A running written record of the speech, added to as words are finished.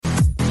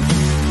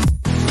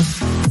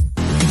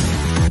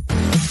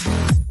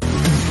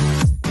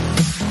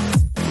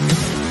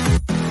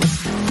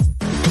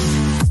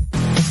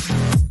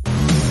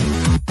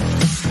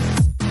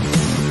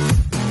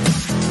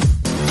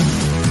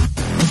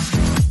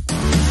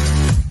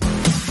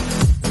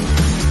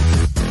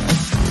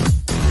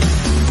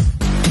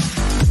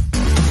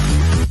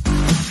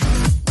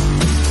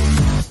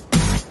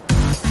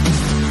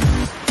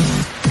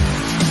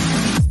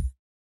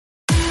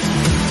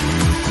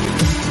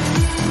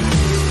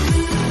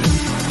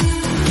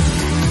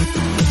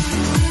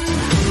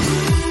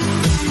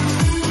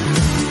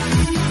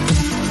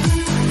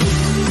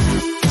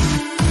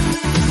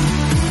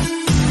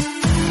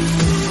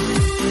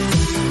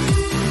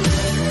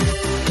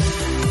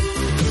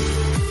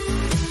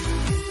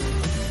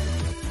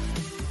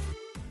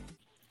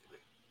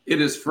It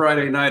is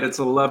Friday night. It's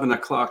 11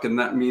 o'clock, and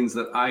that means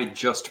that I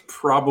just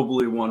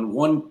probably won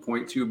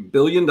 $1.2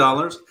 billion.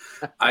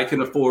 I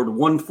can afford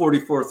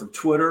 1/44th of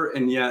Twitter,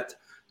 and yet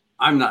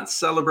I'm not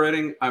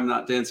celebrating. I'm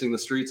not dancing the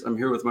streets. I'm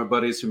here with my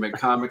buddies who make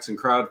comics and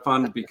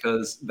crowdfund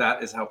because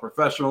that is how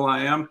professional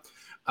I am.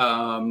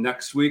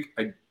 Next week,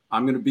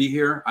 I'm going to be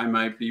here. I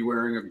might be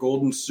wearing a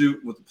golden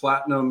suit with a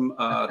platinum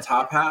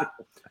top hat.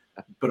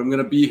 But I'm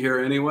going to be here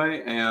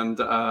anyway, and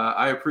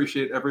I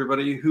appreciate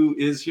everybody who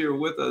is here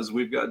with us.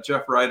 We've got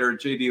Jeff Ryder,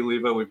 JD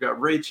Leva, we've got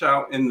Ray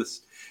Chow in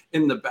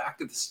the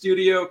back of the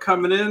studio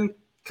coming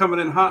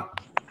in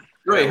hot.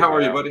 Ray, how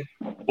are you, buddy?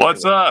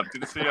 What's up?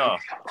 Good to see y'all.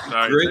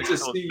 Sorry, great to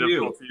see you.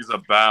 Difficulties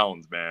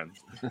abound, man.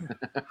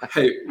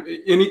 Hey,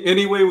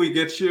 any way we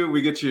get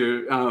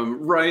you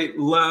right,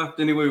 left.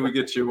 Any way we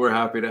get you, we're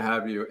happy to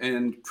have you.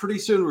 And pretty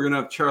soon we're going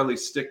to have Charlie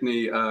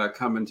Stickney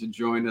coming to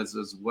join us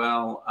as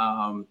well.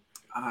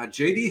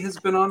 JD has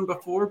been on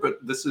before,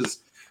 but this is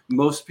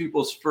most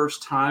people's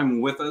first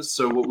time with us.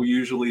 So what we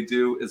usually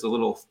do is a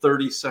little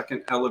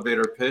 30-second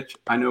elevator pitch.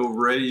 I know,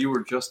 Ray, you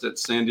were just at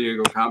San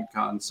Diego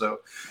Comic-Con,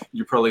 so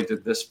you probably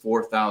did this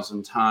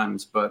 4,000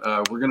 times. But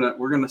we're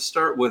gonna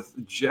start with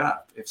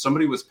Jeff. If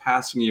somebody was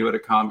passing you at a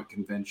comic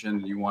convention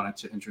and you wanted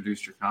to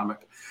introduce your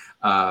comic,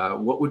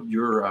 what would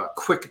your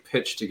quick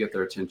pitch to get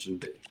their attention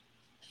be?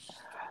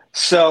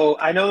 So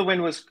I knew the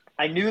wind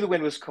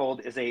was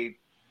cold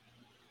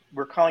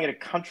we're calling it a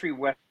country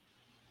west.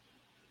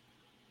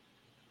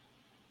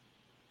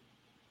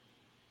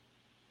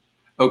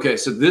 Okay,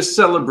 so this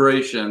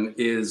celebration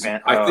is,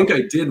 I think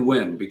I did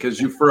win because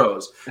you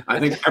froze. I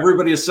think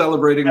everybody is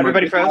celebrating.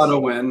 Everybody froze?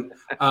 Auto win.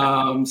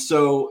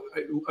 So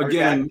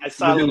again, I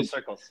saw little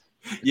circles.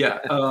 Yeah.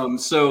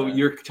 So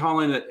you're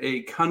calling it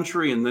a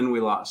country, and then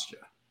we lost you.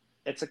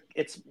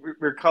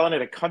 We're calling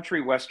it a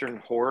country western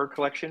horror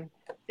collection.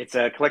 It's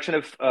a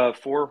collection of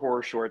 4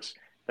 horror shorts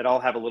that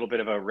all have a little bit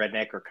of a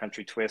redneck or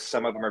country twist.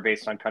 Some of them are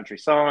based on country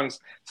songs.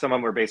 Some of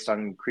them are based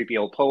on creepy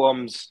old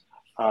poems,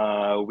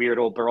 weird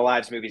old Burl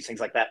Ives movies,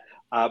 things like that.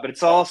 But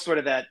it's all sort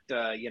of that,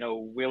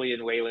 Willie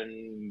and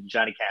Waylon,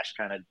 Johnny Cash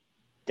kind of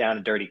down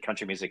and dirty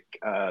country music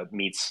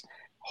meets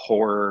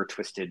horror,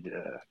 twisted,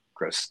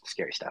 gross,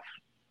 scary stuff.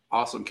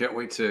 Awesome. Can't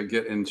wait to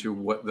get into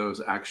what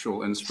those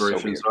actual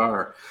inspirations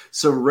are.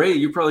 So, Ray,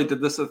 you probably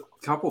did this a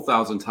couple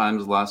thousand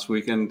times last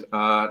weekend.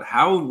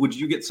 How would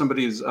you get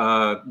somebody's,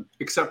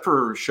 except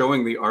for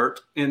showing the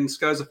art in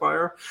Skies of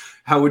Fire,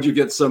 how would you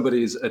get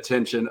somebody's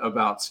attention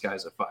about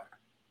Skies of Fire?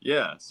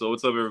 Yeah. So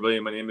what's up, everybody?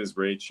 My name is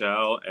Ray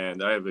Chow,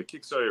 and I have a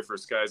Kickstarter for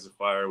Skies of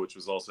Fire, which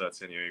was also at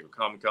San Diego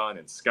Comic-Con.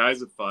 And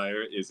Skies of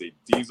Fire is a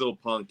diesel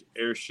punk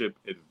airship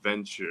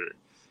adventure.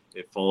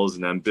 It follows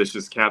an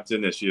ambitious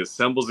captain as she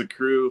assembles a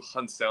crew,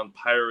 hunts down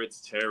pirates,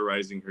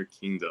 terrorizing her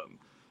kingdom.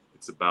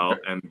 It's about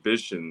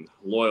ambition,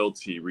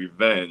 loyalty,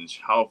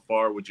 revenge. How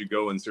far would you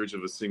go in search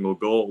of a single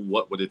goal?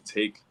 What would it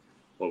take?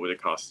 What would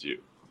it cost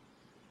you?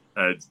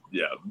 A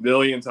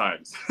million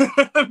times.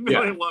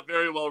 Very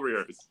well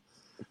rehearsed.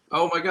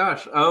 Oh my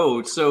gosh.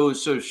 Oh, so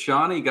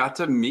Shawnee got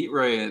to meet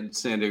Ray at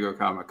San Diego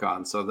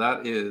Comic-Con. So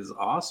that is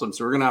awesome.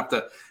 So we're going to have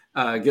to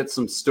get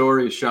some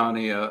stories,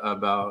 Shawnee,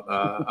 about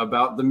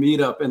the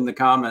meetup in the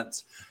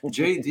comments.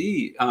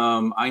 JD,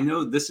 I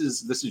know this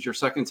is your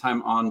second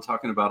time on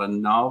talking about a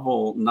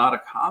novel, not a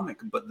comic,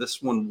 but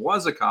this one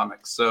was a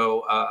comic.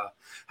 So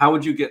how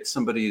would you get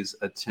somebody's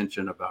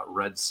attention about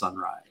Red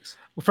Sunrise?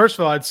 Well, first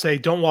of all, I'd say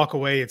don't walk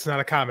away. It's not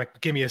a comic.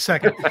 Give me a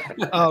second.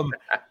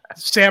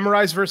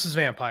 Samurais versus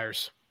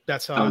vampires.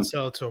 That's how I'd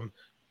sell it to them.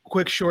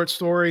 Quick short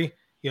story,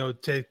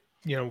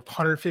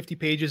 150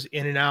 pages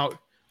in and out.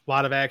 A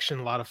lot of action,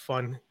 a lot of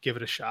fun. Give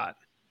it a shot.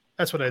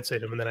 That's what I'd say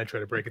to them, and then I try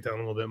to break it down a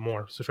little bit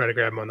more. So try to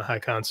grab them on the high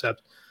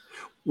concept.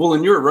 Well,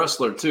 and you're a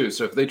wrestler too,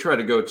 so if they try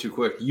to go too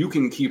quick, you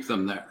can keep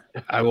them there.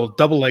 I will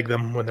double leg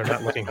them when they're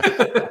not looking.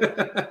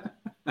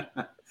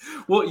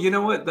 Well, you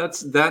know what?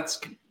 That's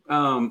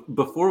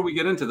before we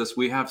get into this,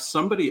 we have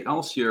somebody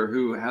else here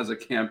who has a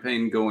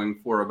campaign going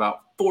for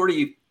about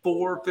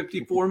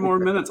 54 more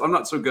minutes. I'm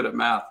not so good at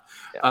math.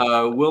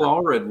 Yeah. Will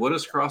Allred, what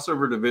is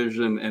Crossover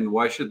Division, and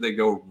why should they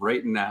go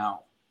right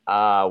now?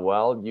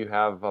 Well, you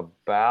have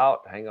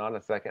about, hang on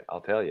a second,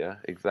 I'll tell you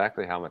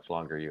exactly how much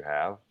longer you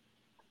have.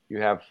 You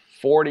have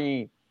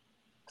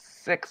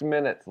 46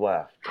 minutes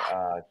left.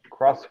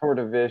 Crossover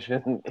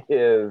Division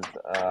is...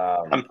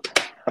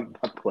 I'm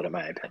putting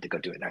my iPad to go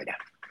do it right now.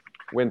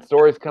 When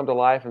stories come to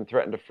life and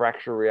threaten to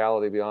fracture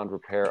reality beyond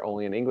repair,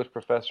 only an English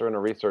professor and a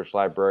research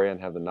librarian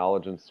have the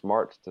knowledge and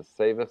smarts to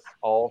save us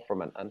all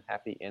from an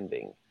unhappy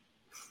ending.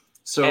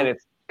 And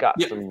it's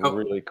got some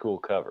really cool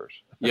covers.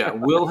 Yeah,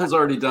 Will has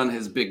already done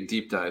his big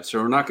deep dive,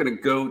 so we're not going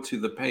to go to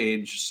the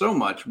page so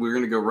much. We're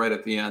going to go right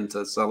at the end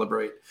to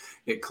celebrate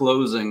it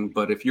closing.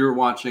 But if you're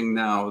watching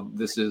now,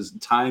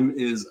 time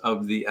is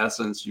of the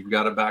essence. You've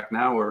got to back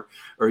now, or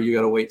you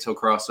got to wait till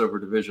Crossover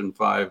Division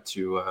 5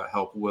 to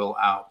help Will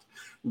out.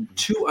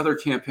 2 other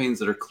campaigns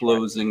that are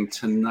closing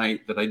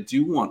tonight that I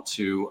do want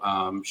to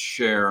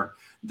share.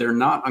 They're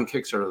not on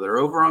Kickstarter. They're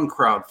over on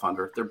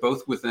Crowdfunder. They're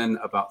both within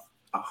about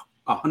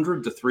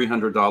 $100 to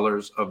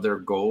 $300 of their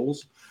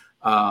goals.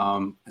 So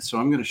I'm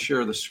going to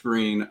share the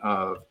screen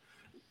of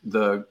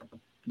the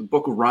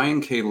book.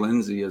 Ryan K.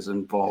 Lindsay is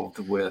involved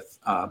with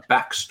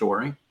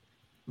Backstory.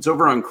 It's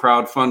over on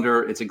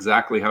Crowdfunder. It's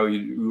exactly how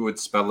you would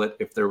spell it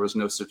if there was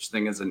no such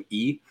thing as an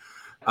E.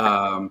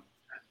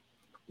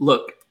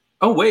 Look.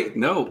 Oh wait,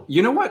 no.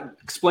 You know what?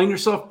 Explain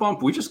yourself,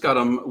 Bump. We just got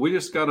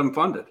them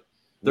funded.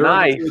 They're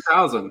nice. over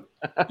 2,000.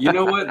 You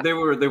know what? They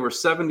were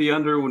 70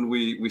 under when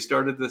we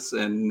started this,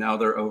 and now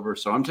they're over.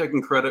 So I'm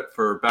taking credit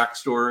for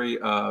Backstory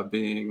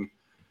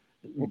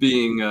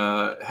being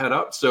head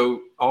up.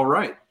 So all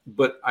right,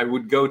 but I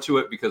would go to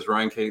it because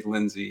Ryan K.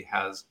 Lindsay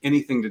has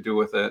anything to do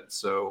with it.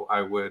 So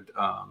I would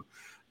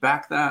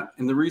back that.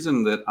 And the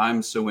reason that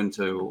I'm so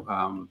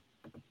into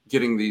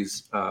getting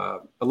these a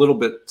little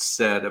bit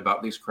said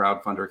about these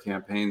crowdfunder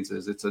campaigns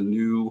is it's a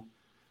new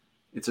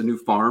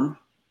farm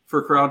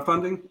for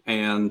crowdfunding,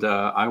 and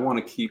I want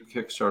to keep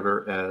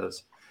Kickstarter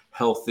as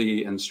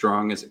healthy and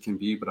strong as it can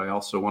be, but I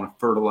also want to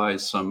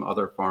fertilize some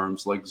other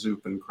farms like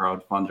Zoop and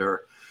Crowdfunder.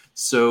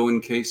 So in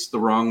case the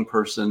wrong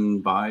person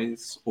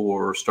buys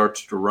or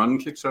starts to run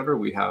Kickstarter,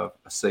 we have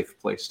a safe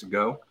place to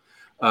go.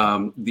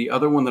 The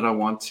other one that I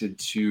wanted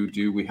to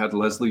do, we had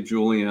Leslie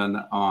Julian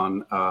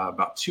on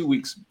about 2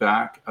 weeks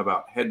back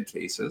about head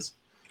cases,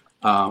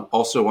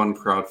 also on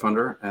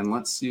Crowdfunder. And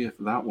let's see if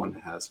that one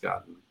has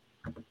gotten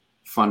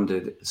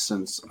funded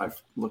since I've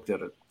looked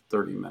at it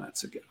 30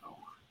 minutes ago.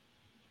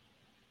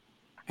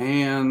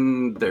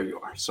 And there you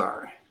are.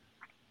 Sorry.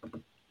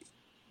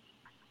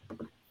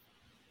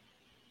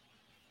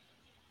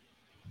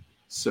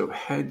 So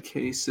head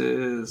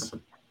cases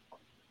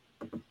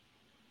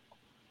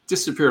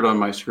disappeared on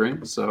my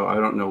screen, so I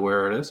don't know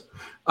where it is.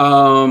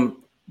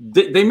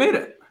 They made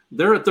it.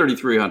 They're at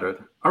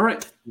 3,300. All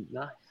right.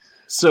 Nice.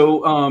 So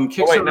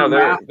Kickstarter. Oh, wait, no,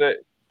 they're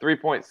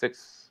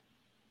 3.6.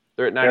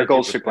 They're at 92%. Their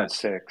goal's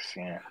 3.6.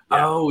 Yeah.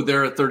 Oh,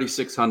 they're at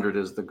 3,600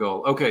 is the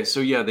goal. Okay, so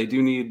yeah, they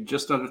do need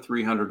just under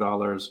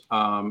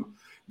 $300.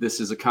 This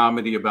is a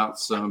comedy about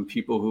some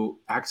people who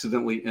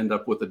accidentally end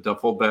up with a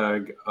duffel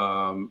bag,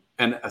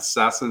 an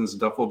assassin's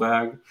duffel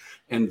bag,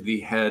 and the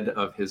head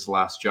of his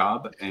last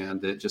job.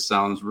 And it just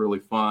sounds really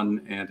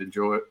fun and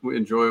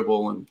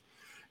enjoyable and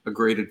a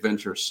great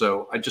adventure.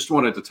 So I just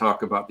wanted to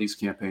talk about these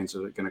campaigns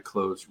that are going to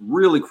close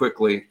really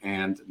quickly.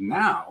 And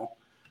now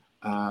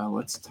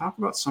let's talk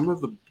about some of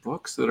the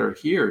books that are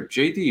here.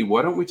 JD,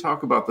 why don't we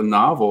talk about the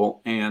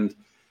novel and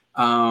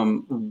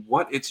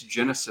what its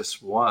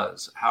genesis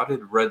was? How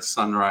did Red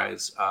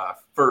Sunrise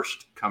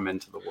first come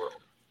into the world?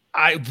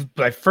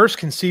 I first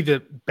conceived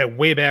it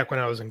way back when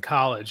I was in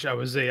college. I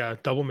was a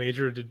double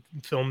major, did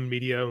film and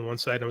media on one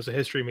side, and I was a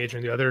history major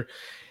on the other.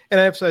 And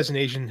I emphasized in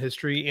Asian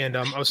history. And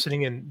I was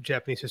sitting in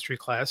Japanese history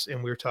class,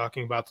 and we were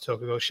talking about the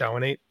Tokugawa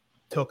shogunate.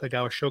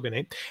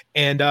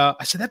 And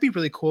I said, that'd be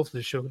really cool if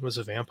the shogun was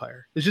a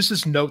vampire. There's just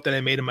this note that I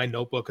made in my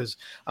notebook as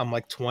I'm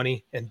like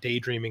 20 and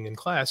daydreaming in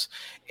class.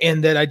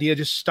 And that idea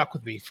just stuck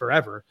with me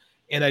forever.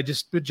 And I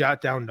just would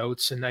jot down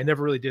notes, and I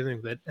never really did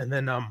anything with it. And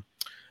then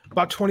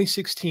about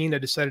 2016, I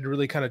decided to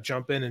really kind of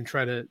jump in and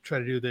try to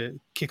do the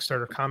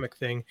Kickstarter comic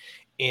thing.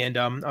 And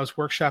I was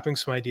workshopping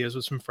some ideas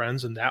with some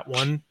friends, and that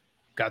one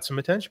got some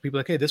attention. People were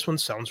like, hey, this one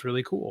sounds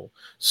really cool.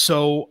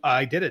 So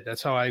I did it.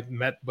 That's how I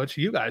met a bunch of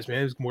you guys,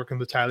 man. I was working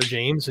with Tyler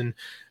James and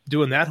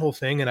doing that whole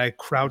thing. And I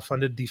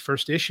crowdfunded the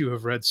first issue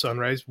of Red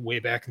Sunrise way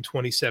back in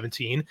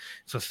 2017,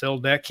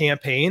 fulfilled that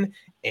campaign,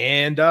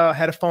 and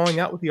had a falling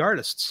out with the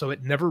artists. So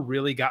it never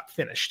really got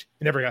finished.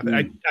 It never got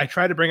I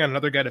tried to bring on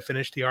another guy to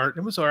finish the art.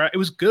 And it was all right. It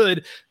was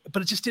good,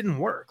 but it just didn't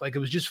work. Like, it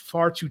was just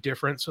far too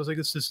different. So I was like,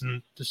 this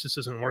just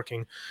isn't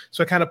working.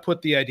 So I kind of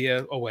put the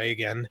idea away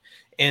again.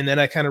 And then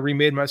I kind of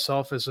remade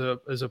myself as a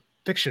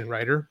fiction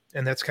writer.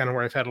 And that's kind of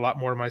where I've had a lot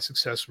more of my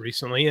success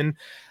recently. And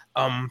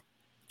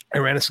I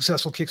ran a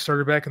successful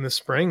Kickstarter back in the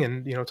spring,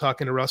 and,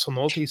 talking to Russell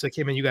Nolte, he's like,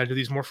 hey man, you got to do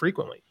these more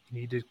frequently.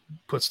 You need to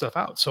put stuff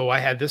out. So I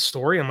had this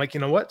story. I'm like, you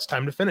know what? It's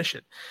time to finish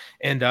it.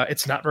 And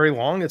it's not very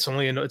long. It's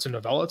a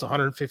novella. It's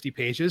 150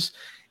 pages,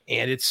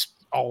 and it's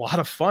a lot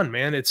of fun,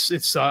 man. It's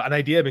an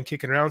idea I've been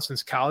kicking around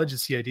since college.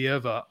 It's the idea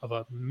of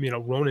a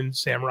Ronin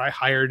samurai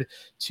hired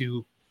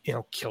to,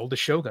 kill the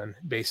shogun,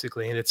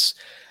 basically. And it's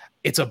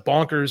a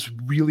bonkers,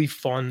 really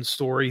fun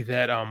story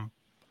that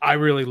I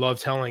really love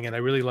telling, and I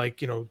really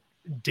like,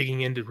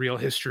 digging into real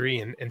history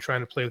and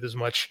trying to play with as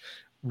much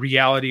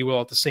reality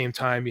while at the same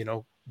time,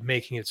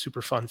 making it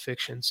super fun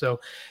fiction. So,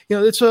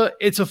 it's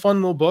a fun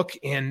little book,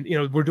 and,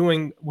 we're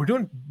doing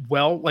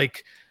well.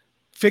 Like,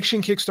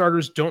 fiction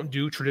Kickstarters don't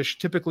do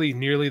typically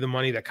nearly the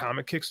money that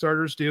comic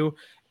Kickstarters do.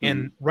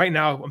 And right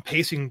now I'm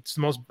pacing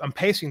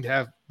to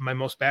have my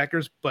most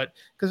backers, but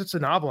because it's a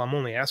novel, I'm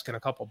only asking a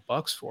couple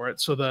bucks for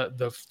it. So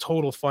the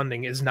total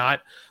funding is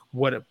not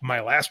what my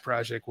last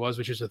project was,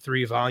 which is a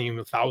 3-volume,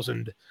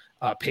 1,000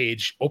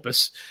 page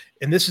opus.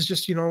 And this is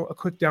just, a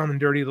quick down and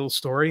dirty little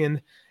story,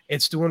 and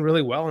it's doing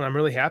really well, and I'm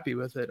really happy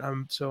with it.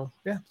 So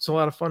yeah, it's a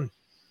lot of fun.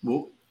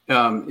 Well,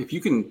 If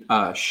you can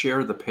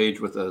share the page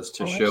with us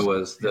to show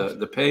us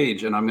the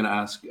page, and I'm going to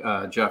ask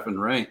Jeff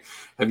and Ray,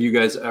 have you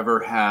guys ever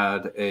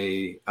had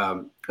a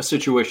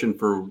situation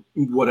for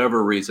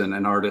whatever reason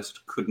an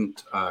artist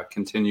couldn't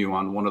continue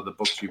on one of the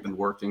books you've been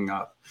working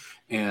up,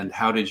 and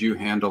how did you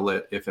handle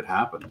it if it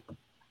happened?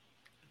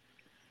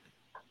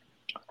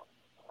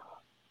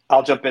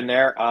 I'll jump in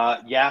there.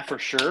 Yeah, for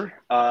sure.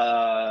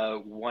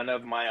 One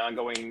of my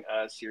ongoing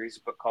series,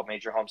 a book called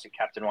Major Holmes and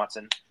Captain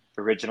Watson,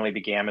 originally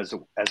began as a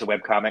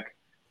webcomic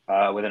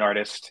with an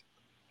artist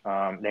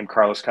named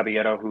Carlos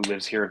Caballero, who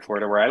lives here in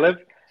Florida where I live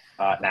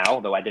now,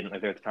 though I didn't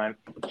live there at the time.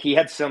 He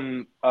had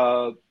some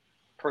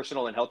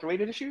personal and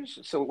health-related issues,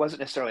 so it wasn't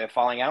necessarily a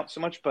falling out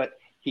so much, but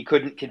he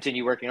couldn't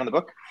continue working on the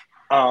book.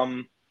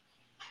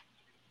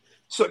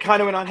 So it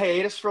kind of went on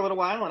hiatus for a little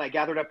while, and I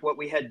gathered up what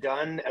we had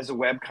done as a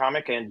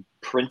webcomic and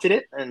printed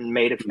it and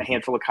made a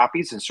handful of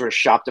copies and sort of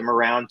shopped them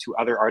around to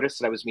other artists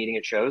that I was meeting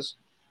at shows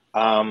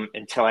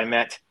until I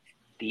met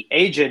the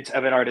agent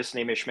of an artist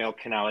named Ishmael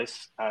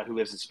Canales, who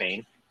lives in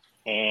Spain.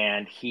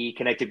 And he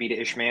connected me to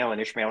Ishmael, and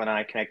Ishmael and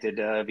I connected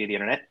via the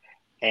internet.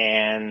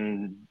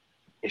 And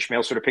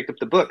Ishmael sort of picked up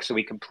the book. So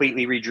we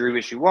completely redrew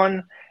issue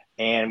 1,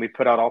 and we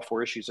put out all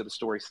 4 issues of the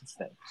story since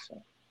then.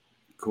 So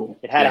cool.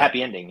 It had a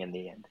happy ending in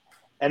the end.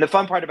 And the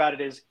fun part about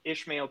it is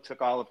Ishmael took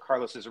all of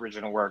Carlos's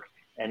original work,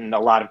 and a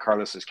lot of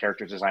Carlos's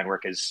character design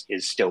work is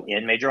still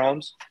in Major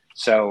Holmes.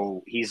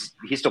 So he's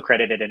still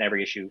credited in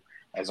every issue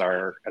as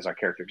our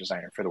character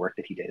designer for the work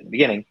that he did in the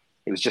beginning.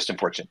 It was just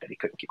unfortunate that he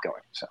couldn't keep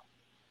going. So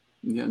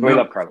we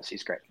love Carlos.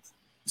 He's great.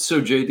 So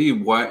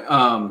JD,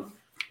 why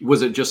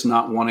was it just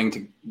not wanting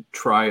to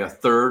try a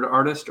third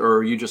artist,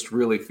 or you just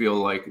really feel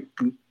like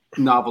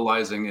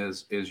novelizing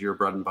is your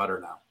bread and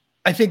butter now?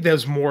 I think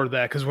there's more of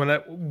that because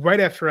right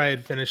after I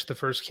had finished the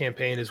first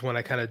campaign is when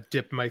I kind of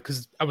dipped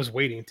because I was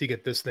waiting to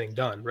get this thing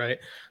done, right?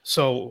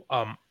 So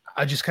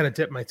I just kind of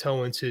dipped my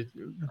toe into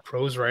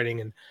prose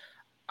writing, and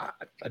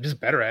I'm just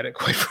better at it,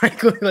 quite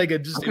frankly. Like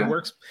it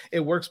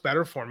works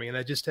better for me, and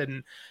I just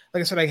hadn't,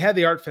 like I said, I had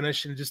the art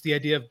finished, and just the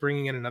idea of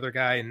bringing in another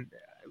guy and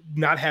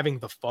not having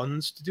the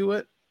funds to do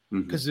it,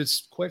 because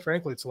it's quite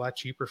frankly it's a lot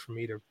cheaper for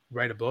me to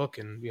write a book,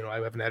 and I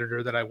have an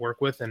editor that I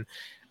work with, and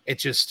it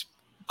just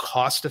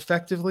cost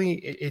effectively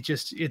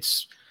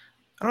it's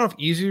I don't know if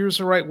easier is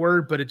the right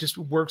word, but it just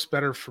works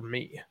better for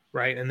me,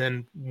 right? And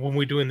then when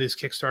we're doing these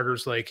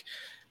Kickstarters, like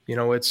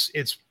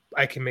it's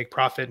I can make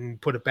profit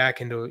and put it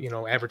back into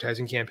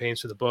advertising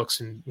campaigns for the books,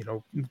 and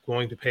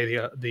going to pay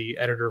the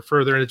editor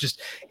further, and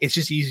it's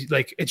just easy.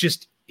 Like it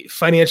just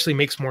financially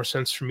makes more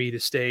sense for me to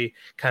stay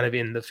kind of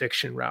in the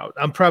fiction route.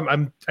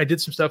 I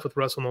did some stuff with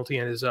Russell Nolte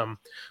and his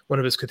one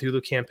of his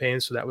Cthulhu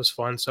campaigns, so that was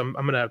fun. So I'm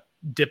gonna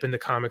dip into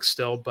comics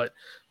still, but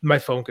my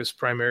focus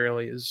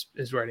primarily is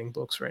writing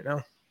books right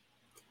now.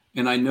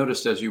 And I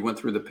noticed as you went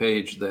through the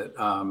page that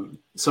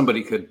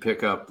somebody could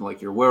pick up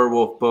like your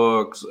werewolf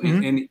books.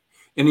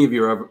 Any of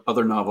your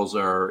other novels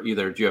are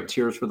either, do you have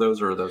tiers for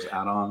those, or are those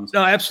add-ons?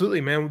 No,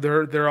 absolutely, man.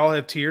 They're all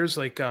have tiers.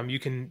 Like you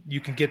can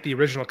get the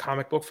original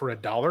comic book for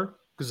 $1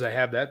 because I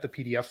have the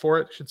PDF for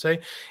it, I should say.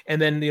 And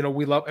then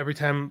we love every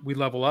time we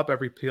level up,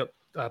 every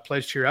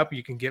pledge tier up,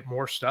 you can get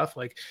more stuff.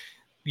 Like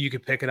you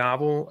could pick a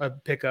novel,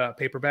 pick a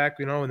paperback,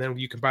 and then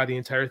you can buy the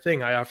entire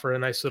thing. I offer a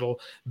nice little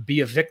be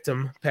a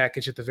victim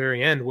package at the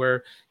very end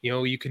where,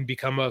 you can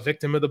become a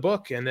victim of the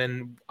book. And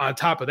then on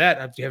top of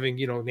that, having,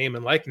 name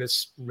and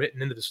likeness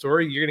written into the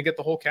story, you're going to get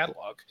the whole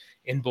catalog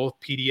in both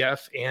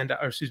PDF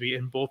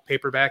in both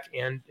paperback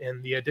and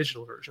the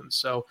digital versions.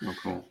 So,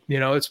 cool.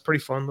 It's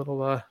pretty fun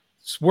little,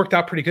 it's worked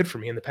out pretty good for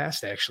me in the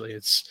past. Actually,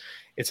 it's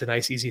a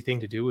nice, easy thing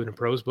to do in a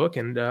prose book,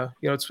 and I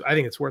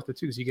think it's worth it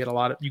too because you get a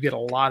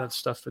lot of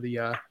stuff for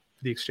the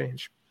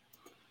exchange.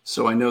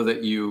 So I know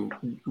that you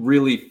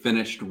really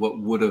finished what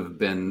would have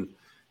been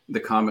the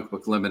comic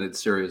book limited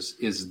series.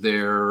 Is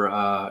there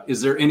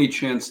any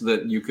chance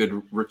that you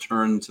could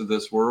return to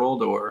this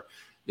world, or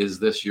is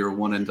this your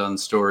one and done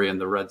story in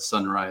the Red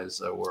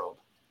Sunrise world?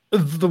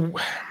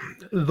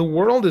 The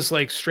world is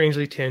like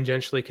strangely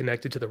tangentially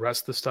connected to the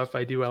rest of the stuff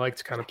I do. I like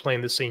to kind of play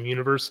in the same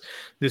universe.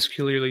 This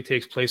clearly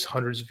takes place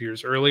hundreds of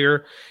years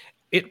earlier.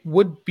 It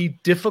would be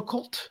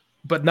difficult,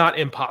 but not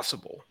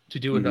impossible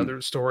to do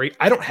another story.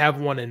 I don't have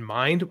one in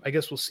mind. I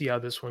guess we'll see how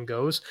this one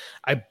goes.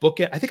 I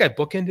think I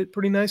bookend it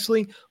pretty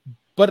nicely,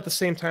 but at the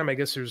same time, I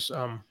guess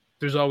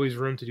there's always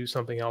room to do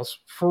something else.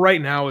 For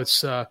right now,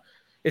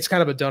 it's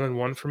kind of a done in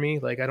one for me.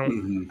 Like I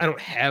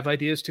don't have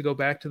ideas to go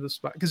back to the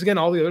spot. Because again,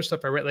 all the other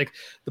stuff I read, like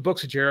the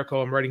Books of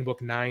Jericho, I'm writing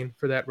book 9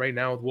 for that right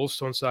now. The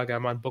Wolfstone Saga,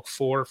 I'm on book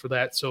 4 for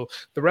that. So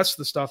the rest of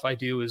the stuff I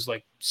do is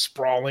like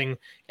sprawling.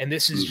 And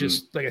this is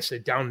just, like I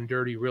said, down and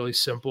dirty, really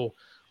simple,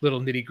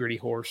 little nitty gritty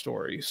horror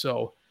story.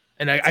 So,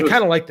 and I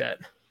kind of like that.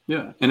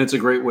 Yeah. And it's a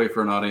great way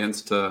for an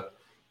audience to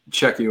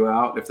check you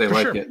out. If they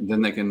like it,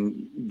 then they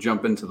can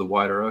jump into the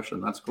wider ocean.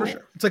 That's cool. For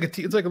sure.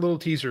 It's like a little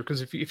teaser,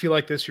 because if you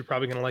like this, you're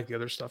probably going to like the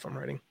other stuff I'm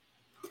writing.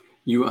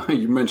 You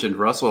mentioned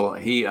Russell.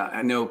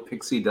 I know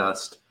Pixie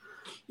Dust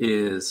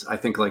is, I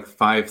think, like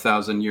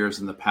 5,000 years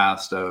in the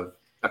past of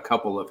a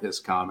couple of his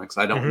comics.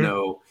 I don't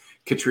know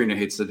Katrina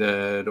Hates the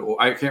Dead,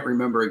 or I can't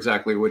remember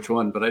exactly which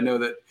one, but I know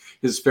that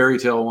his fairy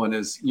tale one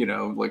is,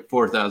 like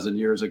 4,000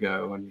 years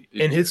ago. And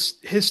his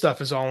stuff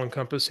is all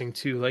encompassing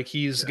too. Like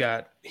he's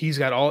got he's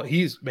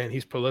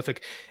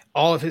prolific.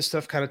 All of his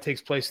stuff kind of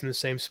takes place in the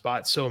same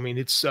spot. So, I mean,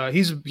 it's,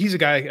 he's a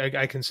guy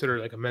I consider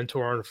like a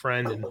mentor and a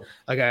friend, and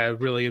a guy I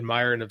really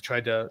admire, and have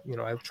tried to,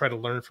 I've tried to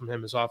learn from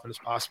him as often as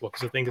possible.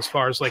 Cause I think as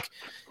far as like,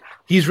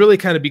 he's really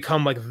kind of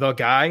become like the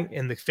guy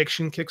in the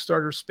fiction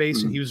Kickstarter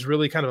space. And he was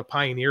really kind of a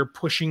pioneer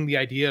pushing the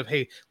idea of,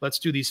 hey, let's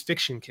do these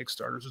fiction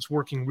Kickstarters. It's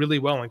working really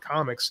well in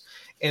comics.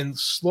 And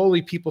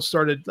slowly people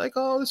started like,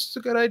 oh, this is a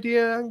good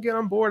idea. I can get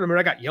on board. I mean,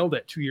 I got yelled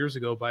at 2 years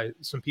ago by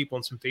some people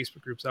in some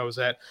Facebook groups I was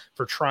at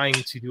for trying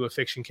to do a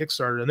fiction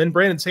Kickstarter. And then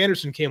Brandon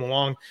Sanderson came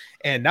along,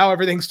 and now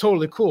everything's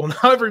totally cool.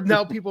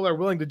 Now people are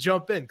willing to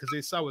jump in because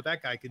they saw what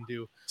that guy can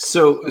do.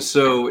 So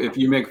if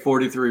you make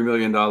 $43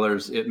 million,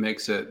 it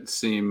makes it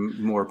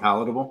seem more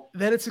palatable.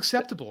 Then it's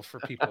acceptable for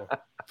people,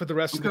 for the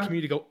rest of the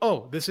community to go,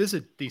 oh, this is a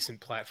decent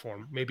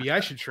platform. Maybe I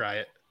should try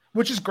it,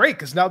 which is great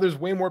because now there's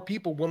way more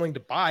people willing to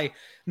buy.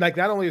 Like,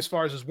 not only as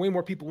far as there's way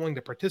more people willing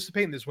to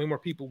participate, and there's way more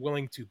people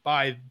willing to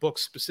buy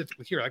books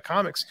specifically here, like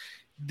comics.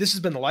 This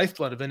has been the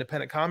lifeblood of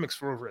independent comics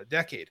for over a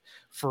decade.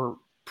 For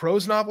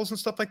prose novels and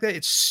stuff like that,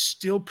 it's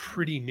still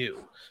pretty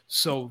new.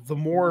 So the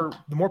more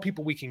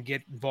people we can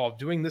get involved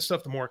doing this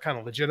stuff, the more it kind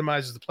of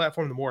legitimizes the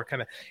platform, the more it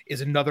kind of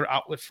is another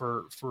outlet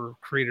for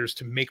creators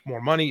to make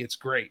more money. It's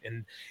great.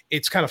 And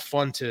it's kind of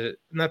fun to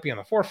not be on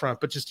the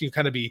forefront, but just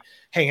kind of be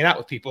hanging out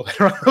with people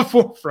that are on the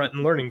forefront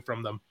and learning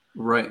from them.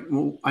 Right.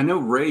 Well, I know,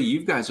 Ray,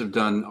 you guys have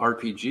done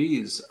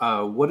RPGs.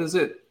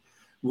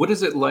 What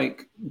is it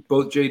like,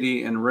 both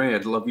JD and Ray?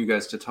 I'd love you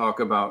guys to talk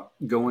about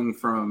going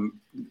from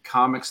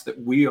comics that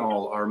we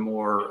all are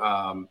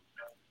more,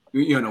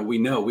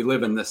 we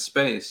live in this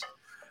space.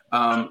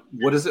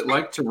 What is it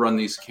like to run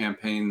these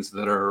campaigns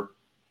that are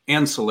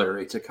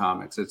ancillary to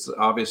comics? It's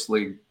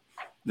obviously,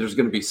 there's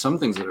going to be some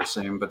things that are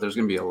same, but there's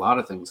going to be a lot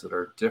of things that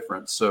are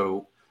different.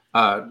 So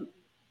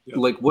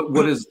like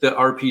what is the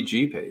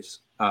RPG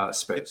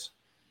space?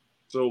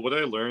 So what I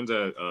learned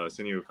at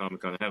San Diego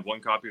Comic-Con, I have one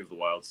copy of The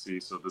Wild Sea.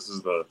 So this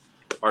is the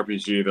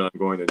RPG that I'm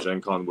going to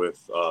Gen Con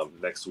with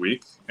next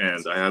week.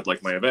 And I had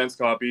like my advanced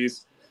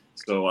copies.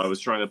 So I was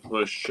trying to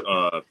push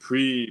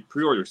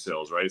pre-order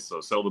sales, right?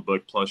 So sell the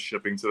book plus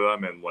shipping to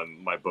them. And when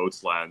my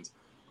boats land,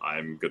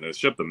 I'm going to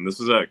ship them. This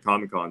was at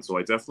Comic-Con. So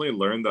I definitely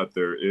learned that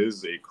there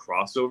is a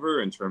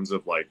crossover in terms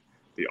of like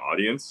the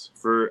audience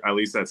for at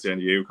least at San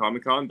Diego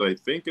Comic-Con. But I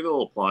think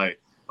it'll apply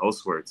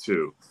elsewhere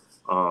too.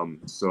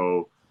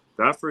 So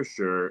that for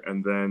sure.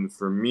 And then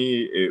for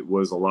me, it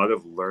was a lot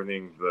of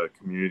learning the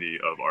community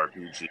of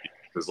RPG,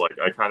 because like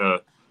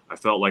I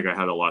felt like I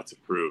had a lot to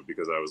prove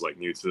because I was like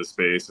new to the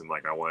space, and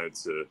like I wanted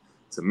to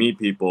meet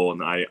people,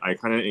 and I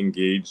kind of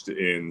engaged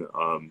in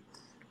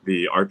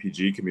the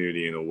RPG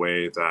community in a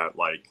way that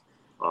like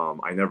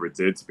I never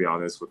did, to be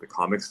honest, with the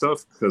comic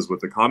stuff. Because with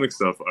the comic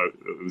stuff,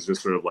 it was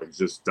just sort of like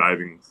just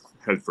diving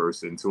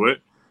headfirst into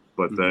it.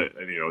 But that,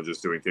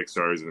 just doing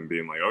Kickstarters and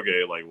being like,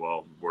 okay, like,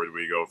 well, where do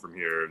we go from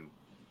here? And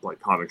like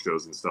comic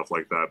shows and stuff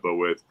like that. But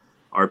with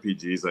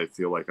RPGs, I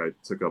feel like I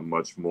took a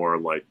much more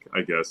like,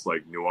 I guess,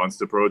 like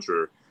nuanced approach,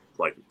 or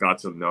like got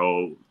to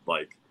know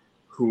like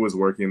who was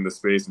working in the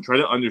space and try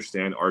to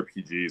understand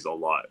RPGs a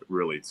lot,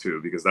 really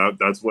too, because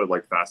that's what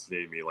like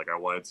fascinated me. Like I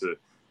wanted to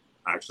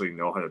actually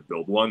know how to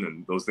build one,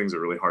 and those things are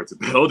really hard to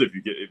build if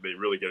they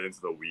really get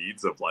into the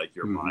weeds of like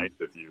your mind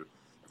if you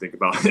think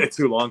about it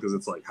too long, because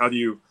it's like how do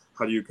you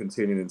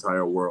contain an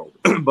entire world?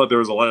 But there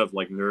was a lot of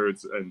like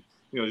nerds and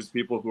just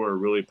people who are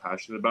really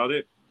passionate about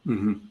it.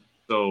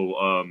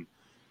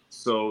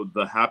 So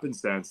the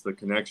happenstance, the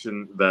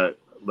connection that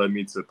led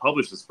me to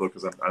publish this book,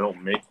 because I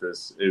don't make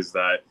this, is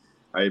that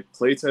I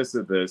play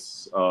tested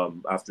this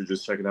after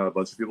just checking out a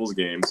bunch of people's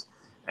games,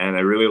 and I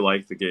really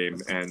liked the game.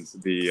 And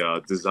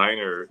the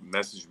designer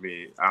messaged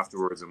me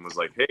afterwards and was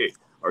like, "Hey,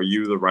 are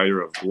you the writer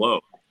of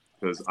Glow?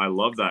 Because I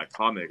love that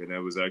comic, and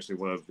that was actually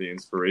one of the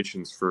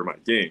inspirations for my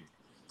game."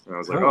 And I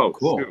was like, "Oh,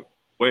 cool." Shoot.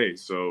 Way,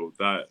 so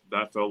that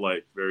felt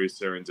like very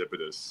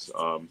serendipitous.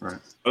 Right.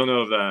 I don't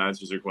know if that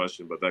answers your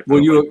question, but that.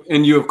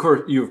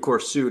 You of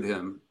course sued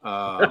him.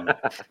 Yeah,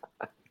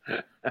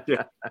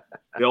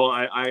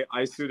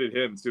 I suited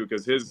him too,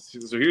 because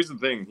so here's the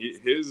thing,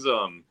 his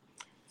a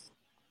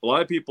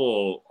lot of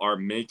people are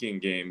making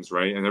games,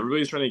 right, and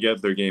everybody's trying to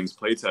get their games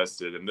play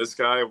tested, and this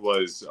guy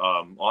was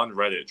on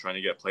Reddit trying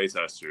to get play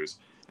testers,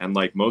 and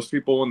like most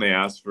people, when they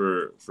ask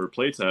for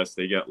play tests,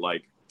 they get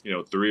like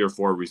 3 or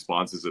 4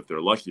 responses if they're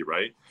lucky,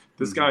 right?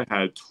 This guy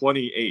had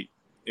 28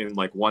 in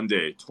like one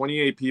day.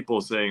 28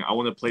 people saying, "I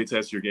want to play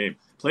test your game."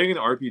 Playing an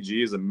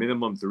RPG is a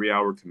minimum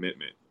 3-hour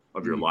commitment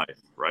of your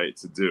life, right?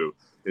 To do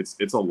it's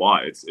a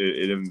lot. It's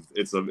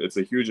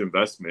a huge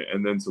investment.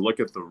 And then to look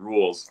at the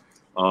rules,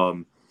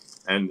 and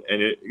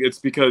it's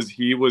because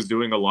he was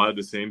doing a lot of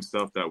the same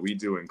stuff that we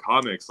do in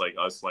comics, like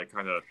us, like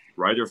kind of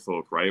writer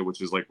folk, right?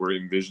 Which is like we're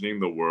envisioning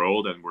the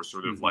world and we're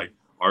sort of like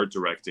art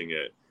directing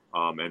it.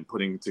 And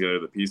putting together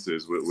the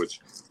pieces, which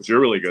you're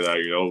really good at,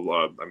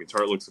 I mean,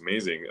 Tart looks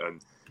amazing,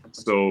 and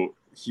So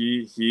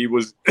he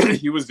was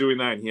he was doing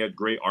that, and he had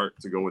great art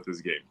to go with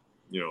his game,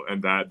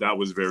 and that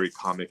was very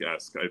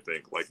comic-esque, I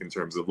think, like in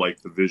terms of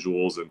like the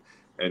visuals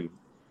and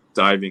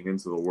diving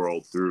into the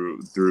world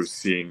through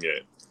seeing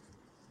it.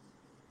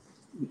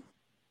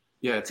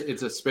 Yeah,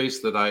 it's a space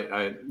that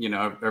I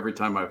every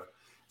time I've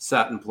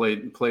sat and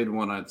played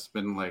one, it's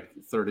been like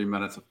 30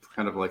 minutes of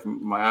kind of like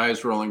my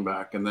eyes rolling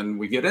back, and then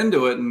we get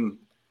into it, and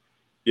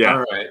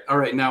yeah, all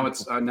right, now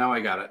it's now I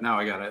got it,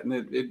 and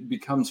it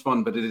becomes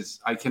fun. But it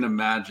is, I can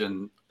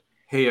imagine,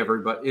 hey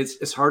everybody, it's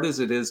as hard as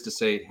it is to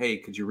say, hey,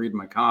 could you read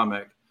my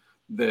comic?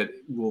 That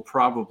will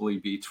probably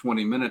be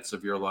 20 minutes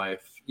of your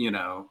life,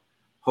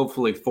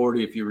 hopefully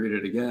 40 if you read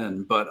it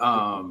again, but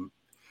an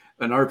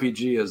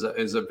RPG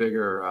is a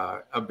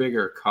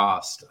bigger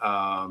cost.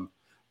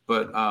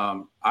 But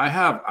I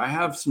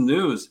have some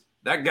news.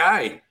 That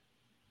guy,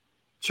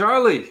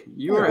 Charlie,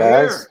 you are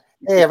here.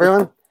 Hey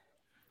everyone.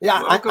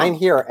 Yeah, Welcome. I'm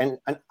here, and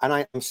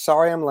I'm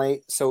sorry I'm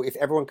late. So if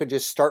everyone could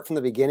just start from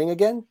the beginning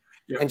again,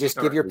 and just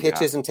give your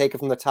pitches and take it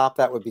from the top,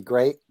 that would be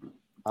great.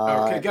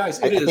 Okay, guys,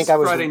 it is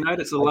Friday night.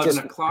 It's 11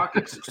 o'clock.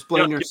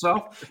 Explain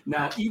yourself.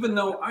 Now, even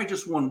though I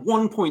just won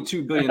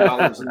 $1.2 billion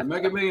in the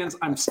Mega Millions,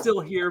 I'm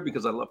still here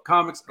because I love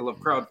comics, I love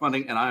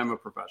crowdfunding, and I am a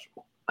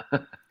professional.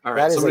 All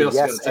right, somebody else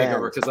got to take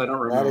over because I don't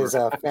remember.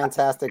 That is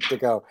fantastic to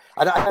go.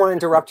 I don't want to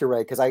interrupt you,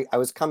 Ray, because I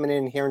was coming in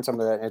and hearing some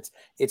of that. And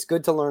it's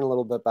good to learn a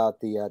little bit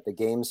about the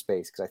game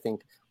space, because I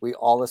think we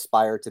all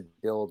aspire to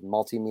build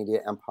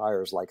multimedia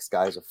empires like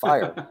Skies of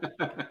Fire.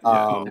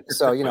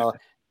 So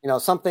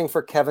something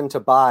for Kevin to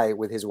buy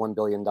with his $1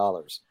 billion.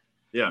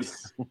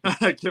 Yes,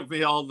 give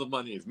me all the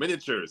monies.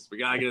 Miniatures. We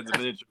gotta get into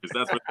miniatures.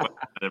 That's what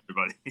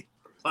everybody.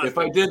 If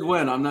I did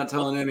win, I'm not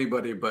telling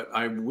anybody, but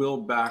I will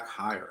back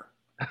higher.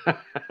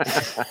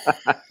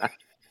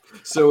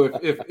 So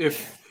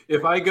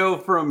if I go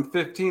from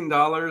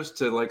 $15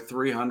 to like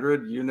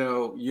 $300, you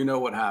know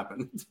what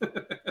happened.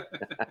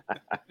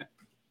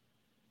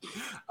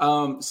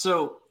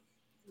 So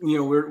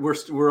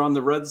we're on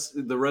the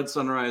Red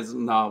Sunrise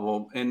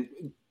novel, and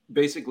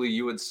basically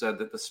you had said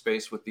that the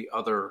space with the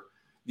other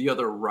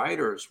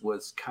writers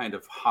was kind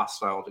of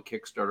hostile to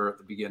Kickstarter at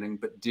the beginning,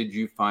 but did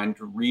you find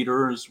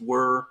readers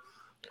were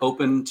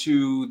open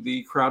to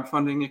the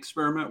crowdfunding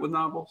experiment with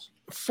novels?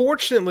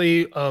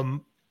 Fortunately,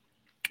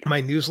 my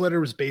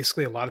newsletter was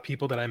basically a lot of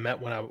people that I met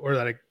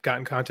that I got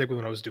in contact with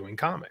when I was doing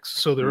comics.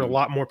 So there are a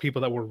lot more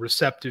people that were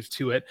receptive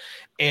to it.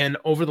 And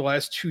over the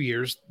last 2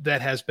 years,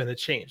 that has been a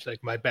change.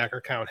 Like my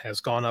backer count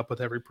has gone up with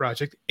every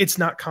project. It's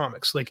not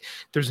comics. Like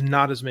there's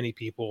not as many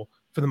people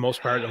for the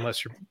most part,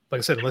 unless you're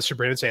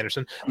Brandon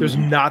Sanderson. There's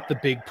not the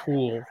big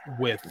pool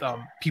with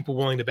people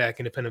willing to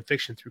back independent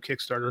fiction through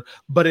Kickstarter,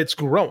 but it's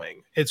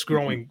growing. It's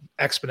growing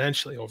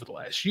exponentially over the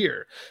last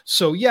year.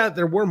 So yeah,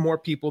 there were more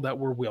people that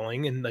were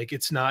willing, and like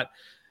it's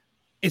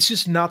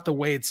just not the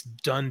way it's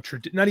done.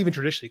 Not even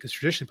traditionally, because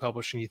traditionally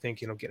publishing, you think,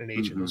 get an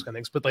agent, those kind of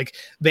things, but like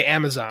the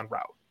Amazon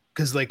route,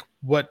 because like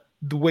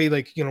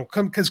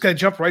because I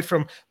jumped right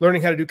from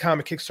learning how to do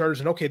comic Kickstarters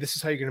and okay, this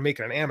is how you're going to make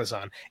it on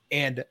Amazon.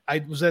 And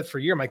I was that for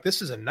a year. I'm like,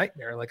 this is a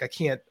nightmare. Like I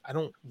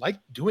don't like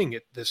doing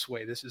it this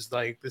way. This is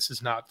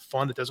not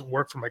fun. It doesn't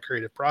work for my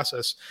creative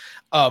process.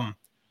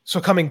 So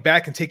coming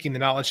back and taking the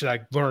knowledge that I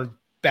learned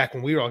back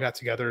when we all got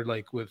together,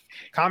 like with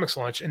Comics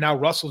Lunch, and now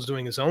Russell's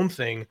doing his own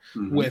thing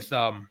with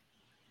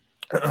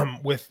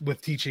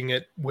teaching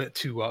it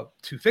to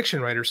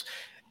fiction writers.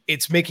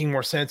 It's making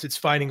more sense. It's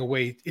finding a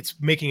way. It's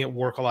making it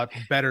work a lot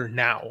better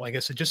now. Like I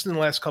said, just in the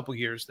last couple of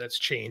years, that's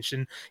changed.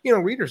 And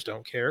readers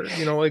don't care.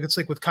 Like it's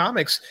like with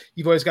comics,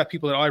 you've always got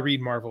people that I read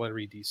Marvel, I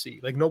read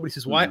DC. Like nobody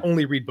says, "Well, I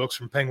only read books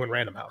from Penguin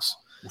Random House."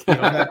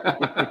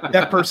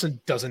 That person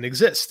doesn't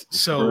exist.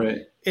 So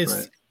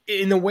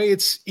in a way,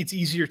 it's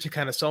easier to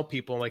kind of sell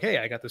people like, "Hey,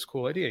 I got this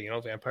cool idea."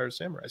 Vampires,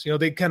 samurais.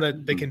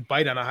 They can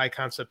bite on a high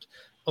concept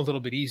a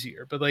little bit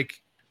easier. But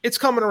like it's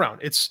coming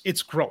around.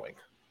 It's growing.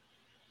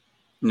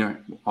 Yeah,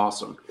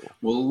 awesome.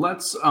 Well,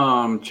 let's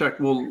check.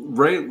 Well,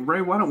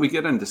 Ray, why don't we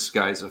get into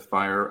Skies of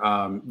Fire?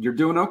 You're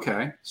doing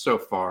okay so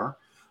far.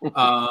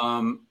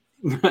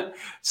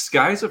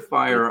 Skies of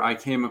Fire, I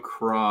came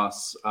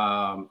across,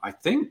 I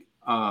think,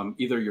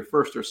 either your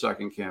first or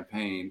second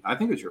campaign. I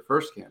think it was your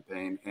first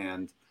campaign,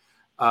 and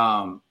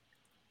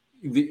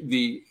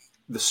the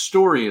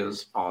story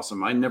is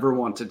awesome. I never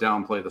want to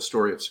downplay the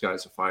story of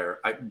Skies of Fire,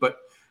 but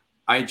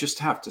I just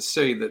have to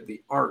say that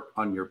the art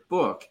on your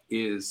book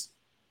is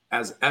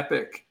as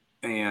epic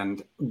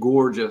and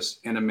gorgeous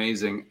and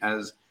amazing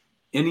as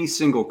any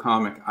single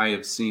comic I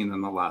have seen in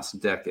the last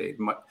decade.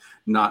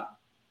 Not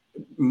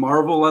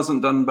Marvel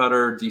hasn't done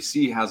better.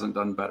 DC hasn't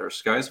done better.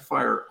 Skies of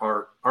Fire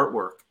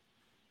artwork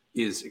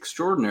is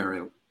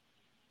extraordinary.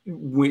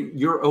 When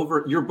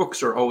your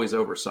books are always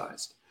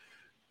oversized.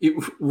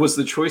 Was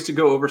the choice to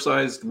go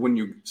oversized when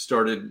you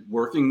started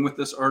working with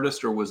this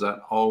artist, or was that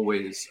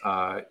always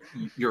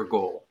your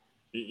goal?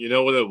 You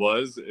know what it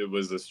was? It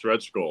was a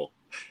stretch goal.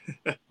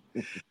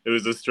 It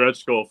was a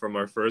stretch goal from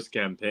our first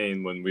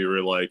campaign when we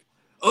were like,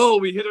 oh,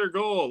 we hit our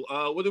goal.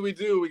 What do?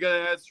 We got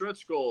to add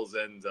stretch goals.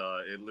 And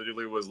it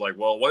literally was like,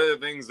 well, one of the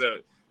things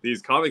that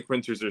these comic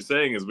printers are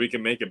saying is we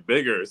can make it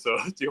bigger. So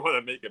do you want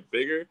to make it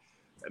bigger?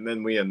 And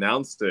then we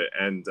announced it,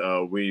 and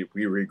we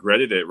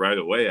regretted it right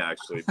away,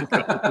 actually,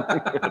 because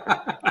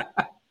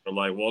we're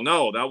like, well,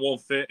 no, that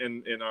won't fit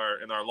in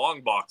our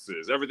long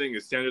boxes. Everything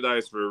is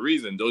standardized for a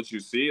reason. Don't you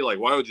see? Like,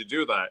 why would you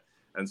do that?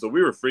 And so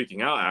we were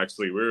freaking out,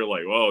 actually. We were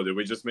like, whoa, did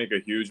we just make a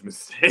huge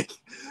mistake?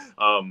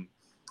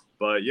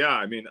 But yeah,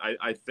 I mean,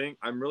 I think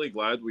I'm really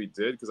glad we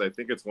did, because I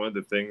think it's one of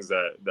the things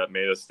that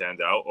made us stand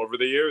out over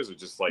the years, of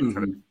just like kind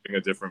of doing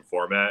a different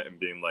format and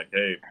being like,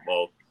 hey,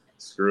 well,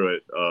 screw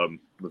it.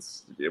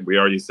 We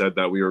already said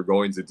that we were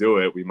going to do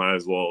it. We might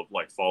as well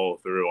like follow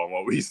through on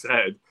what we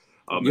said.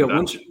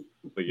 Once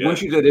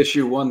you did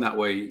issue 1 that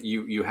way,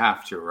 you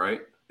have to,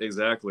 right?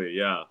 Exactly.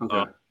 Yeah.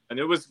 Okay. And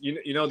it was,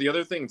 the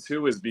other thing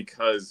too is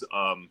because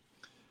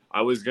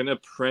I was gonna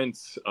print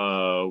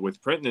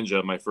with Print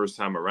Ninja my first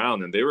time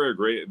around, and they are a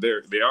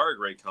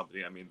great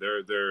company. I mean,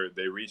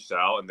 they reached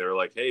out and they're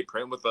like, hey,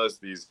 print with us.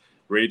 These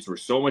rates were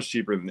so much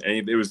cheaper than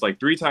it was like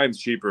 3 times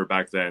cheaper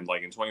back then,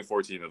 like in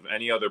 2014, of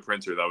any other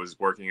printer that was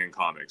working in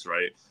comics,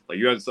 right? Like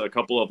you had a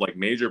couple of like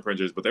major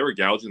printers, but they were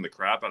gouging the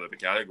crap out of the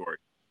category,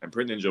 and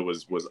Print Ninja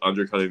was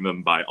undercutting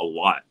them by a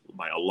lot.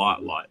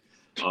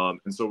 And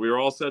so we were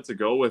all set to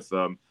go with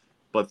them.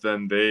 But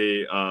then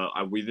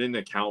we didn't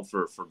account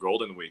for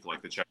Golden Week,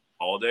 like the Czech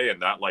holiday,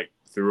 and that like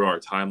threw our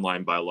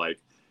timeline by like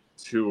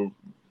 3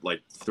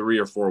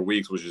 or 4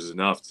 weeks, which is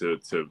enough to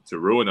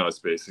ruin us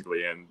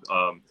basically. And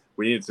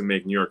we needed to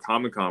make New York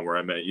Comic Con, where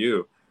I met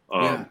you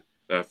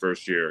that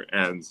first year,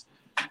 and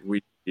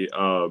we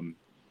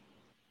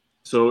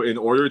so in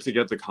order to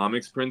get the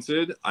comics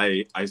printed,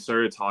 I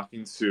started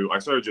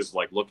just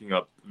like looking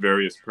up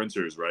various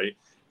printers, right,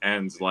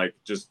 and like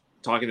just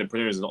talking to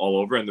printers all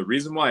over. And the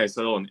reason why I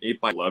settled on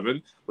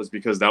 8x11 was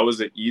because that was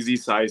an easy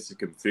size to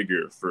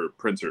configure for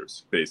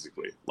printers,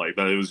 basically. Like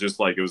that, it was just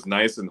like, it was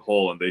nice and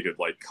whole, and they could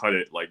like cut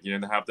it. Like you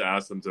didn't have to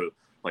ask them to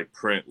like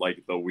print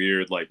like the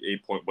weird like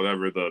 8 point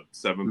whatever, the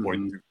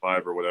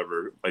 7.25 or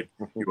whatever like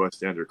US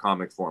standard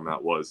comic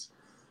format was.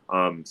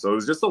 So it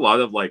was just a lot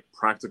of like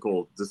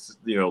practical, just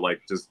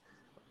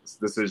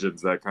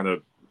decisions that kind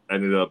of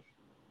ended up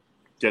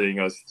getting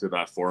us to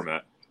that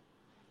format.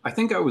 I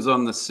think I was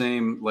on the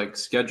same like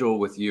schedule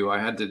with you. I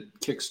had to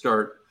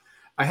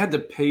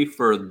pay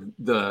for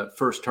the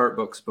first art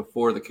books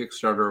before the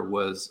Kickstarter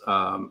was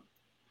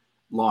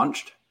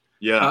launched.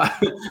 Yeah.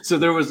 So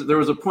there was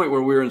a point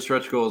where we were in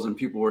stretch goals and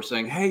people were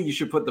saying, hey, you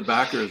should put the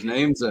backers'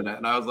 names in it.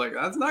 And I was like,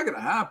 that's not going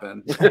to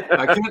happen.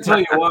 I can't tell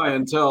you why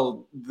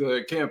until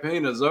the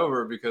campaign is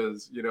over,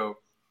 because,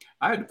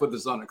 I had to put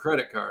this on a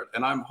credit card,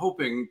 and I'm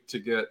hoping to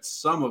get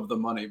some of the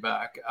money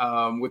back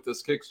with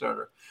this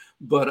Kickstarter.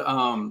 But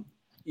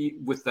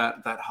with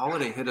that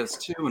holiday hit us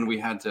too, and we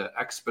had to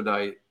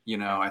expedite,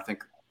 I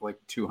think like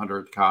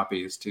 200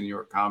 copies to New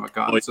York Comic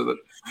Con, so that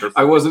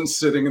I wasn't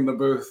sitting in the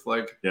booth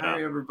like,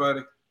 hey,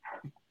 everybody,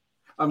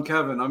 I'm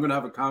Kevin. I'm going to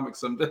have a comic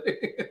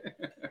someday.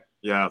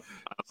 Yeah.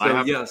 So, I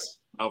have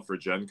out for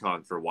Gen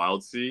Con for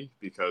Wild Sea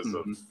because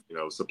of,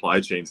 supply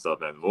chain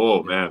stuff. And,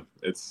 man,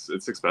 it's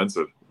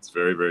expensive. It's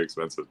very, very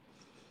expensive.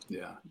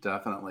 Yeah,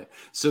 definitely.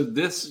 So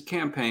this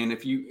campaign,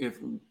 if you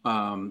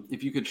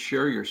could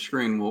share your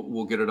screen,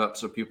 we'll get it up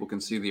so people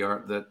can see the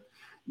art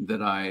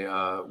that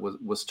I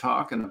was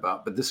talking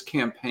about. But this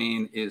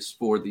campaign is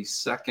for the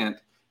second.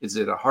 Is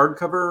it a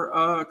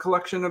hardcover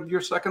collection of your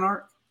second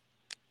art?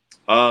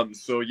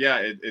 So yeah,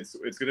 it's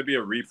going to be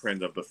a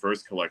reprint of the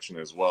first collection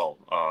as well.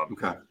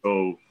 Okay.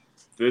 So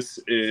this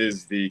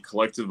is the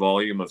collected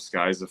volume of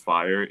Skies of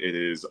Fire. It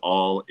is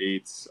all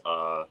 8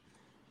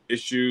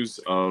 issues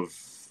of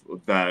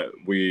that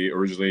we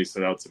originally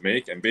set out to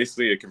make, and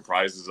basically it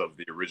comprises of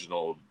the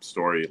original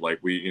story. Like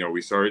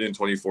we started in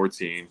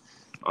 2014.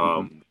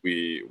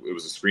 It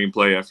was a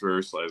screenplay at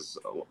first, as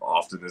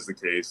often is the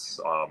case.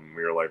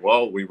 We were like,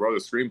 well, we wrote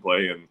a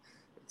screenplay and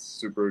it's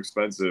super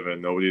expensive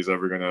and nobody's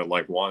ever gonna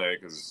like want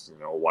it, because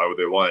why would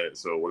they want it?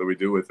 So what do we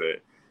do with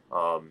it?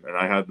 And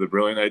I had the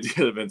brilliant idea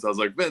to Vince. I was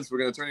like, Vince, we're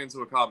gonna turn it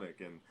into a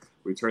comic, and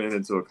we turned it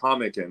into a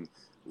comic. And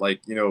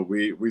like,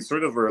 we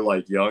sort of were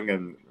like young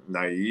and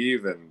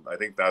naive, and I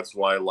think that's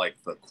why like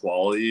the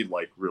quality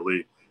like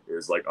really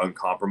is like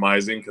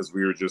uncompromising, because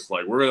we were just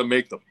like, we're gonna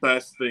make the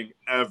best thing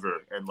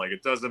ever, and like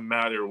it doesn't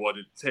matter what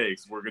it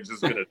takes, we're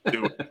just gonna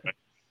do it.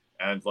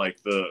 And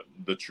like the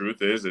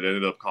truth is, it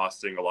ended up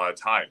costing a lot of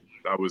time.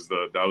 That was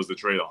the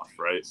trade-off,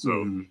 right?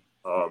 So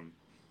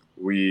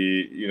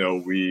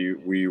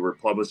we were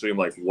publishing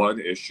like 1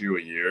 issue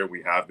a year.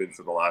 We have been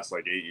for the last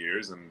like 8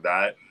 years, and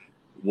that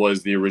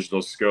was the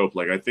original scope.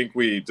 Like I think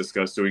we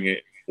discussed doing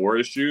it 4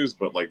 issues,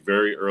 but like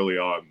very early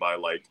on, by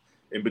like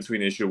in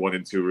between issue 1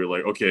 and 2, we were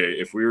like, okay,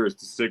 if we were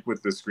to stick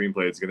with the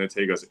screenplay, it's going to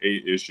take us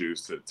 8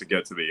 issues to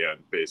get to the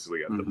end,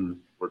 basically, at the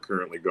we're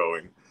currently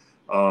going.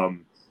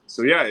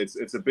 So yeah,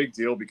 it's a big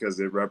deal because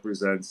it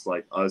represents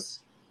like us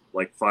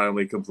like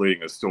finally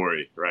completing a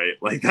story, right?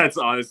 Like that's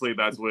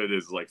what it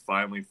is, like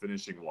finally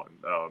finishing one.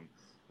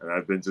 And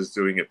I've been just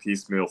doing it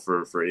piecemeal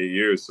for 8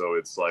 years, so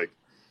it's like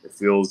it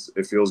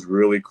feels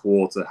really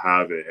cool to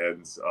have it,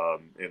 and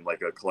in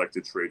like a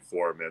collected trade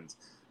form. And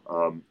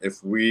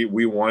if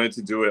we wanted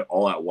to do it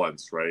all at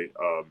once, right?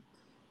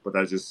 But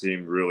that just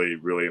seemed really,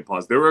 really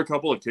impossible. There were a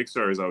couple of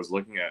Kickstarters I was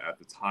looking at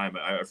the time.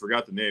 I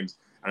forgot the names,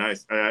 and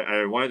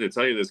I wanted to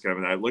tell you this,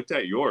 Kevin. I looked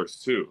at yours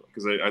too,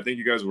 because I think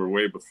you guys were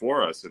way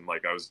before us, and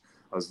like I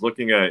was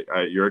looking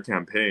at your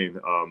campaign.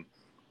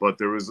 But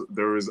there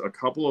was a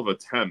couple of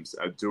attempts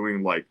at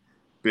doing like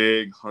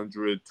big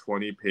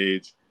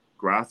 120-page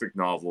graphic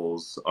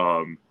novels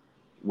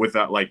with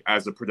that, like,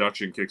 as a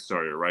production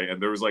Kickstarter, right? And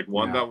there was like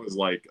one that was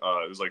like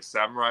it was like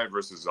Samurai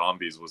versus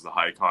Zombies was the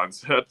high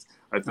concept,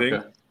 I think.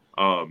 Okay.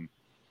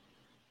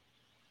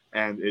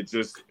 And it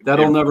just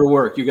never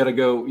work. You gotta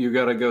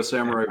go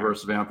Samurai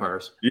versus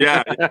Vampires.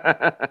 Yeah.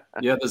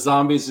 Yeah, the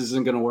Zombies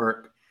isn't gonna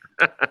work.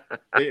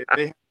 They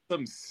had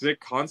some sick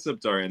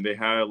concept art, and they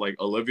had like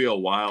Olivia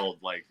Wilde,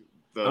 like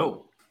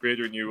the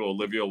creator knew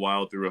Olivia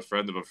Wilde through a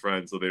friend of a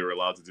friend, so they were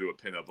allowed to do a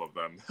pinup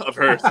of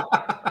her.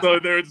 So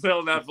they were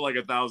selling that for like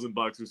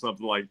 $1,000 or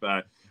something like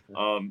that.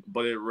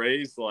 But it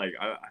raised like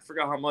I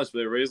forgot how much, but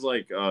it raised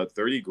like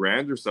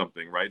 $30,000 or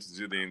something, right, to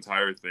do the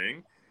entire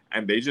thing.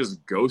 And they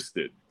just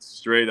ghosted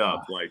straight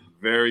up, like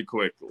very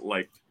quick.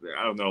 Like,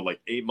 I don't know, like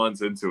 8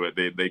 months into it,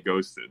 they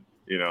ghosted.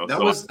 You know,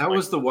 that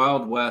was the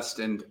Wild West,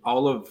 and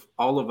all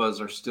of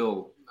us are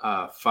still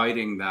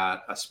fighting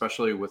that,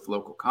 especially with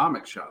local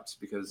comic shops,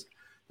 because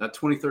that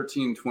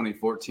 2013,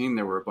 2014,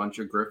 there were a bunch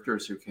of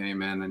grifters who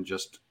came in and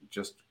just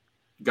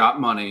got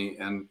money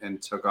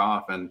and took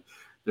off. And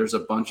there's a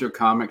bunch of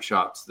comic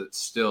shops that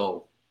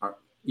still are,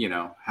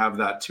 have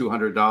that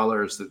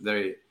 $200 that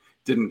they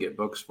didn't get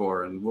books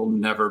for, and will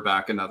never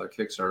back another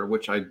Kickstarter,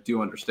 which I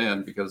do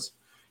understand, because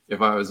if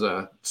I was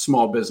a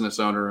small business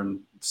owner and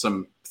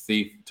some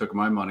thief took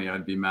my money,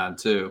 I'd be mad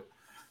too.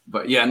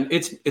 But yeah, and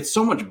it's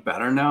so much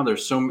better now.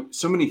 There's so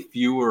many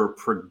fewer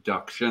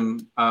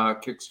production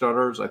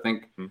Kickstarters. I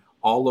think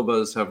all of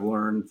us have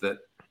learned that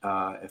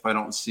if I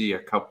don't see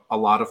a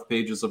lot of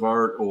pages of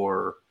art,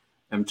 or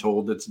am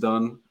told it's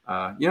done,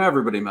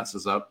 everybody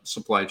messes up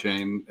supply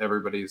chain.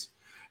 Everybody's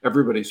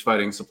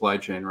fighting supply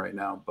chain right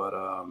now. But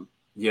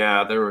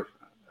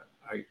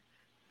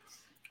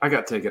I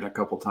got taken a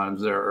couple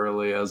times there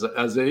early as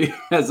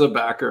a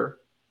backer.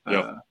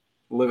 Yep.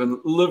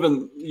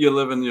 Living, you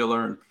live and you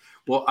learn.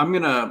 Well, I'm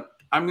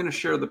gonna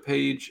share the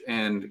page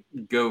and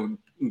go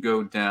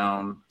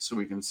down so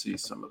we can see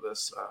some of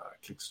this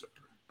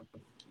Kickstarter,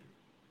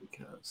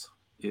 because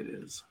it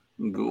is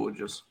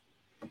gorgeous.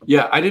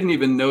 Yeah, I didn't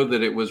even know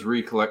that it was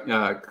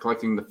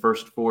collecting the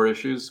first 4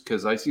 issues,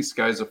 because I see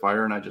Skies of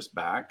Fire and I just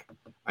back.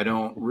 I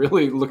don't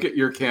really look at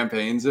your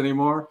campaigns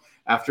anymore.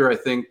 After I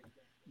think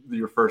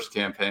your first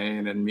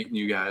campaign and meeting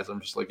you guys,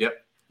 I'm just like,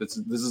 yep, this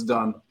is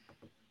done.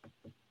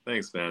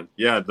 Thanks, man.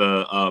 Yeah,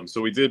 so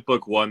we did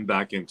book 1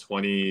 back in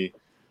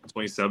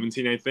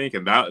 2017, I think,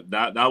 and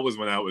that was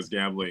when I was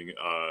gambling.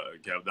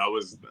 Kev, that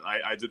was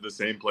I did the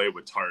same play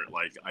with Tart.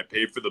 Like, I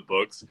paid for the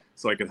books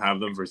so I could have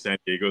them for San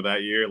Diego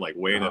that year, like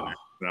way in advance.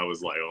 And I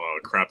was like, oh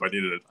crap, I need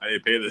to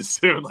pay this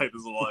soon. Like,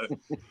 there's a lot of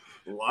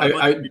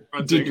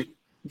money.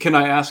 Can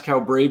I ask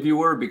how brave you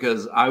were?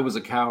 Because I was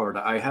a coward.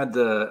 I had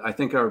to. I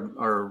think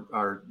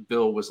our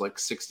bill was like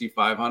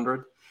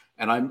 $6,500.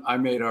 And I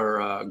made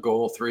our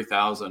goal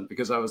 3,000,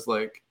 because I was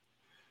like,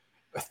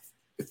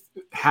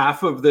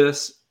 half of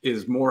this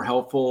is more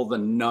helpful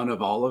than none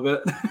of all of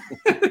it.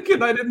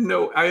 And I didn't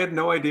know, I had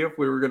no idea if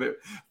we were going to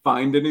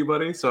find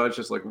anybody. So I was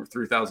just like,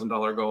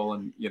 $3,000 goal.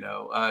 And,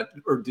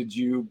 or did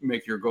you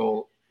make your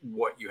goal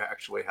what you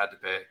actually had to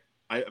pay?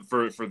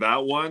 For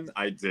that one,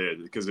 I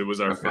did, because it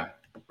was our first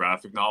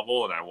graphic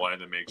novel, and I wanted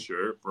to make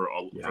sure for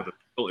the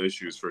middle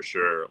issues, for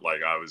sure.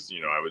 Like, I was,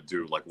 I would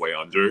do like way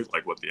under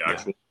like what the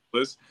actual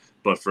was.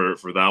 But for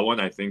that one,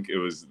 I think it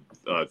was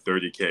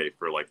 $30,000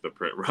 for like the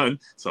print run.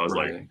 So I was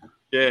like,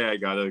 yeah, I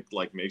gotta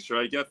like make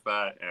sure I get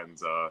that. And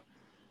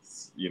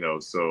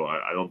so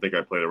I don't think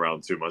I played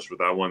around too much with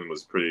that one. It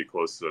was pretty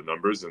close to the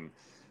numbers, and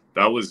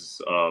that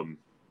was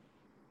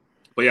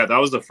but yeah, that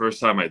was the first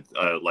time I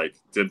like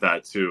did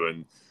that too.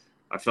 And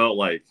I felt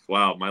like,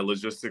 wow, my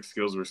logistics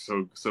skills were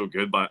so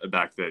good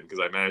back then, because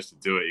I managed to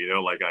do it.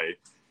 Like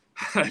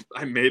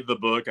I made the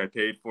book, I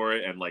paid for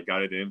it, and like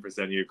got it in for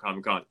San Diego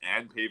Comic-Con,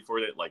 and paid for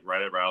it like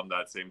right around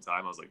that same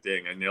time. I was like,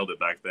 dang, I nailed it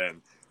back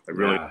then. I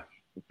really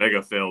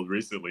mega failed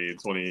recently in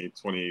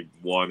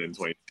 2021 and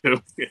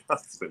 22.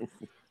 It's been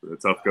a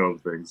tough go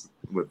of things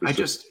with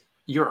this.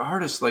 Your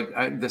artist,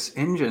 like this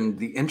engine,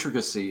 the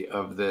intricacy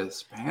of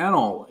this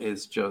panel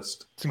is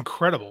just, it's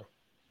incredible.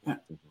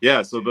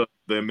 Yeah, so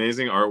the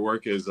amazing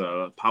artwork is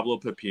Pablo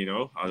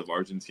Pepino out of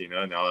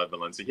Argentina, now out of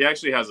Valencia. He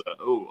actually has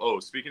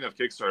speaking of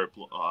Kickstarter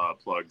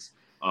plugs,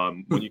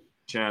 when you get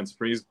a chance,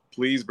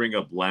 please bring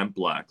up Lamp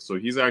Black. So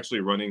he's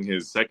actually running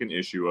his second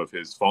issue of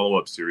his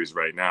follow-up series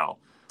right now,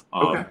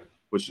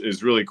 which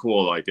is really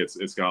cool. Like,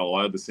 it's got a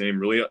lot of the same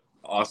really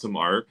awesome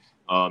art,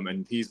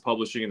 and he's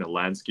publishing in a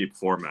landscape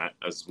format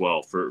as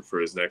well for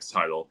his next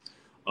title.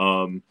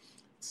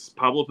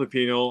 Pablo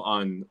Pepino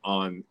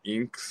on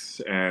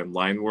inks and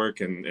line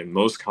work and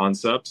most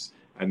concepts,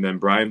 and then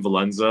Brian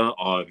Valenza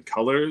on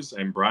colors.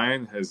 And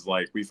Brian has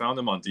we found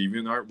him on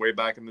DeviantArt way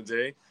back in the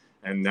day,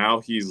 and now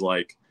he's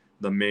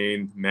the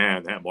main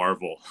man at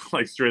Marvel,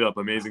 straight up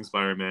Amazing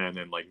Spider-Man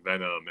and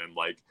Venom and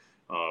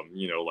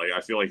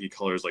I feel like he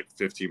colors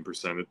 15%,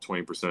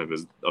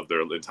 20% of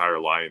their entire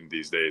line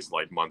these days,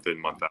 month in,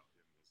 month out in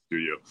the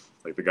studio.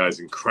 The guy's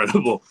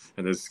incredible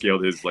and has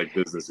scaled his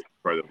business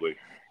incredibly.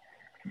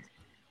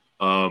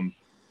 And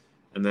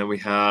then we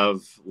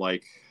have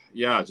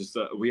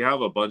we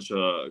have a bunch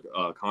of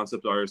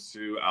concept artists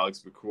too.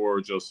 Alex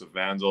McCord, Joseph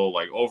Vandal.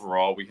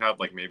 Overall, we have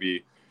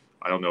maybe,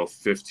 I don't know,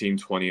 15,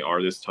 20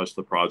 artists touch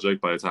the project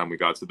by the time we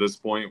got to this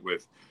point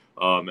with,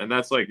 and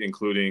that's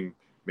including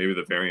maybe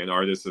the variant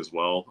artists as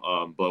well.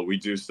 But we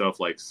do stuff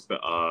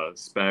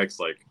specs,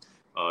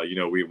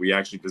 we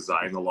actually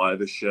design a lot of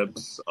the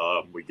ships.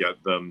 We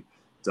get them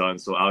done.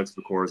 So Alex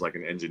McCord is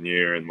an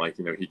engineer, and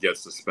he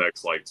gets the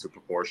specs to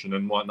proportion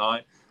and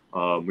whatnot.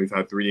 We've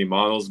had 3D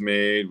models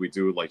made. We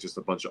do just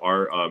a bunch of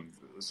art.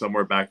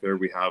 Somewhere back there,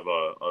 we have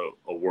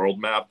a world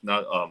map,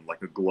 not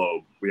a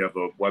globe. We have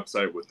a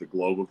website with the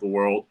globe of the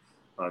world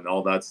and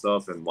all that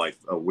stuff, and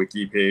a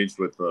wiki page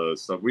with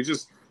stuff. We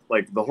just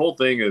the whole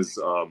thing is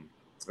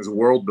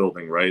world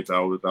building, right? That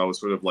was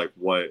sort of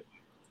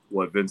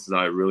what Vince and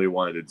I really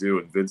wanted to do.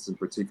 And Vince in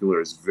particular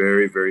is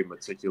very, very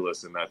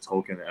meticulous in that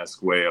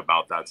Tolkien-esque way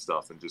about that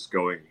stuff and just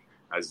going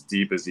as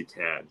deep as he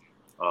can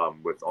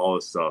with all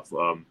this stuff.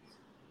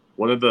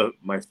 One of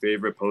my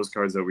favorite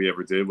postcards that we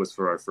ever did was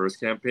for our first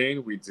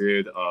campaign. We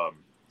did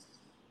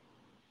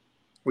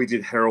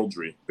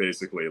heraldry,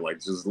 basically,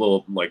 just a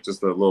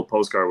little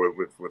postcard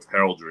with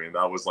heraldry, and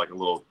that was a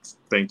little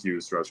thank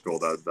you stretch goal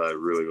that I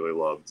really, really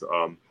loved.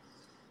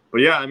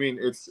 But yeah, I mean,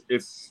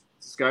 it's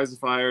Skies of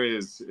Fire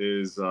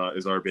is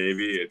our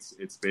baby.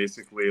 It's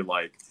basically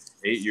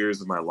 8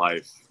 years of my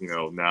life,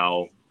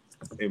 now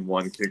in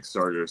one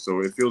Kickstarter.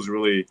 So it feels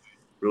really,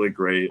 really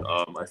great.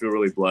 I feel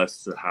really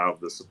blessed to have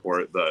the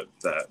support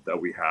that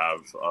we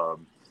have.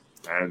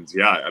 And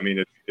yeah, I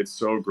mean, it's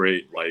so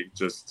great.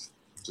 Just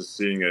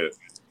seeing it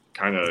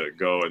kind of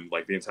go, and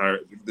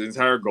the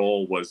entire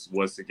goal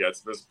was to get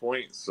to this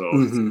point. So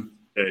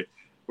hey,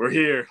 we're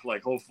here.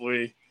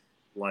 Hopefully,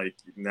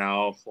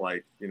 now,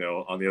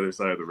 on the other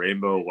side of the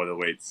rainbow, what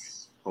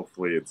awaits.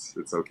 Hopefully,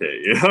 it's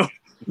okay.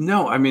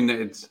 No, I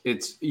mean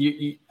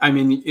I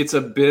mean it's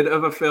a bit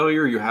of a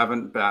failure. You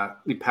haven't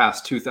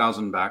passed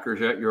 2,000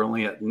 backers yet. You're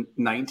only at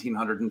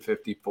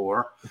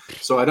 1,954.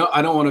 So I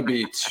don't want to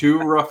be too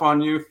rough on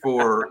you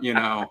for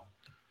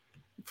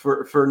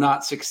for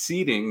not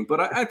succeeding, but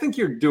I think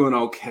you're doing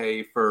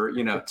okay for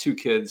two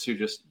kids who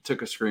just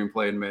took a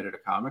screenplay and made it a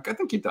comic. I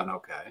think you've done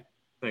okay.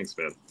 Thanks,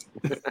 man.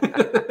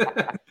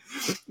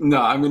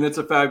 No, I mean, it's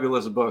a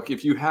fabulous book.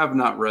 If you have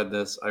not read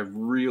this, I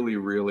really,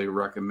 really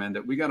recommend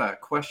it. We got a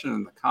question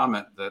in the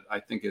comment that I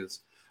think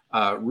is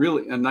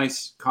really a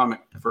nice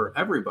comment for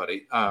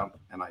everybody.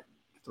 And I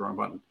hit the wrong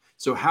button.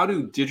 So how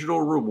do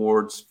digital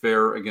rewards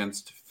fare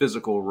against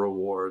physical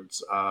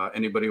rewards?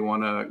 Anybody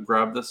want to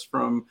grab this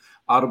from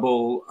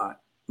Audible?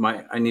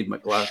 I need my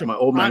my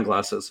old man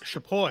glasses.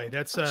 Chapoy,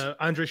 that's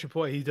Andre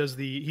Chapoy.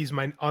 He's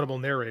my Audible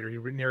narrator. He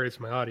narrates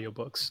my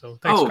audiobooks. So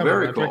thanks for coming,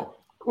 very Andre.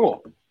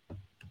 Cool.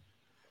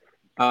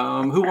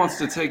 Who wants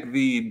to take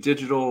the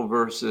digital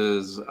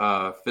versus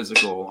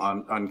physical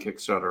on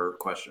Kickstarter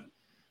question?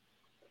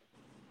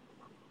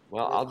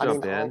 Well, I'll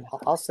jump in.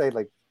 I'll say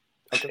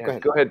okay,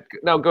 go ahead.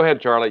 No, go ahead,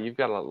 Charlie. You've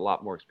got a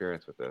lot more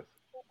experience with this.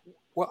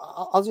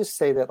 Well, I'll just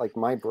say that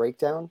my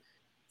breakdown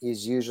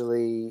is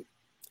usually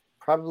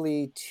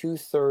probably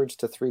 2/3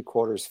 to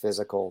 3/4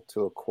 physical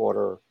to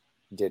 1/4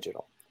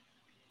 digital.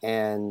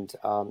 And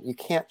you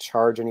can't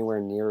charge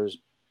anywhere near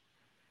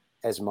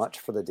as much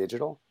for the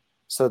digital.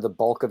 So the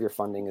bulk of your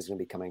funding is going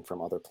to be coming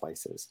from other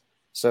places.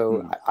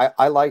 So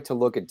I like to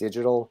look at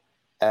digital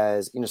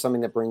as,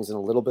 something that brings in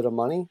a little bit of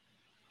money.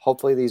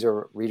 Hopefully these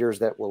are readers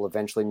that will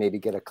eventually maybe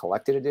get a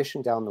collected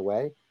edition down the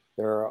way.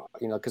 There are,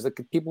 because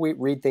people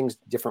read things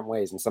different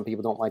ways, and some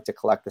people don't like to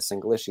collect the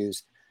single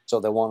issues. So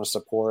they want to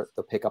support,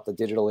 they'll pick up the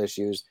digital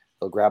issues,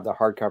 they'll grab the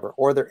hardcover,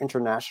 or they're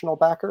international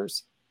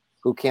backers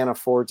who can't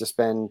afford to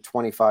spend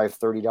 $25,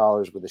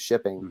 $30 with the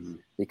shipping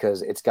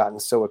because it's gotten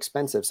so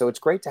expensive. So it's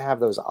great to have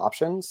those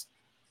options,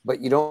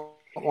 but you don't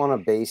want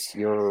to base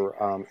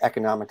your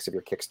economics of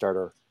your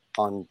Kickstarter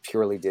on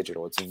purely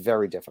digital. It's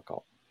very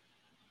difficult.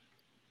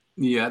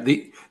 Yeah,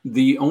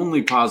 the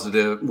only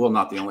positive, well,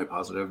 not the only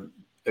positive,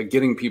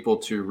 getting people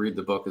to read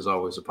the book is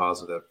always a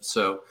positive.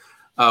 So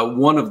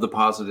one of the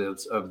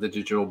positives of the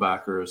digital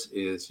backers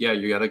is,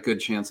 you got a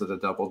good chance at a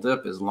double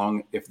dip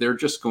if they're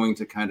just going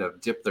to kind of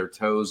dip their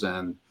toes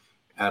in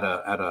at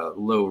a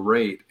low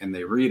rate and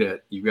they read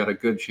it, you've got a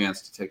good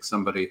chance to take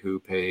somebody who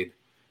paid,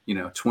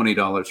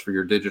 $20 for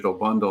your digital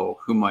bundle,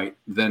 who might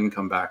then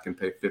come back and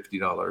pay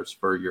 $50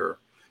 for your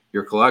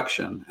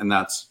collection. And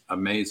that's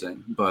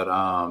amazing. But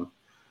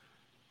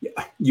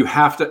you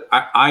have to,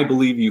 I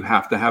believe you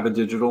have to have a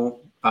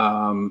digital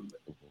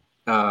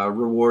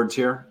rewards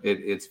here.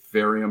 It's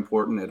very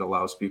important. It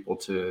allows people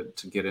to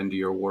get into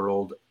your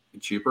world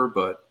cheaper,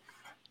 but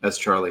as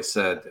Charlie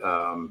said,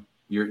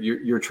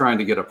 you're trying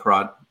to get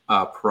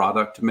a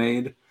product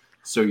made,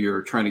 so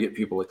you're trying to get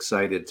people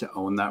excited to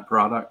own that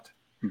product.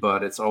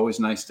 But it's always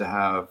nice to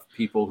have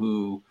people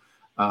who.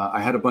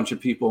 I had a bunch of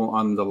people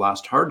on the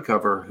last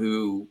hardcover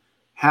who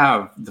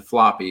have the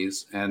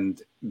floppies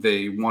and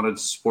they wanted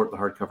to support the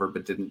hardcover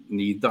but didn't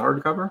need the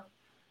hardcover.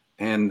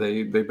 And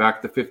they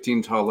backed the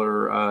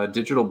 $15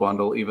 digital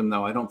bundle, even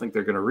though I don't think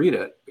they're going to read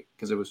it,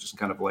 because it was just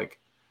kind of like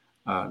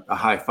a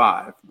high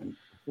five. And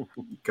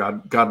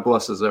God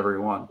blesses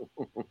everyone.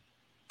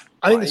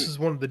 I think this is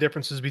one of the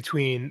differences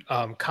between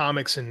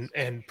comics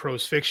and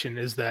prose fiction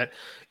is that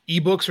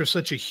ebooks are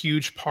such a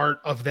huge part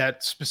of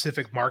that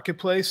specific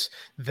marketplace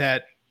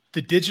that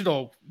the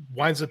digital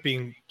winds up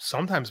being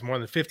sometimes more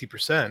than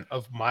 50%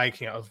 of my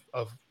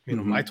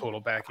my total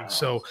backing.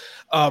 So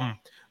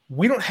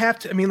we don't have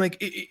to. I mean,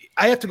 like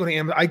I have to go to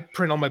Amazon. I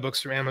print all my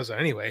books through Amazon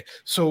anyway.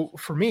 So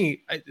for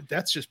me,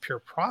 that's just pure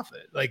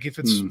profit. Like if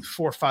it's $4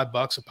 or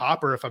 $5 a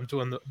pop, or if I'm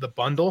doing the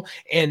bundle,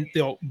 and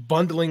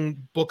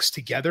bundling books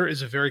together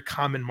is a very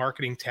common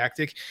marketing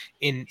tactic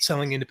in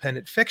selling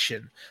independent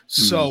fiction.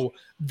 So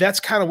that's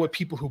kind of what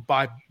people who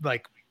buy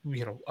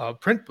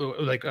print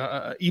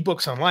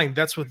ebooks online,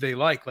 that's what they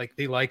like. Like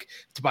they like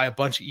to buy a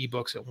bunch of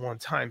ebooks at one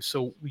time.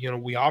 So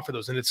we offer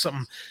those, and it's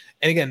something.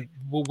 And again,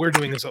 what we're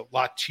doing is a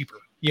lot cheaper.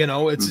 It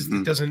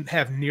doesn't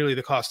have nearly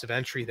the cost of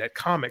entry that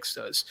comics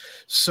does.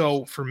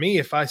 So for me,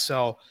 if I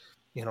sell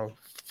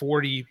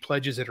 40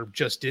 pledges that are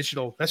just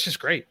digital, that's just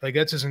great. Like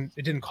it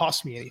didn't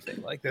cost me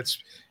anything. Like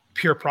that's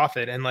pure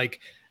profit. And like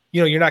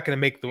you're not going to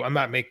make I'm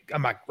not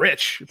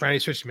rich by any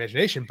stretch of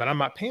imagination, but I'm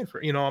not paying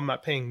for it. I'm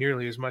not paying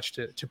nearly as much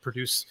to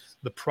produce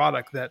the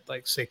product that,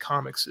 like, say,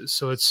 comics is.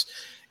 So it's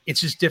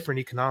just different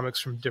economics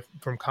from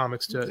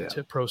comics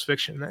to prose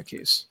fiction in that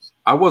case.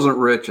 I wasn't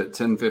rich at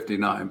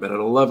 10:59, but at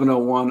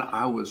 11:01,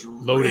 I was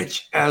loaded.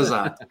 Rich as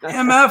a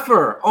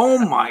MFer. Oh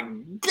my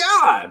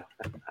God.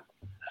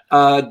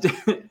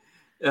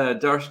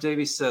 Darsh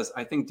Davies says,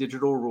 I think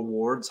digital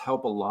rewards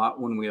help a lot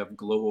when we have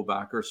global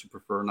backers who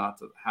prefer not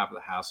to have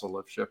the hassle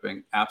of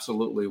shipping.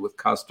 Absolutely, with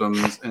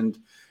customs and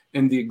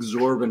the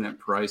exorbitant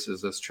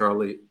prices, as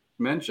Charlie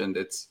mentioned,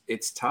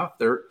 it's tough.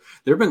 There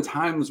have been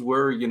times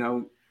where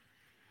you're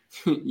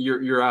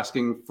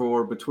asking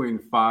for between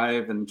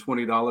 $5 and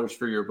 $20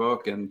 for your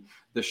book, and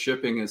the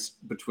shipping is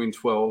between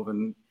 $12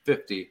 and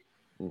 $50.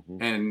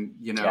 And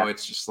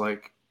it's just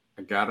like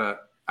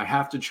I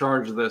have to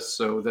charge this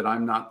so that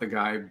I'm not the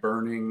guy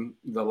burning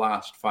the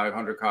last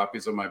 500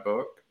 copies of my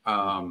book.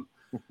 But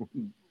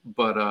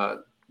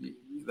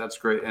that's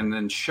great. And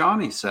then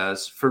Shawnee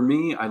says, for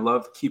me, I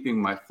love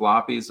keeping my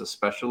floppies,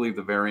 especially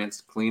the variants,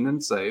 clean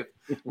and safe.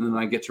 And then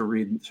I get to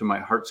read to my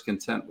heart's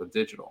content with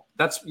digital.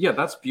 That's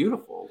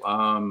beautiful.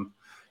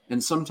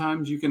 And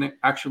sometimes you can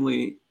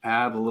actually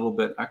add a little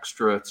bit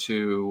extra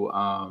to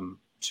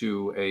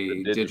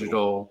a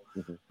digital.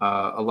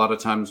 A lot of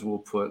times we'll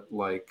put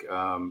like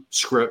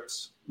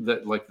scripts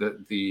that, like,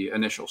 the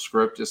initial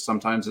script is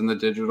sometimes in the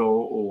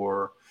digital,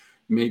 or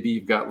maybe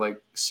you've got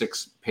like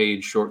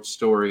 6-page short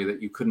story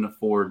that you couldn't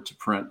afford to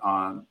print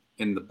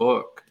in the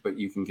book, but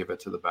you can give it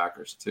to the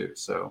backers too.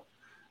 So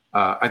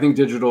I think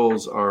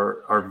digitals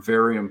are a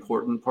very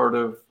important part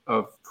of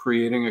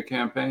creating a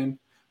campaign.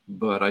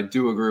 But I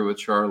do agree with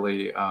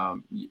Charlie.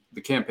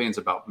 The campaign's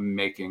about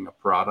making a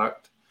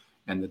product,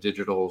 and the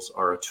digitals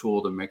are a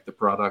tool to make the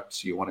product.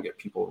 So you want to get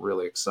people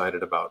really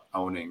excited about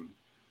owning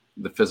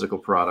the physical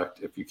product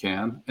if you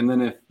can. And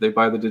then if they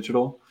buy the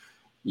digital,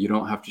 you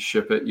don't have to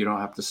ship it. You don't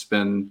have to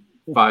spend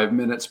 5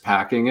 minutes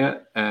packing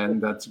it.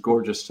 And that's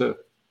gorgeous too.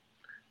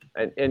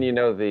 And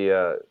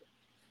the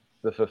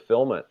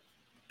fulfillment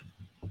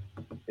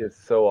is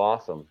so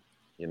awesome,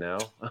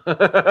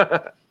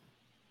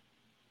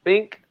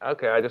 Bink.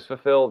 Okay, I just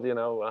fulfilled,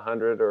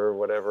 100 or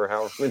whatever,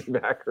 however many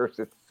backers.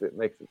 It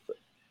makes it.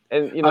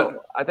 And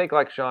I think,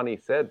 like Shawnee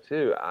said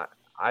too,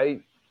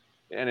 I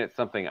and it's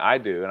something I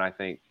do, and I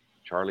think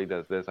Charlie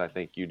does this. I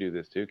think you do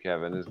this too,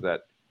 Kevin. Is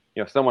that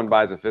if someone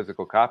buys a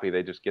physical copy,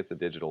 they just get the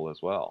digital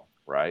as well,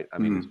 right? I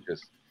mean, it's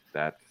just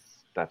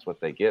that's what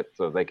they get,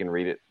 so they can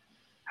read it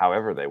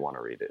however they want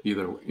to read it.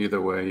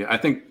 Either way, I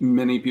think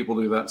many people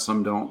do that,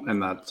 some don't,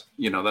 and that's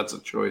that's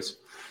a choice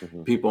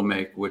people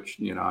make. Which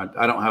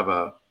I don't have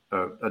a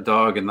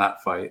dog in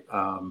that fight,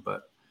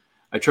 but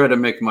I try to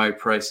make my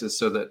prices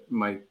so that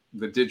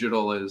the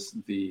digital is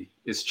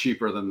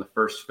cheaper than the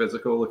first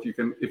physical, if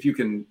you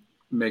can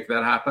make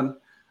that happen,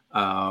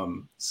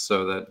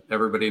 so that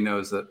everybody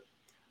knows that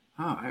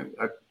I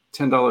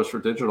 $10 for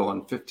digital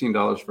and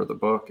 $15 for the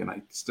book, and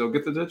I still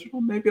get the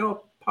digital. Maybe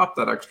I'll pop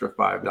that extra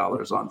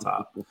 $5 on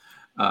top.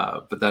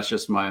 But that's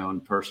just my own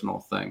personal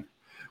thing.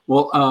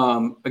 Well,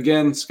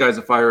 again, Skies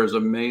of Fire is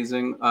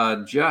amazing.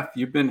 Jeff,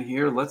 you've been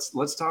here.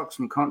 Let's talk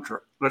some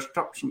contra horror.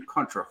 Talk some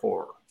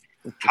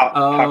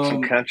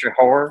country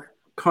horror.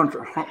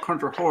 Contra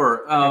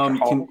horror.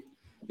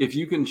 If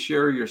you can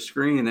share your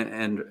screen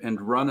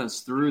and run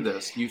us through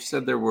this. You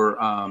said there were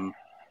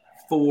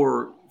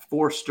four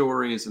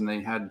stories, and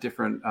they had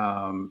different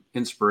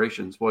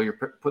inspirations. While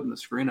you're putting the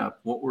screen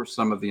up, what were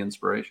some of the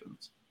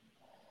inspirations?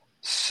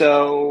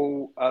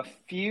 So a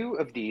few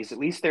of these, at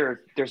least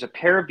there's a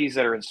pair of these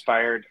that are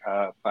inspired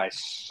by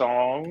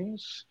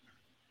songs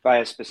by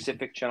a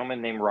specific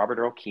gentleman named Robert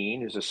Earl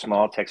Keen, who's a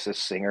small Texas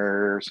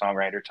singer,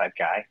 songwriter type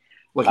guy.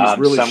 Like he's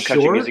really some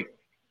country short? music.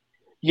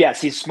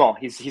 Yes, he's small.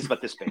 He's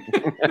about this big.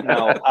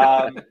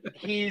 No,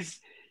 he's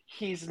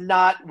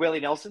not Willie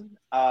Nelson.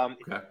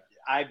 Okay.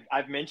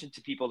 I've mentioned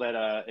to people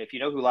that if you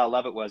know who Lyle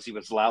Lovett was, he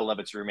was Lyle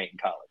Lovett's roommate in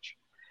college.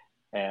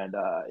 And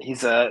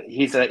he's a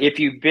if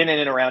you've been in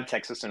and around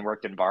Texas and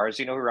worked in bars,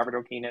 you know who Robert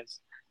O'Keen is.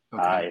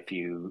 Okay. If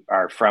you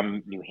are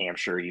from New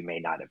Hampshire, you may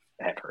not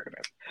have heard of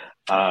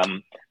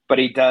him. But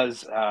he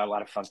does a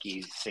lot of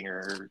funky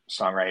singer,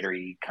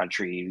 songwriter,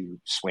 country,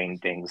 swing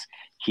things.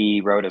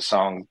 He wrote a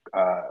song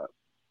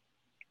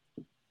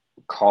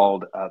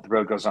called "The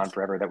Road Goes On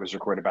Forever" that was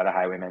recorded by the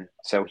Highwaymen.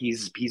 So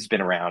he's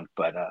been around,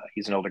 but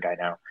he's an older guy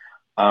now.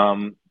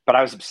 But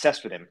I was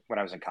obsessed with him when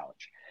I was in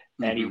college.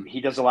 And he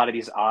does a lot of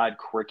these odd,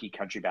 quirky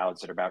country ballads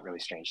that are about really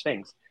strange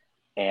things.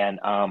 And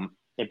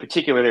in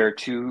particular, there are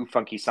two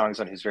funky songs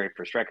on his very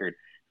first record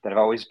that have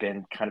always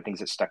been kind of things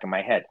that stuck in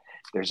my head.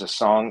 There's a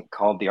song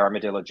called "The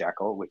Armadillo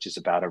Jackal," which is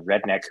about a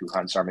redneck who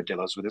hunts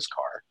armadillos with his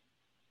car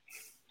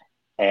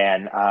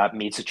and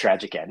meets a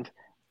tragic end.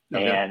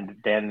 Okay. And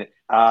then,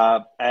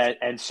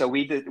 and so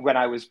when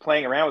I was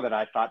playing around with it,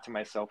 I thought to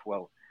myself,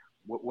 well,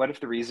 what if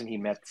the reason he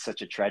met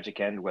such a tragic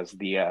end was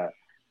the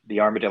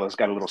armadillos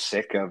got a little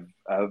sick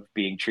of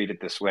being treated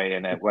this way,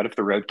 and what if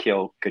the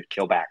roadkill could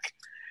kill back?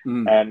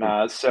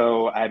 And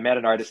so I met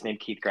an artist named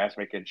Keith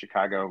Grasmick in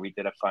Chicago. We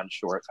did a fun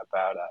short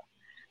about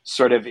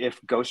sort of if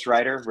Ghost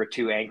Rider were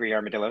two angry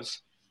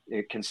armadillos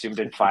consumed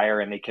in fire,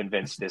 and they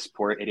convinced this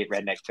poor idiot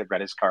redneck to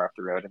run his car off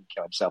the road and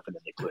kill himself, and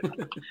then they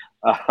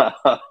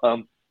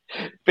could.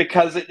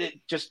 Because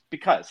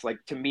because like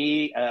to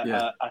me,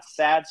 a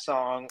sad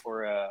song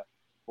or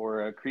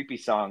a creepy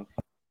song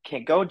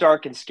can go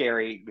dark and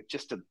scary with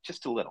just a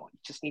little. You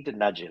just need to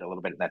nudge it a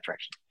little bit in that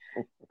direction.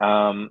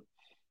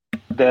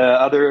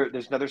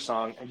 There's another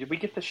song. Did we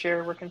get the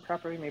share working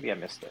properly? Maybe I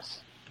missed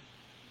this.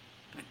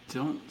 I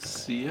don't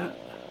see it.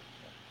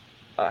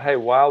 Hey,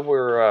 while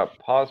we're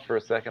paused for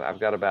a second, I've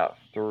got about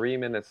 3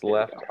 minutes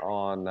left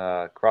on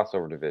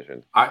crossover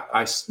division.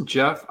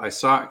 Jeff, I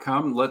saw it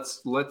come.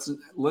 Let's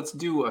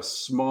do a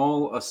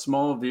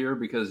small veer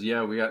because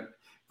we got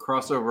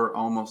crossover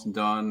almost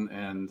done,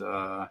 and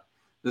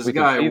this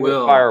guy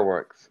Will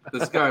fireworks.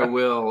 This guy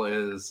Will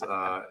is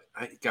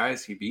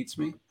guys. He beats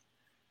me.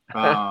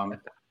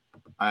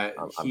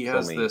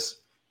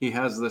 He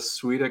has this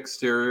sweet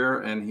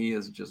exterior, and he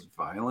is just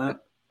violent.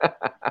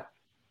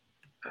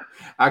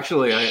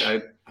 Actually,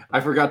 I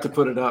forgot to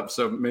put it up,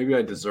 so maybe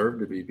I deserve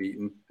to be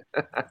beaten.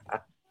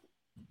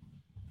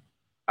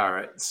 All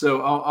right,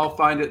 so I'll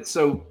find it.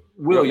 So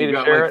Will, you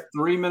got like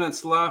 3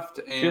 minutes left,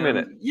 and 2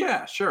 minutes.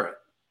 Yeah, share it.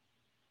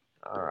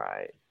 All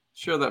right,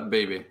 share that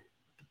baby.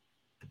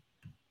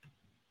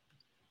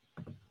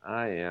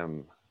 I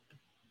am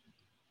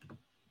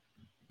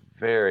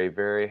very,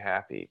 very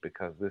happy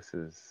because this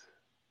is.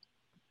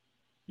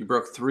 You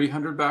broke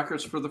 300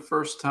 backers for the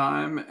first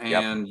time,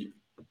 and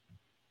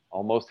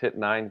almost hit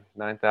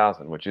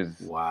 9,000, which is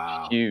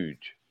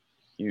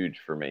huge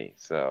for me.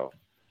 So,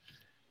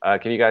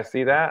 can you guys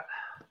see that?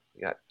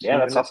 We got 2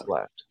 minutes awesome.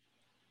 left.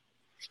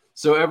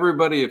 So,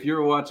 everybody, if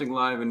you're watching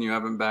live and you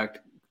haven't backed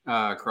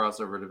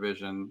crossover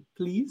division,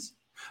 please.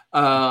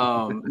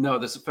 No,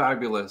 this is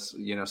fabulous.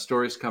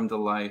 Stories come to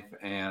life,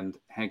 and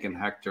Hank and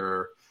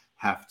Hector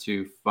have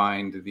to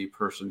find the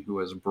person who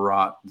has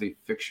brought the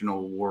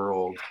fictional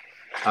world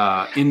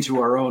into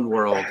our own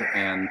world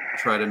and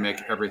try to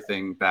make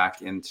everything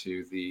back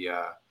into the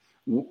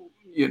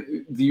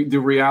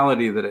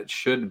reality that it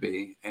should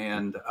be.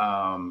 And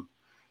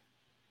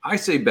I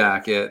say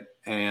back it,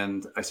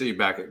 and I say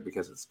back it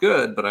because it's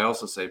good, but I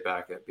also say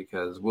back it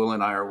because Will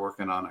and I are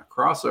working on a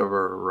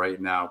crossover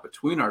right now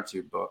between our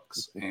two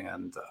books,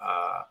 and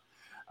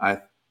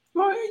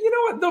well, you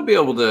know what? They'll be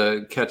able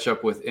to catch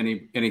up with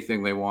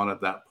anything they want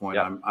at that point.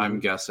 Yep. I'm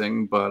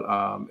guessing, but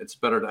it's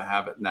better to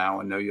have it now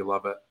and know you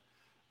love it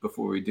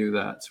before we do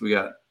that. So we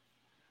got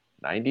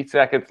 90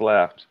 seconds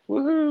left.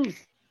 Woohoo!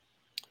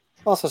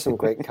 Also, some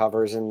great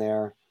covers in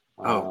there.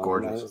 Oh,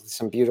 gorgeous!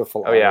 Some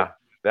beautiful. Oh yeah,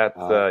 that's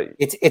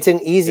it's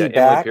an easy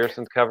back. Emily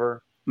Pearson's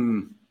cover.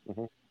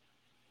 Mm-hmm.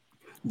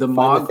 The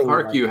Mog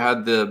Park, you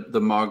had the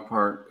Mog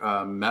Park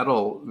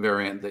metal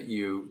variant that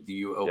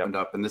you opened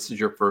up, and this is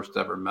your first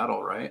ever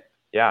metal, right?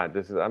 Yeah,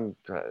 this is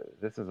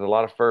a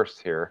lot of firsts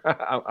here.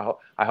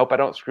 I hope I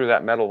don't screw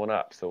that metal one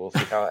up. So we'll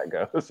see how that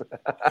goes.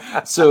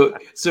 So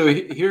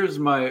here's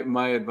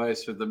my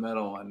advice for the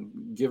metal one: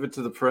 give it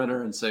to the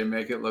printer and say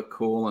make it look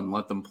cool and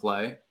let them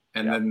play.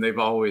 And then they've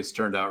always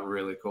turned out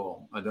really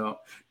cool. I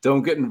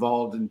don't get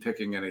involved in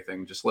picking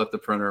anything. Just let the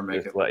printer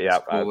make it look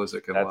as cool as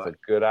it can look. That's a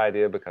good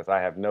idea because I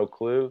have no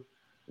clue.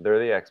 They're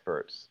the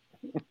experts.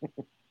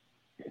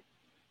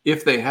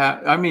 If they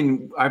have, I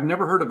mean, I've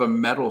never heard of a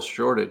metal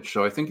shortage,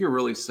 so I think you're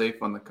really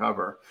safe on the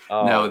cover.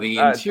 Now the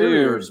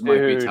interiors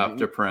might be tough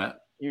to print.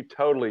 You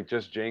totally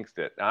just jinxed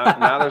it.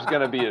 Now there's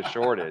going to be a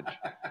shortage.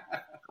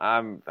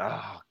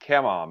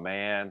 Come on,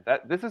 man.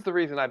 This is the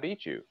reason I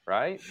beat you,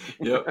 right?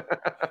 Yep.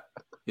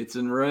 It's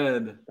in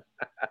red.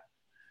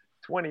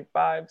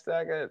 25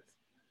 seconds.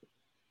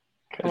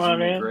 Come on,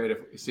 man. Great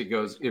if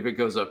it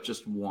goes up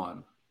just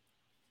one.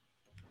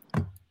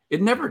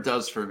 It never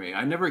does for me.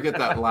 I never get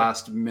that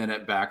last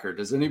minute backer.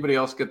 Does anybody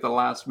else get the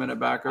last minute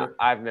backer?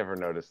 I've never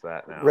noticed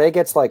that. Now Ray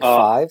gets like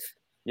 5.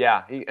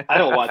 Yeah, I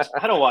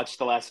don't watch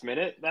the last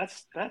minute.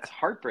 That's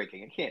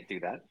heartbreaking. I can't do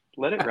that.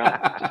 Let it run.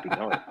 Just be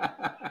going.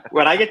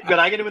 When I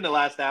get him in the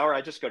last hour,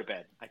 I just go to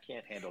bed. I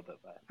can't handle that.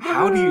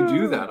 How do you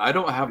do that? I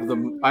don't have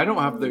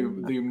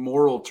the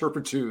moral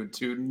turpitude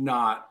to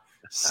not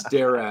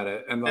stare at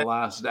it in the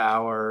last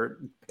hour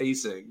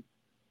pacing.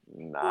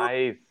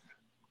 Nice.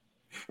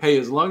 Hey,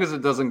 as long as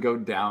it doesn't go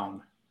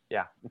down.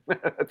 Yeah.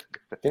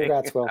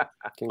 Congrats, Will.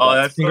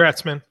 Congrats.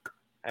 Congrats, man.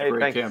 Hey,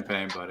 great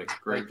campaign, buddy.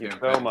 Great Thank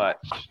campaign. you so much.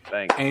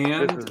 Thanks.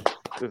 And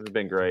this has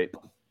been great.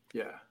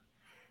 Yeah.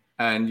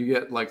 And you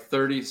get like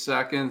 30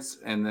 seconds,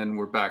 and then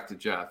we're back to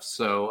Jeff.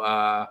 So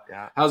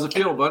how's it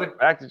feel, buddy?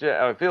 Back to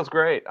Jeff. It feels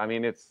great. I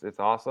mean, it's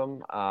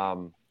awesome.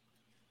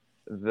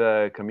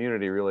 The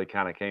community really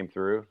kind of came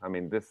through. I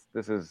mean, this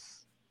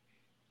is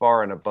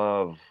far and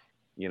above,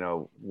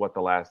 what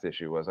the last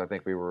issue was. I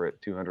think we were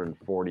at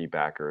 240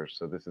 backers.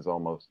 So this is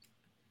almost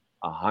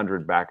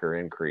 100 backer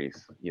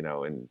increase,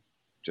 and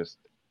just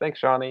thanks,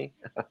 Shawnee.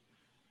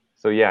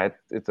 So yeah,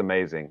 it's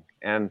amazing.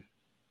 And,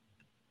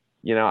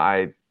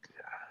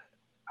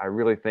 I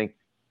really think,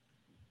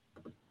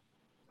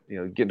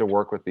 getting to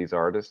work with these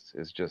artists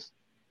is just,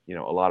 a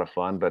lot of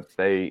fun. But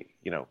they,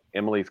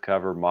 Emily's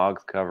cover,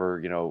 Mog's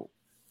cover,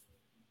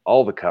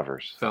 all the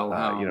covers, Fell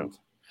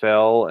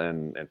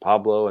and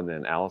Pablo, and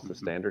then Alice's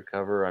standard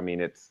cover. I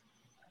mean,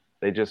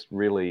 they just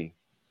really,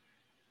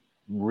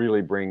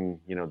 really bring,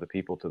 the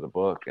people to the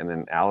book. And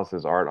then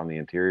Alice's art on the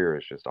interior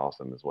is just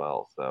awesome as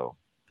well. So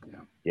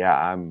yeah,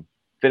 I'm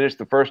finished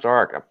the first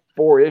arc. I have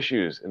 4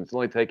 issues, and it's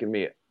only taken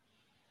me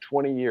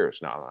 20 years.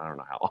 No, I don't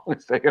know how long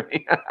it's taken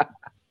me.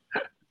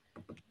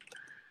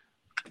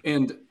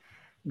 And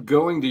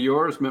going to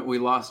yours meant we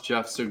lost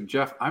Jeff. So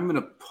Jeff, I'm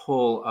going to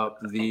pull up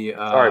the.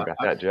 Sorry about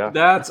that, Jeff.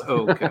 That's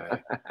okay.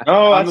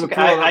 Oh, I'm that's going to okay.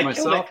 pull it up I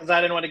myself. killed it because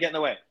I didn't want to get in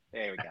the way.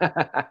 There we go.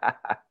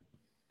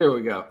 Here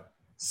we go.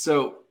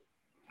 So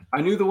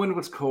I knew the wind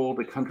was cold.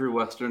 A country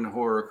western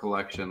horror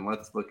collection.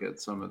 Let's look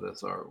at some of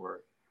this artwork.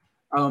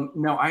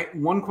 Now,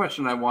 one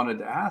question I wanted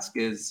to ask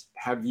is: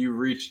 have you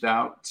reached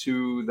out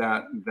to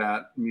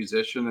that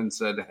musician and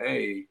said,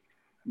 "Hey,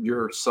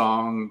 your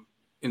song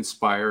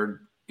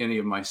inspired any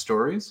of my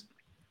stories"?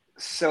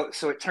 So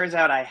it turns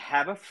out I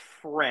have a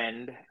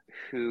friend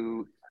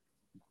who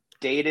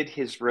dated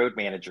his road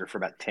manager for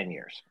about 10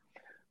 years,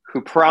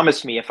 who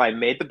promised me if I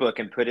made the book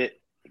and put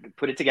it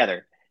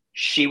together,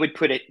 she would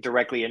put it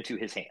directly into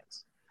his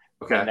hands.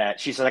 Okay. And that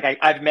she said,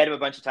 I've met him a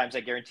bunch of times.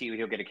 I guarantee you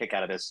he'll get a kick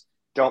out of this.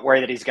 Don't worry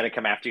that he's going to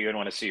come after you and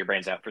want to sue your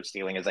brains out for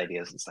stealing his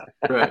ideas and stuff.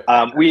 Right.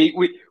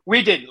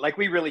 We didn't.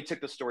 We really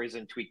took the stories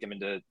and tweaked them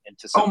into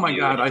some. Oh my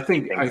God! I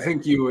think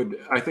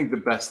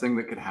the best thing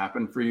that could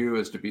happen for you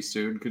is to be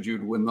sued, because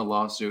you'd win the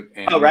lawsuit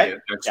and get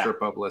extra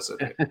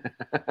publicity.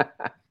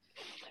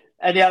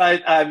 And yet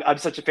I'm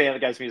such a fan of the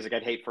guy's music.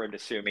 I'd hate for him to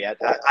sue me. I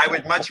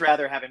would much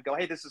rather have him go,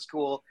 hey, this is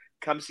cool.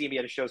 Come see me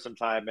at a show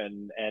sometime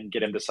and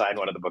get him to sign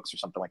one of the books or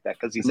something like that,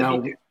 because he's a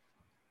neat dude.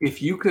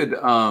 If you could,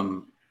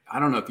 I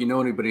don't know if you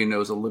know anybody who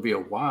knows Olivia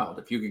Wilde.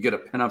 If you could get a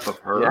pinup of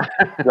her,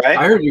 right?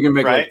 I heard you can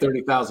make like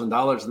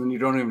 $30,000, and then you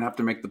don't even have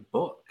to make the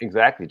book.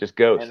 Exactly, just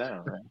ghost. I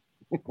know, right?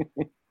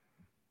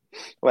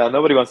 Well,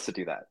 nobody wants to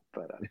do that,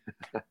 but.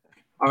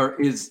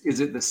 Is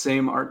it the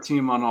same art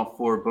team on all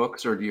 4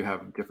 books, or do you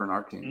have different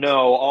art teams?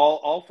 No,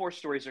 all 4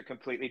 stories are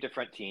completely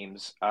different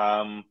teams.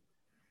 It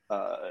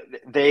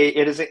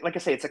is like I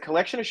say, it's a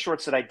collection of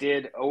shorts that I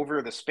did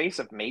over the space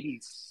of maybe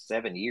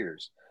 7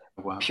 years.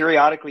 Wow.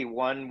 Periodically,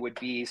 one would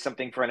be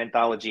something for an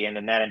anthology, and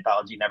then that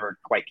anthology never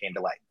quite came to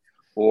light.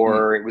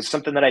 Or it was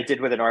something that I did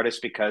with an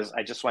artist because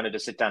I just wanted to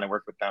sit down and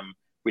work with them.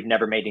 We'd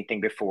never made anything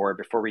before.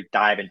 Before we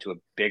dive into a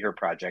bigger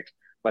project,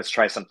 let's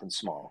try something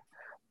small.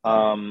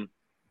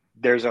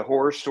 There's a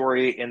horror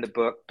story in the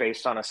book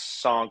based on a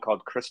song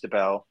called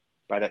Christabel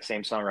by that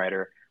same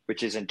songwriter,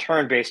 which is in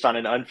turn based on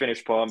an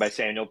unfinished poem by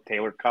Samuel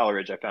Taylor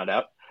Coleridge, I found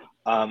out,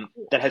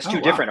 that has 2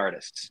 different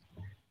artists.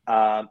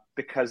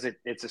 Because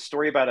it's a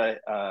story about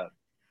a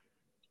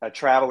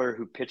traveler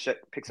who picks up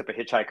a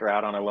hitchhiker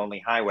out on a lonely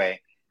highway,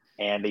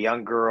 and the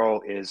young girl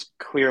is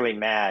clearly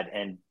mad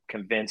and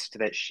convinced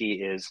that she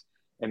is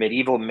a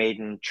medieval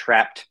maiden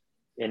trapped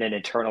in an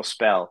eternal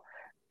spell,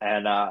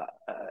 and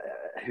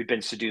who'd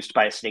been seduced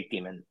by a snake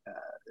demon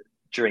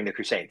during the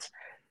Crusades.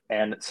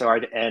 And so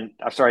our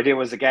idea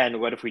was, again,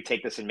 what if we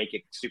take this and make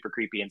it super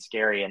creepy and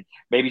scary? And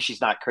maybe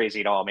she's not crazy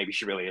at all. Maybe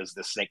she really is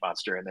this snake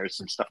monster, and there's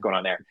some stuff going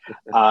on there.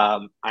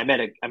 I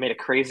met a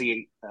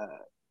crazy,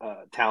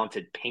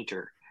 talented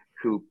painter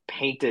who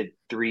painted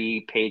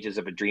 3 pages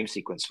of a dream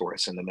sequence for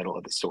us in the middle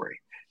of the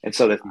story. And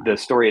so the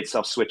story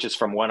itself switches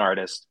from one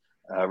artist,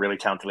 a really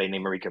talented lady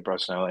named Marika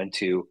Brosno,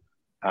 into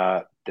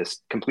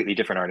this completely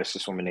different artist,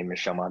 this woman named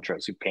Michelle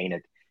Montrose, who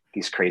painted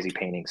these crazy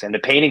paintings. And the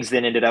paintings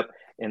then ended up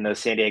in the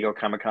San Diego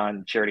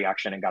Comic-Con charity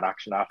auction and got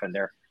auctioned off, and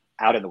they're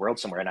out in the world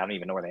somewhere, and I don't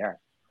even know where they are.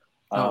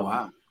 Oh,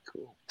 wow.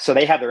 Cool. So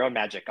they have their own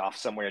magic off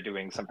somewhere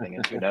doing something,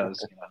 and who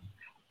knows, you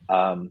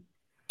know.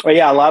 But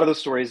yeah, a lot of the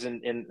stories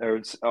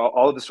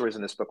all of the stories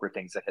in this book were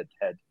things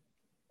that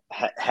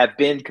have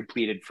been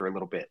completed for a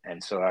little bit.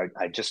 And so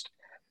I just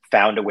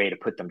found a way to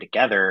put them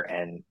together,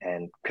 and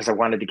because I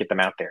wanted to get them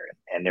out there,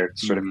 and they're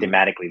sort of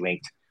thematically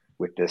linked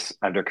with this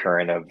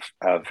undercurrent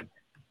of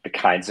the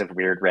kinds of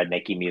weird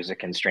rednecky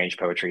music and strange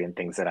poetry and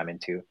things that I'm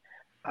into,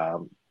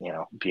 you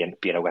know,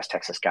 being a West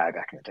Texas guy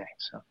back in the day.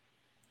 So.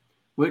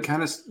 Well, it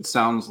kind of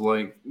sounds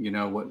like, you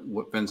know,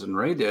 what Vince and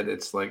Ray did.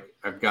 It's like,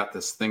 I've got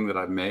this thing that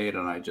I've made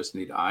and I just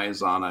need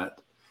eyes on it.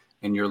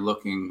 And you're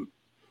looking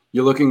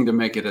to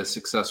make it as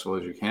successful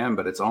as you can,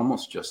 but it's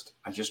almost just,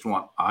 I just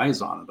want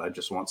eyes on it. I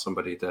just want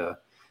somebody to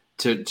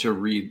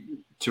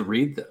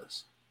read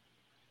this.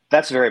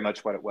 That's very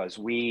much what it was.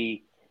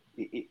 We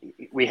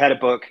had a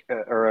book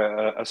or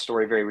a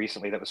story very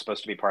recently that was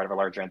supposed to be part of a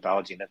larger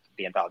anthology, and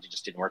the anthology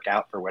just didn't work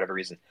out for whatever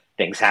reason.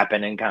 Things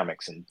happen in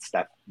comics, and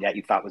stuff that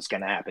you thought was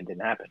going to happen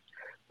didn't happen.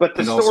 But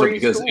the story, also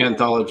because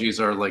anthologies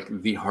are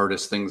like the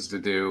hardest things to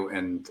do,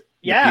 and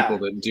the people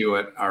that do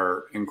it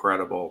are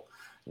incredible.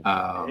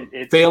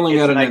 Failing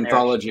at an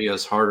anthology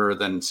is harder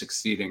than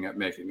succeeding at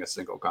making a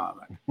single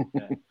comic.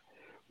 Yeah.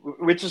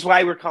 Which is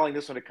why we're calling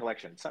this one a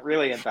collection. It's not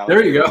really an anthology.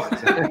 There you go.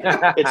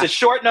 It's a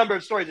short number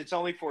of stories. It's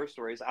only 4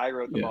 stories. I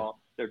wrote them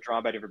all. They're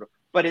drawn by different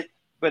people.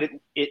 But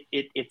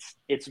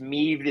it's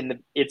me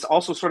it's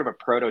also sort of a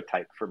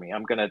prototype for me.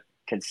 I'm going to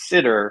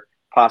consider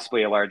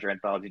possibly a larger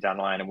anthology down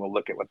the line, and we'll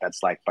look at what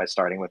that's like by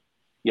starting with,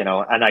 you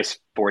know, a nice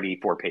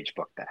 44-page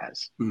book that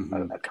has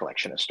a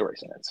collection of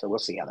stories in it. So we'll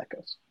see how that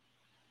goes.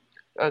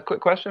 A quick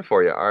question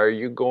for you: are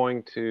you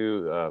going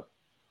to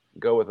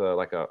go with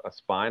a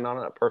spine on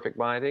it, a perfect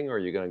binding, or are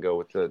you going to go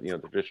with the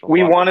traditional?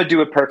 We want to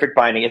do a perfect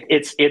binding.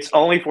 It's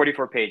only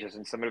 44 pages,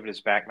 and some of it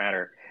is back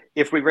matter.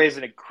 If we raise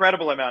an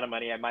incredible amount of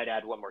money, I might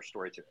add one more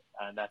story to it,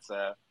 and that's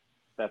a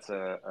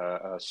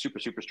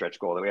super stretch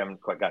goal that we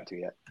haven't quite gotten to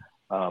yet.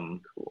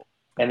 Cool.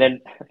 And then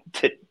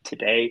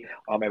today,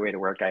 on my way to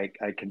work, I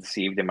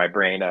conceived in my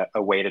brain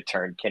a way to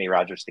turn Kenny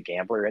Rogers the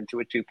Gambler into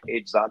a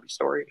 2-page zombie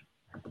story.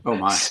 Oh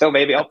my! So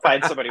maybe I'll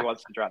find somebody who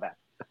wants to draw that.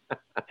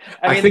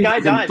 I mean, the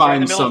guy dies right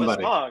in the middle of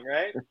a song,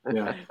 right?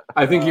 Yeah,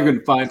 I think you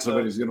can find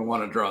somebody who's going to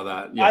want to draw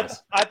that.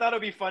 Yes, I thought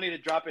it'd be funny to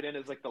drop it in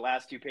as like the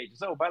last 2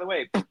 pages. Oh, by the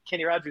way,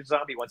 Kenny Rogers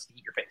zombie wants to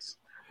eat your face.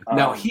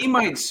 Now he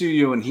might sue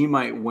you and he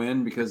might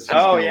win because he's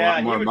got a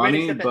lot more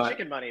money. He's got that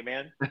chicken money,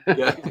 man.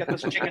 Yeah,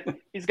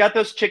 he's got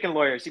those chicken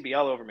lawyers. He'd be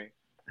all over me.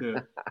 Yeah,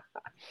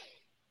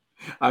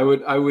 I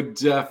would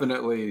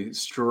definitely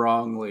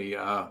strongly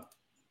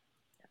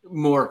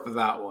morph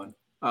that one.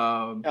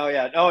 Oh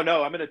yeah. Oh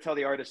no, I'm going to tell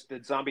the artist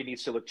that zombie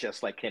needs to look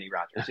just like Kenny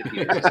Rogers. If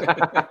he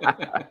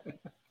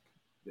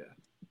yeah.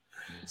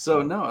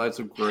 So no, that's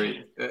a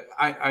great.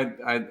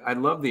 I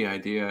love the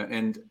idea,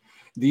 and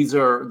these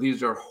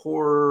are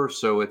horror,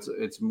 so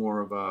it's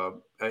more of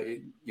a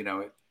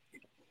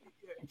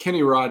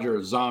Kenny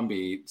Rogers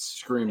zombie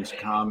screams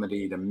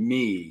comedy to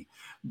me,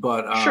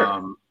 but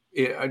sure.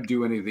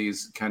 Do any of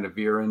these kind of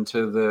veer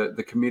into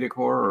the comedic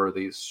horror, or are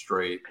these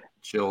straight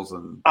chills?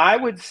 And I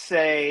would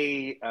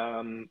say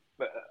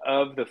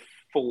of the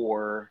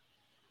 4,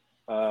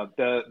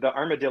 the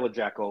Armadillo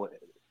Jackal,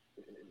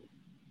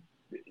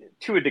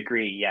 to a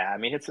degree, yeah. I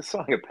mean, it's a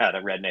song about a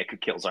redneck who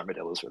kills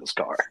armadillos with his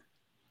car.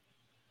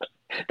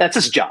 That's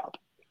his job.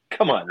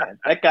 Come on, man.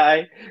 That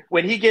guy,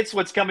 when he gets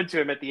what's coming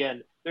to him at the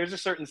end, there's a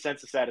certain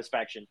sense of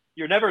satisfaction.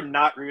 You're never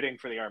not rooting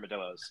for the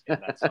armadillos in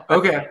that song.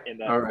 Okay. In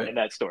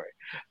that story.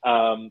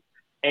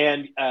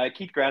 And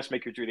Keith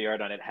Grassmaker drew the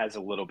art on it. Has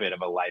a little bit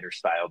of a lighter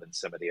style than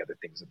some of the other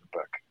things in the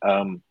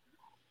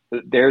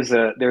book. There's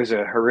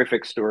a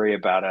horrific story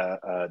about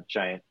a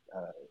giant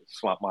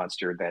swamp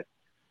monster that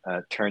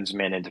turns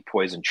men into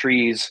poison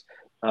trees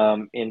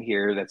in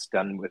here. That's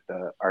done with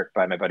art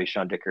by my buddy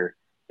Sean Dicker.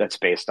 That's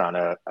based on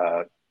a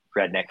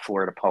redneck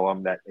Florida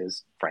poem that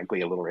is frankly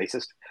a little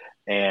racist,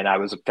 and I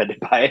was offended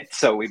by it.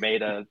 So we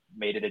made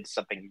it into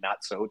something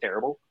not so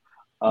terrible.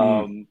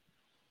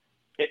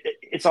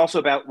 It's also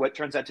about what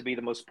turns out to be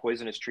the most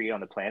poisonous tree on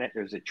the planet.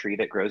 There's a tree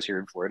that grows here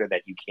in Florida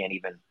that you can't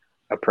even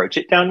approach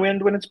it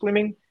downwind when it's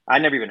blooming. I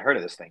never even heard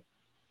of this thing.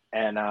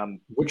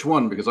 And which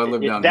one? Because I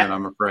live down here, and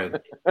I'm afraid.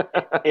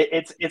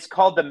 It's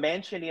called the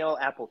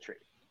Manchineal apple tree.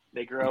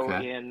 They grow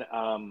in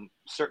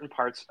certain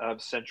parts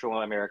of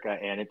Central America,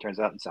 and it turns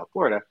out in South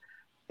Florida.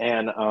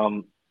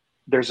 And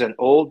there's an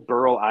old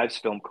Burl Ives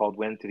film called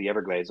 "Wind Through the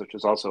Everglades," which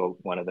was also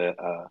one of the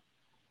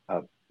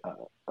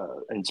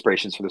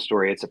inspirations for the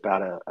story. It's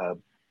about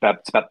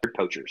bird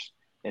poachers.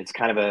 It's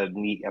kind of a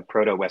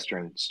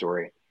proto-Western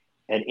story,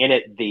 and in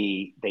it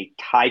they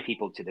tie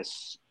people to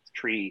this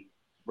tree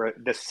where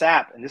the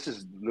sap, and this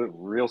is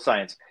real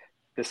science.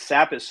 The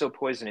sap is so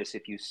poisonous,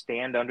 if you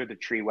stand under the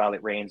tree while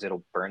it rains,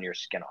 it'll burn your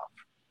skin off.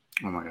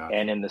 Oh my God.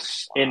 And in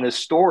the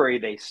story,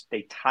 they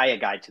tie a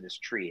guy to this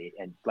tree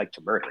and like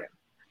to murder him.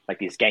 like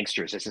these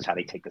gangsters. This is how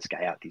they take this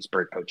guy out. These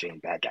bird poaching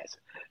bad guys.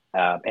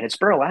 And it's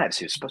Burl Ives,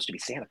 who's supposed to be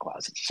Santa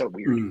Claus. It's so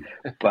weird.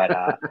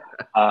 But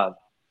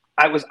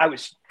I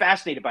was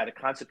fascinated by the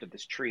concept of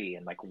this tree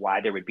and like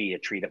why there would be a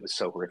tree that was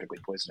so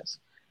horrifically poisonous.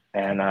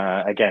 And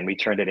again, we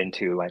turned it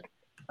into like,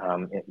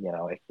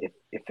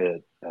 if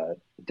a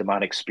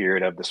demonic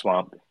spirit of the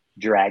swamp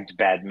dragged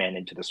bad men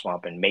into the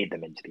swamp and made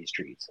them into these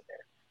trees,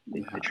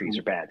 and the trees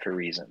are bad for a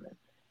reason.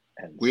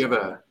 And we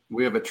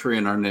have a tree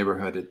in our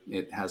neighborhood.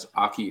 It has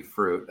ackee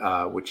fruit,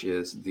 which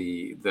is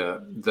the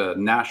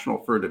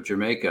national fruit of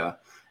Jamaica,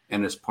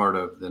 and as part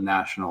of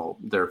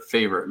their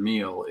favorite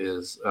meal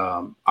is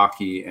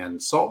ackee and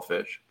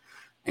saltfish.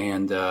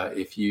 And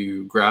if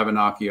you grab an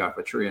ackee off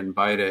a tree and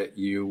bite it,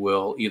 you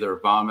will either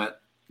vomit,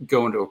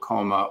 go into a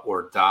coma,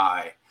 or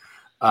die.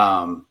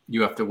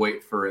 You have to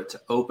wait for it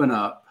to open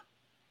up,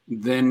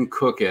 then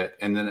cook it,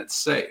 and then it's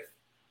safe.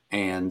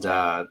 And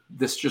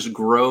this just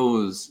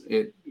grows.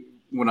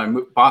 When I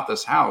bought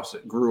this house,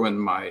 it grew in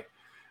my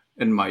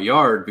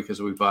yard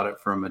because we bought it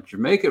from a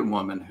Jamaican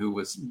woman who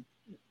was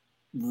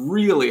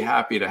really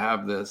happy to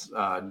have this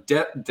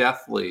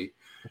deathly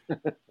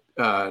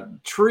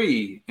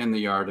tree in the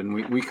yard, and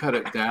we cut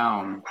it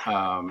down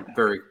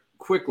very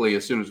quickly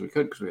as soon as we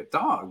could because we had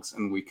dogs,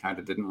 and we kind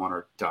of didn't want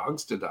our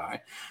dogs to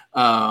die.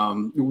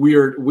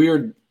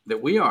 Weird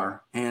that we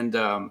are,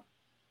 and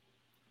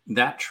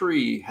that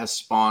tree has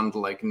spawned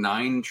like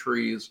 9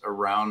 trees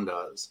around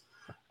us.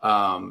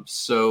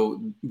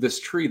 So this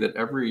tree that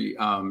every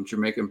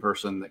Jamaican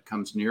person that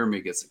comes near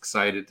me gets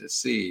excited to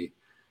see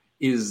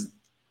is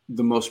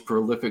the most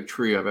prolific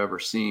tree I've ever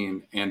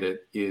seen. And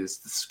it is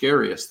the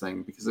scariest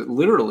thing because it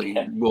literally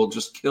will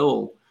just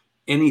kill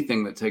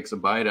anything that takes a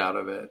bite out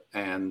of it.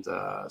 And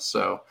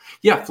so,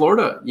 yeah,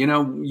 Florida,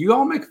 you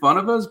all make fun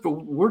of us, but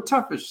we're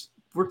tough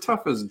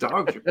as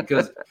dogs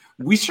because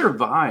we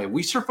survive.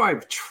 We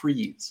survive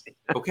trees.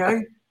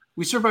 Okay.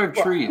 We survive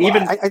trees.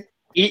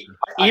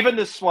 Even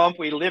the swamp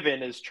we live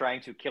in is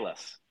trying to kill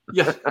us.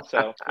 Yeah.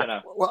 So,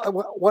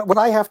 Well, what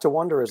I have to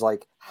wonder is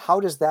like, how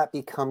does that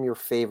become your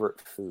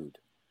favorite food?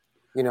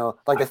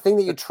 Like the thing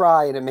that you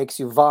try and it makes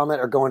you vomit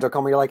or go into a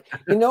coma. You're like,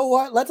 you know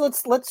what?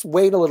 Let's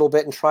wait a little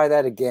bit and try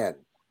that again.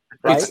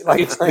 Right?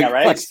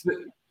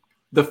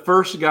 The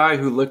first guy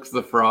who licked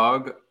the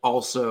frog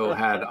also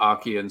had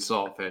ackee and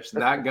saltfish.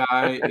 That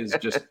guy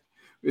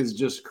is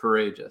just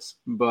courageous.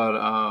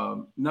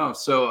 But no,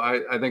 so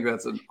I think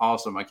that's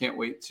awesome. I can't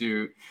wait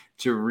to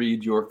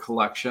read your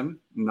collection,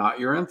 not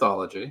your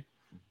anthology.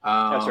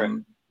 That's right.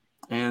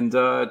 And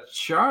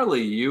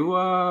Charlie, you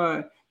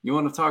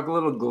want to talk a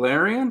little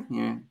Glarien?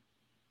 Yeah.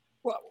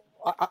 Well,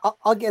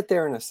 I'll get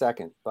there in a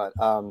second, but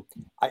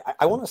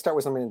I want to start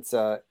with something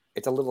that's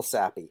it's a little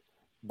sappy,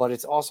 but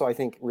it's also, I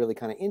think, really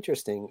kind of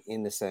interesting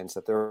in the sense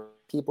that there are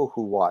people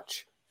who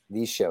watch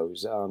these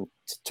shows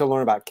to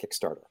learn about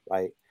Kickstarter,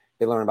 right?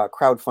 They learn about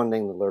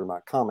crowdfunding, they learn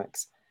about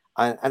comics.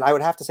 And I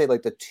would have to say,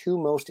 like, the 2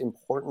 most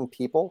important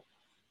people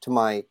to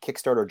my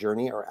Kickstarter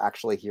journey are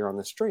actually here on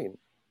the stream,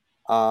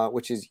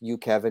 which is you,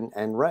 Kevin,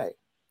 and Ray.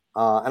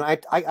 And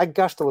I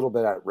gushed a little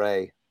bit at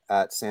Ray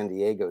at San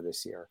Diego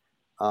this year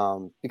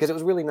because it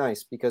was really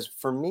nice. Because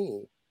for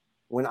me,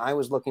 when I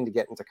was looking to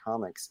get into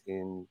comics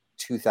in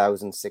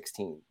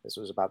 2016, this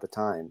was about the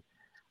time,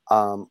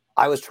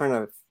 I was trying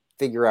to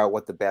figure out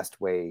what the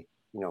best way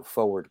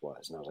forward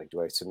was. And I was like,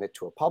 do I submit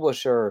to a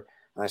publisher?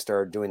 And I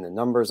started doing the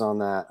numbers on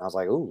that. I was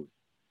like, ooh,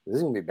 this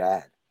is going to be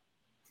bad.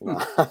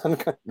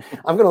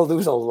 I'm going to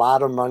lose a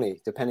lot of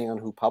money depending on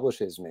who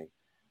publishes me.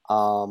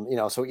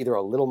 So either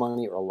a little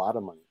money or a lot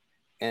of money.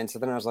 And so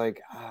then I was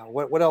like,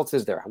 what else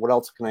is there? What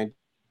else can I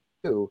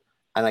do?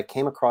 And I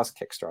came across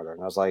Kickstarter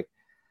and I was like,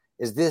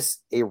 is this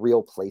a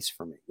real place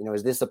for me?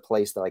 Is this a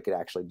place that I could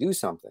actually do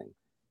something?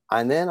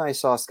 And then I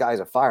saw Skies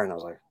of Fire and I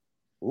was like,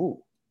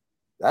 ooh,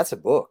 that's a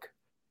book.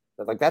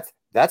 Like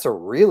that's a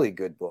really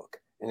good book.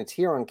 And it's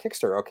here on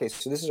Kickstarter. Okay,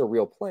 so this is a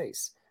real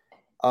place.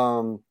 I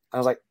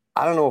was like,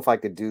 I don't know if I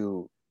could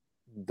do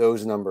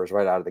those numbers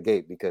right out of the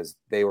gate because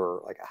they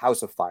were like a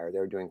house of fire. They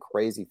were doing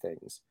crazy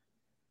things.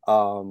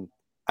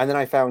 And then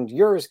I found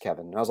yours,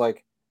 Kevin. And I was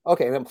like,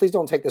 okay, then please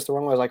don't take this the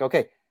wrong way. I was like,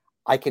 okay,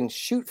 I can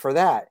shoot for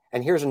that.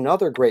 And here's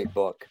another great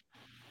book.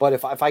 But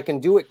if I can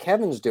do what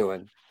Kevin's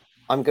doing,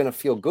 I'm going to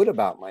feel good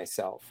about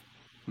myself.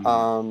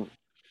 Mm-hmm.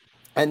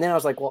 And then I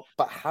was like, well,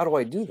 but how do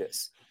I do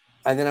this?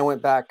 And then I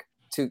went back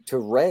to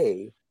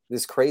Ray,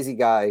 this crazy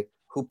guy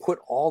who put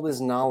all his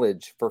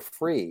knowledge for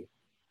free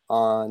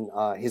on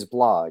his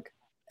blog.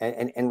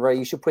 And Ray,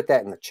 you should put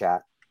that in the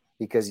chat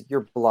because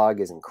your blog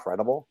is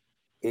incredible.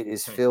 It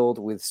is filled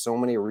with so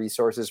many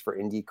resources for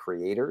indie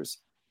creators.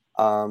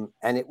 And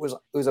it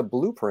was a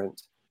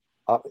blueprint.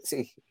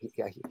 See,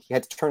 he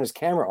had to turn his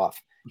camera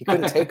off. He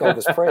couldn't take all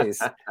this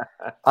praise.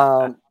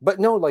 But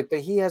no, but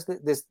he has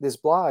this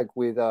blog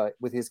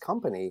with his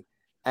company,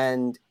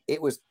 and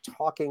it was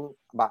talking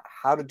about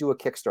how to do a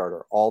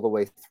Kickstarter all the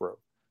way through,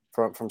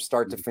 from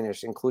start to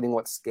finish, including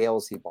what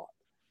scales he bought.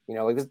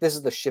 This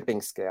is the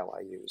shipping scale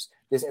I use.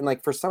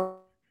 And for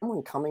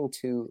someone coming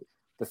to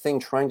the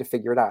thing trying to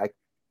figure it out,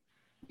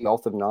 the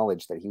wealth of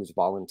knowledge that he was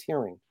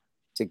volunteering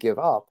to give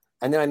up.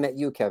 And then I met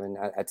you, Kevin,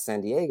 at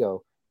San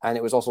Diego, and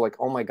it was also like,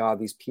 oh my God,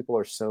 these people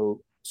are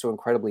so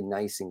incredibly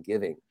nice and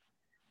giving,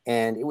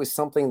 and it was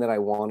something that I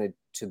wanted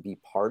to be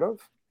part of.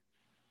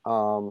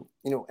 And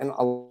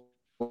a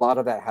lot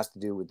of that has to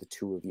do with the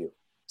two of you.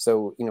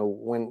 So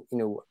when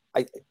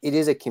it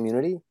is a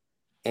community,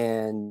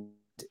 and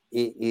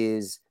it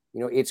is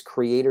it's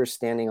creators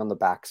standing on the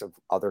backs of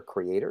other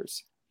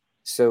creators.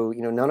 So,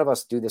 none of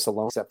us do this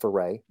alone except for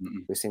Ray,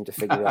 who seemed to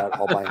figure it out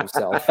all by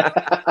himself.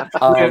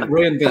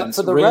 Ray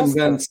and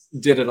Vince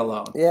did it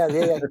alone.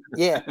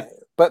 Yeah.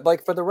 But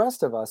like for the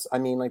rest of us, I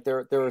mean, like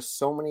there are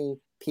so many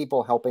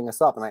people helping us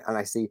up. And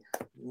I see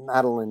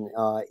Madeline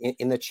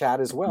in the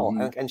chat as well.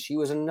 Mm-hmm. And she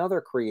was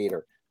another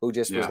creator who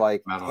just was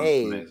like, Madeline's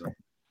hey, amazing.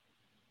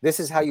 This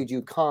is how you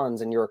do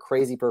cons, and you're a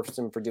crazy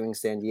person for doing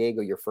San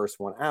Diego, your first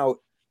one out.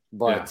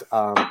 But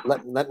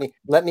let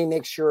me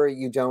make sure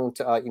you don't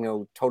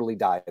totally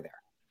die there.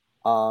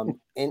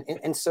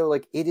 And so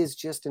like it is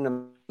just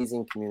an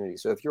amazing community.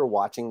 So if you're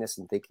watching this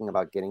and thinking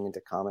about getting into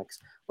comics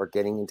or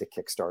getting into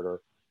Kickstarter,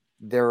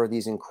 there are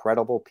these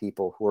incredible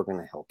people who are going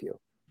to help you,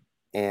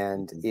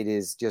 and it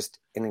is just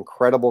an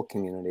incredible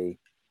community.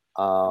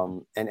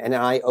 And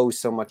I owe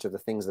so much of the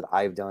things that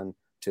I've done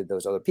to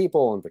those other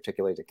people, and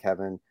particularly to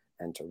Kevin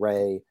and to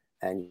Ray.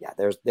 And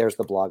there's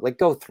the blog. Like,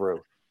 go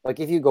through. Like,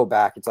 if you go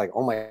back, it's like,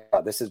 oh my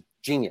God, this is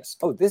genius.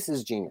 Oh, this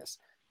is genius.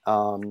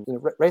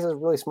 Ray's a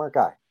really smart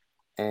guy,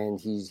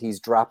 and he's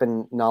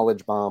dropping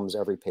knowledge bombs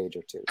every page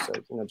or two. So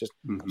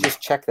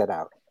just check that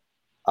out.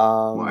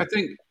 Well, I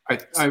think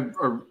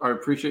I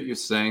appreciate you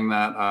saying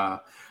that.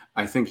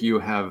 I think you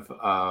have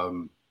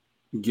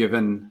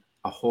given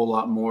a whole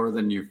lot more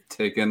than you've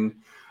taken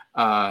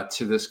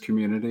to this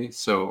community.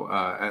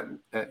 So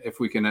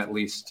if we can at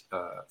least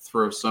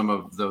throw some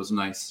of those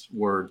nice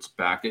words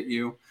back at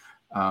you.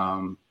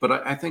 But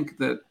I think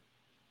that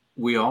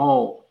we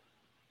all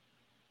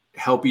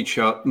help each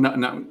other.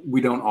 No,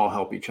 we don't all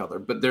help each other,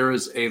 but there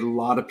is a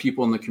lot of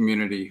people in the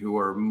community who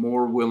are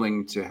more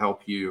willing to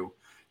help you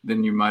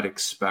than you might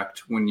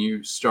expect when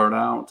you start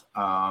out.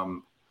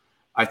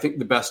 I think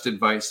the best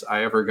advice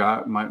I ever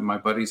got, my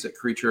buddies at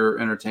Creature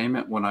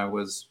Entertainment, when I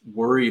was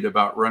worried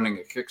about running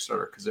a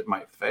Kickstarter because it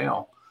might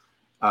fail,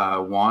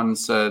 Juan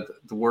said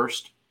the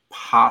worst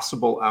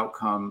possible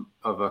outcome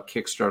of a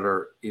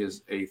Kickstarter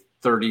is a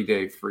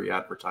 30-day free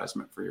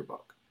advertisement for your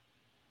book.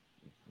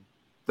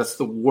 That's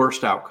the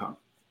worst outcome.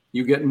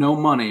 You get no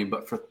money,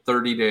 but for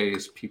 30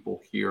 days,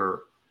 people hear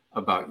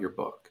about your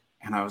book.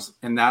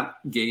 And that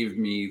gave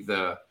me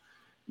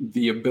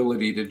the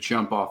ability to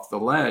jump off the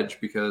ledge,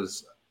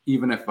 because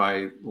even if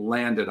I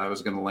landed, I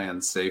was going to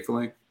land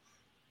safely.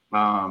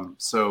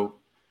 So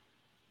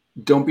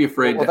don't be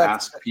afraid to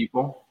ask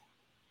people.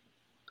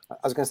 I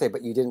was going to say,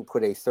 but you didn't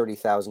put a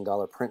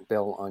 $30,000 print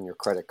bill on your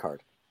credit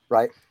card,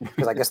 right?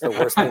 Because I guess the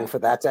worst thing for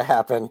that to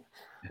happen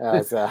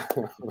is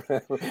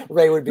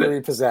Ray would be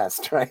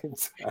repossessed,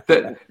 right?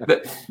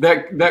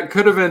 that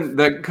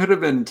could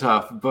have been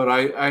tough, but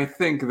I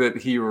think that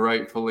he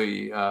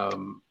rightfully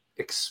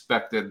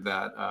expected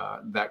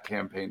that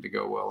campaign to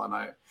go well, and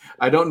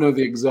I don't know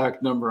the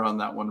exact number on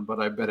that one, but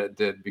I bet it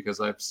did, because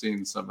I've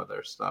seen some of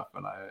their stuff,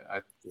 and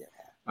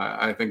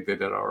I think they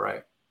did all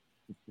right.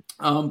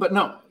 But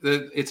no,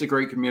 it's a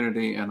great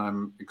community, and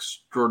I'm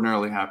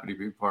extraordinarily happy to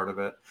be part of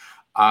it.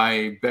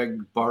 I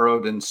begged,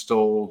 borrowed, and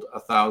stole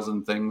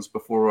 1,000 things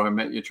before I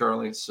met you,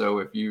 Charlie. So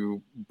if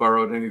you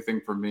borrowed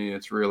anything from me,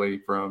 it's really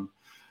from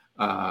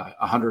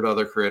 100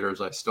 other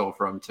creators I stole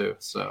from too.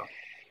 So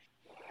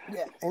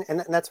yeah,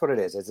 and that's what it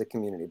is. It's a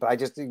community. But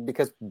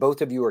because both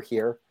of you are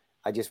here,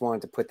 I just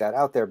wanted to put that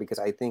out there, because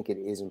I think it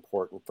is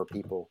important for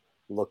people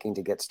looking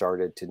to get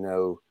started to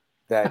know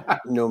that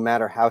no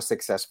matter how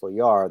successful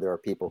you are, there are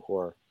people who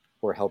are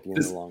helping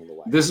you along the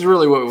way. This is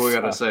really what we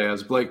got to say.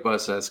 As Blake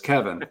Bus says,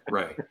 Kevin,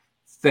 Ray,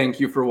 thank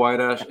you for White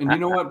Ash. And you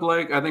know what,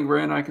 Blake? I think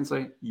Ray and I can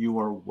say, you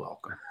are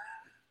welcome.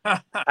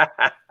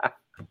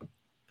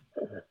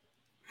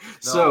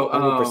 So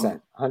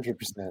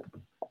 100%.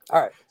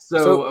 All right.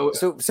 So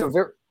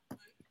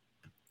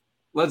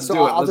let's do it.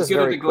 I'll Let's just get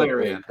very into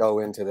Glarien. go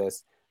into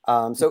this.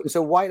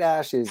 So White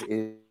Ash is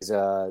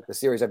the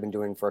series I've been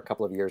doing for a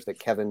couple of years that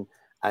Kevin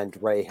and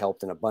Ray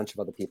helped, and a bunch of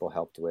other people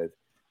helped with.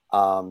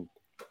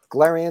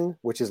 Glarien,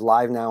 which is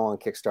live now on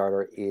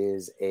Kickstarter,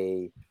 is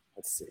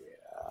let's see,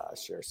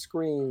 share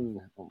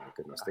screen. Oh my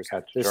goodness,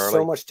 there's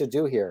so much to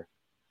do here.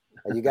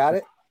 You got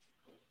it?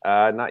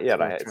 Not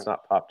yet. It's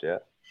not popped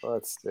yet.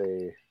 Let's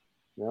see.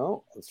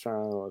 No, let's try.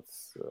 I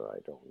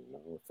don't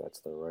know if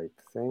that's the right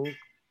thing.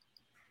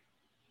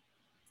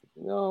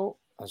 No,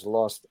 I was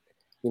lost.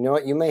 You know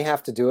what? You may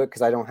have to do it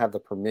because I don't have the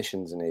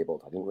permissions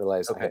enabled. I didn't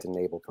realize I had to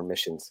enable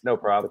permissions. No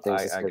problem.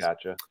 I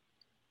gotcha.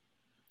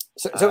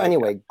 So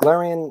anyway,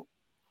 Glarien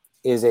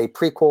is a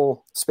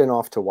prequel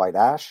spin-off to White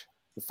Ash.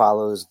 It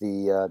follows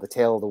the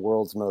tale of the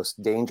world's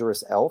most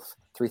dangerous elf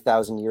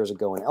 3,000 years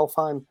ago in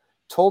Elfheim,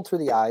 told through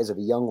the eyes of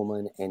a young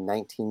woman in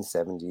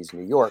 1970s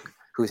New York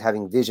who's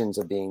having visions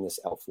of being this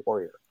elf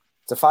warrior.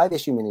 It's a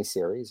 5-issue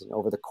miniseries, and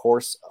over the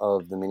course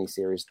of the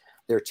miniseries,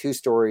 their two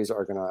stories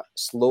are going to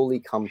slowly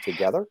come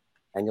together,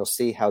 and you'll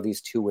see how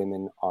these two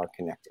women are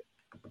connected.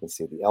 You can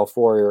see the elf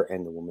warrior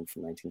and the woman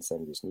from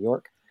 1970s New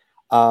York.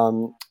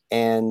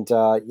 And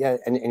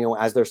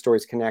as their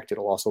stories connect,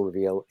 it'll also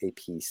reveal a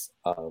piece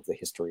of the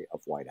history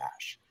of White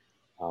Ash.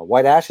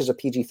 White Ash is a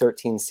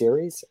PG-13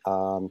 series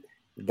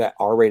that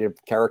R-rated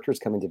characters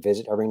come in to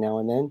visit every now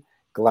and then.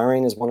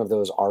 Glarien is one of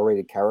those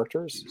R-rated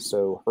characters,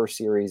 so her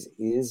series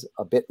is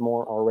a bit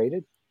more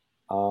R-rated.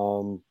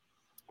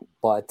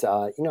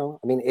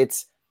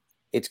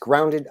 It's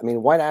grounded. I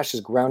mean, White Ash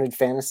is grounded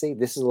fantasy.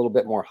 This is a little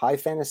bit more high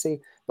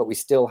fantasy, but we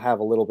still have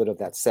a little bit of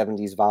that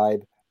 70s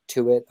vibe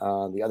to it.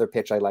 The other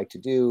pitch I like to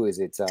do is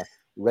it's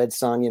Red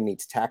Sonja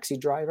meets Taxi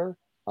Driver,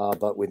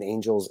 but with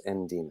angels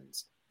and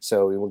demons.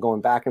 So we're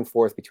going back and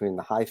forth between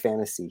the high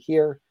fantasy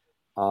here.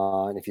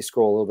 And if you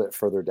scroll a little bit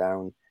further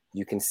down,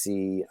 you can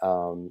see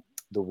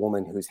the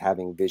woman who's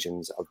having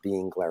visions of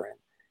being Glarien.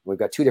 We've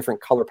got two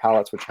different color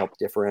palettes, which help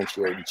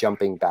differentiate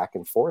jumping back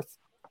and forth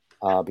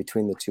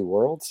between the two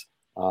worlds.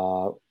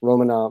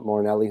 Romana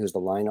Morinelli, who's the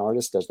line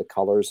artist, does the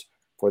colors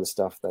for the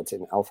stuff that's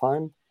in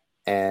Elfheim.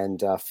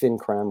 And Finn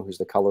Krem, who's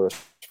the colorist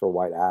for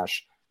White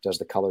Ash, does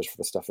the colors for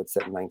the stuff that's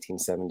set in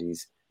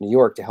 1970s New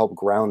York to help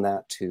ground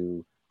that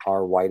to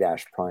our White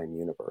Ash Prime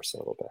universe a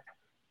little bit.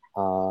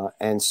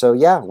 And so,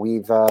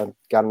 we've got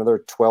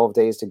another 12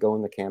 days to go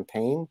in the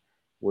campaign.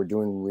 We're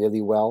doing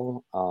really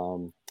well.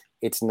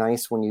 It's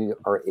nice when you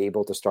are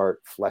able to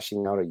start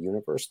fleshing out a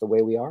universe the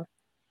way we are,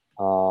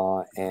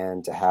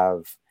 and to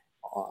have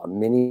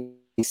mini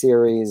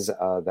series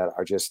that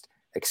are just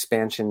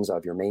expansions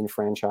of your main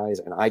franchise.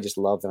 And I just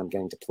love that I'm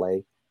getting to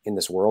play in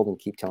this world and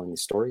keep telling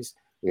these stories.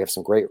 We have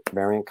some great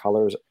variant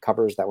covers.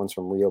 That one's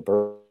from Rio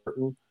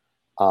Burton,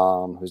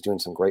 who's doing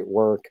some great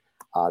work.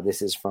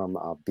 This is from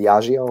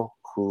Biagio,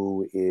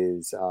 who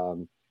is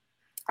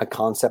a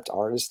concept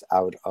artist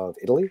out of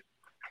Italy.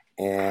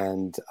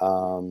 And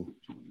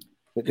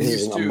he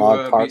used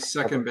to be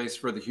second base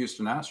for the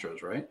Houston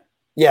Astros, right?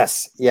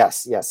 Yes.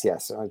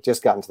 I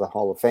just got into the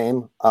Hall of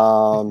Fame.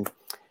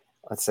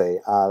 Let's see.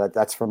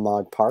 That's from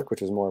Mog Park,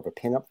 which was more of a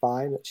pinup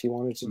vibe that she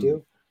wanted to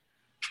do.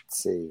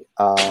 Let's see.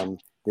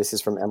 This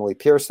is from Emily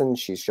Pearson.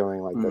 She's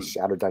showing like the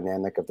shadow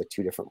dynamic of the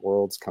two different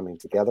worlds coming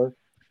together.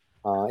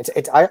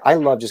 I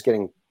love just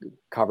getting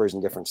covers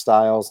in different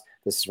styles.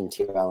 This is from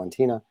Tia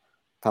Valentino,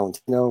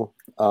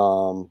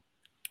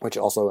 which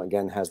also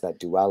again has that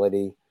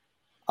duality.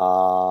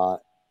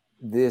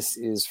 This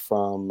is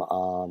from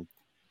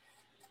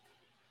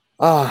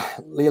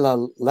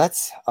Leela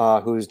Letts,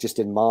 who's just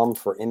did Mom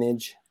for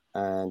Image,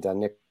 and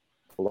Nick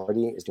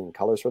Filardi is doing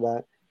colors for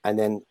that. And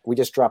then we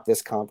just dropped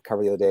this cover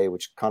the other day,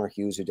 which Connor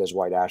Hughes, who does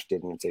White Ash,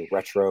 did, and it's a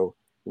retro,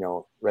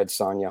 Red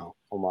Sonja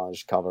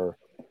homage cover.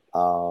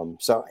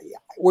 So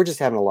we're just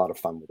having a lot of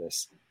fun with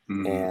this.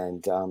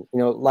 And,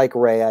 like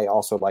Ray, I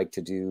also like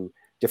to do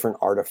different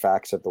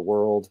artifacts of the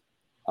world.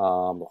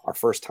 Our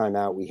first time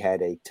out, we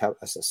had a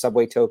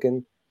subway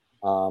token,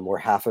 where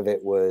half of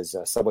it was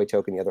a subway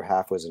token, the other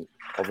half was an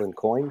Elven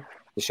coin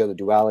to show the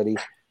duality.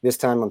 This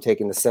time I'm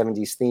taking the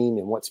 70s theme,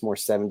 and what's more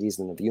 70s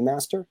than the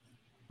Viewmaster?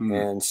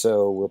 And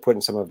so we're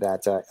putting some of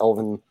that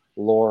Elven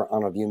lore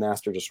on a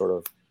Viewmaster to sort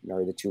of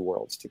marry the two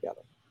worlds together.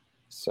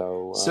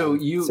 So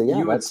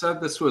you had said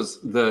this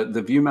was the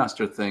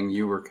Viewmaster thing.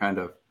 You were kind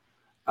of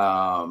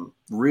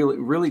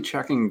really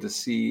checking to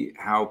see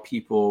how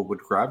people would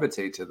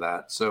gravitate to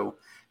that. So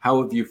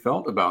how have you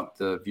felt about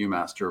the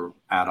Viewmaster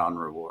add-on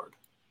reward?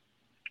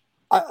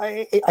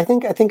 I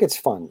think it's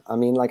fun. I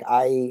mean, like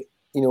I'll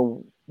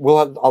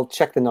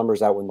check the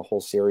numbers out when the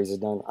whole series is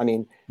done. I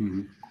mean,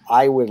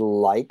 I would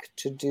like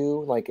to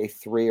do like a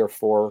 3 or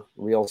 4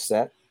 reel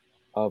set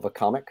of a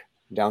comic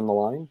down the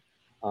line.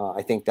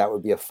 I think that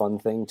would be a fun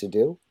thing to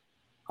do.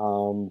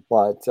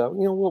 But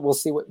we'll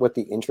see what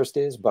the interest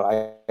is. But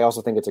I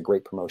also think it's a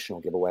great promotional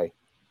giveaway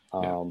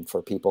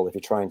for people if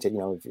you're trying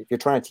to if you're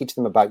trying to teach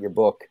them about your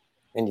book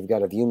and you've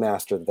got a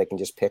Viewmaster that they can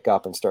just pick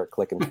up and start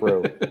clicking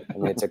through. I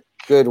mean, it's a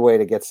good way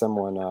to get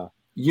someone.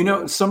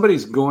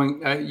 Somebody's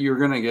going. You're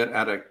going to get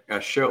at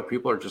a show.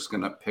 People are just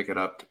going to pick it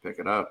up to pick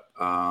it up.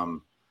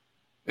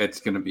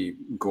 It's going to be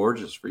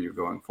gorgeous for you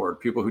going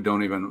forward. People who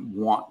don't even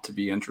want to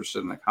be interested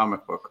in the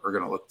comic book are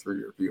going to look through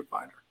your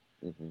viewfinder.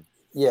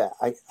 Yeah,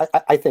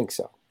 I think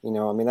so.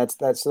 I mean,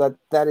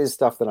 that is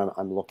stuff that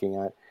I'm looking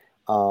at.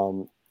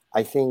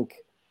 I think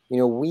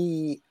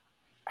we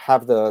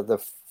have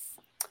the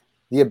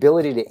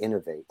ability to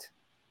innovate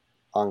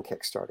on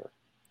Kickstarter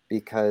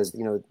because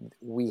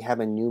we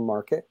have a new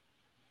market.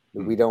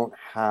 We don't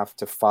have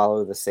to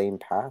follow the same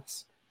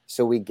paths,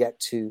 so we get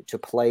to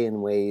play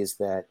in ways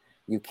that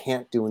you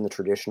can't do in the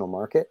traditional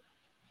market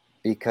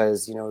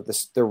because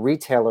the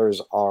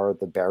retailers are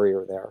the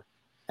barrier there,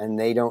 and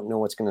they don't know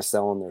what's going to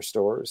sell in their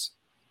stores,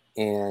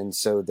 and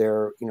so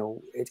they're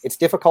it's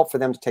difficult for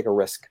them to take a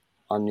risk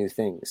on new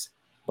things.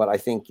 But I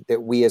think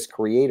that we as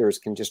creators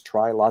can just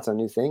try lots of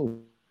new things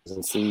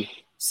and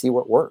see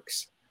what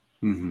works.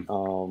 And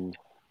go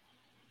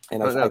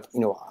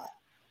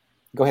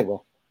ahead,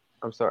 Will.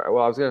 I'm sorry.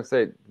 Well, I was going to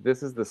say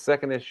this is the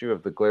second issue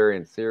of the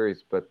Glarien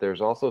series, but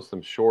there's also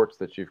some shorts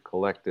that you've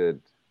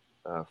collected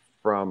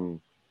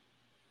from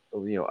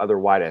other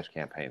White Ash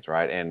campaigns,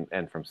 right?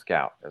 And from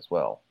Scout as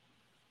well.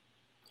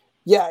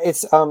 Yeah,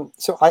 it's so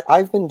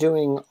I've been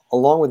doing,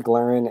 along with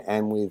Glarien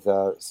and with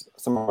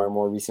some of our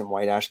more recent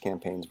White Ash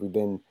campaigns, we've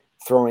been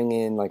throwing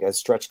in like as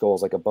stretch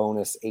goals, like a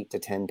bonus 8 to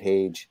 10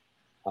 page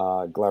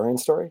Glarien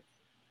story.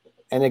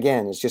 And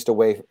again, it's just a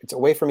way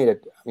for me to,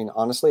 I mean,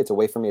 honestly, it's a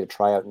way for me to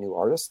try out new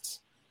artists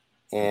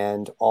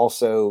and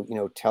also,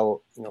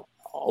 tell,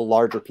 a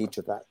larger piece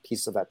of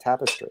that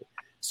tapestry.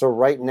 So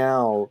right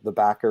now, the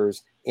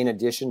backers, in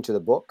addition to the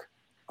book,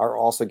 are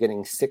also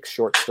getting 6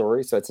 short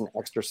stories. So it's an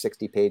extra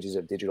 60 pages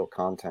of digital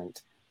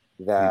content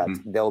that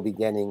they'll be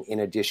getting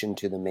in addition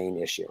to the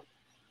main issue.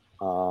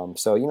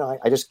 So,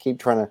 I just keep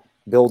trying to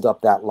build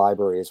up that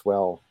library as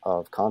well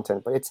of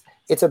content, but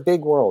it's a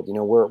big world.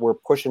 We're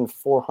pushing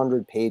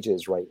 400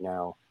 pages right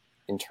now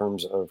in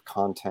terms of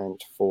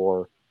content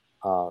for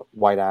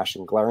White Ash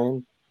and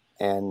Glarien,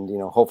 and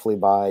hopefully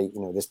by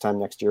this time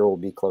next year we'll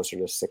be closer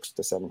to 600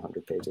 to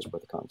 700 pages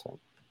worth of content.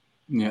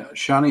 Yeah,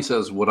 Shani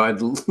says what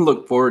I'd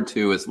look forward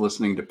to is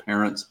listening to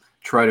parents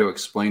try to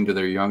explain to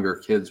their younger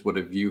kids what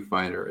a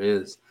viewfinder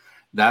is.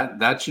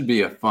 That should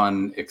be a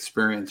fun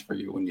experience for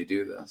you when you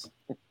do this.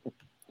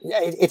 Yeah,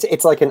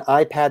 it's like an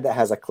iPad that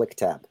has a click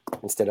tab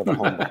instead of a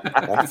home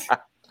button.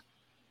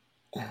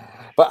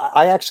 But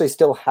I actually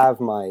still have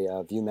my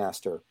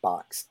ViewMaster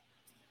box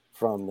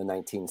from the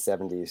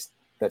 1970s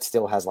that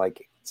still has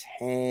like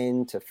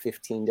 10 to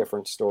 15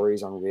 different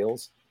stories on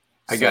reels.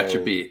 I got you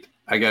beat,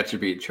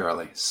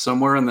 Charlie.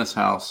 Somewhere in this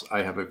house,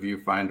 I have a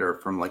viewfinder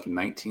from like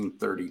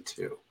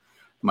 1932.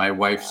 My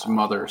wife's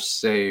mother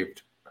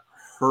saved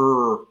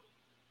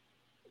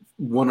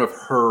one of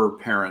her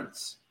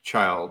parents'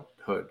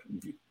 childhood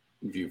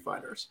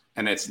viewfinders,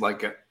 and it's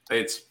like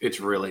it's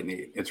really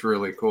neat. It's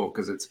really cool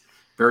because it's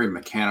very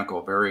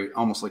mechanical, very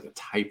almost like a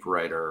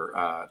typewriter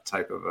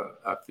type of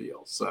a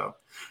feel. So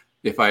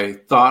if I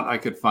thought I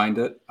could find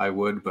it, I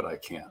would, but I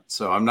can't.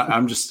 So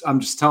I'm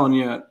just telling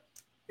you,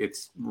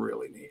 it's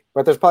really neat.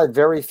 But there's probably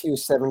very few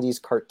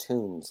 70s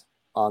cartoons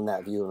on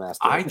that ViewMaster.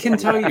 I can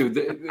tell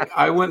you,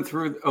 I went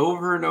through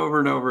over and over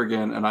and over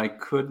again, and I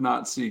could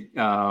not see,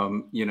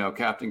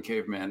 Captain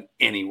Caveman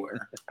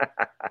anywhere.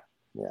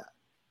 Yeah.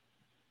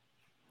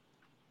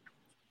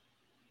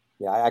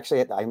 Yeah, I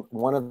actually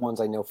one of the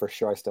ones I know for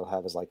sure I still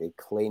have is like a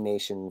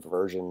claymation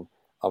version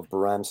of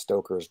Bram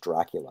Stoker's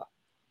Dracula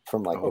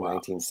from like the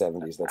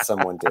 1970s that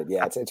someone did.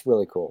 Yeah, it's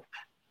really cool.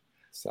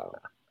 So,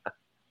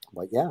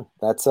 but yeah,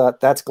 that's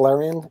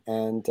Glarien,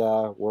 and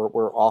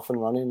we're off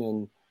and running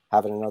and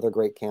having another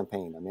great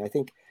campaign. I mean, I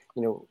think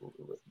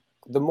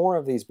the more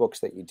of these books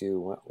that you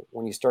do,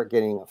 when you start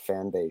getting a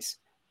fan base,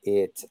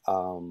 it's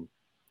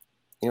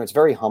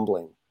very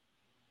humbling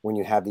when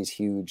you have these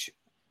huge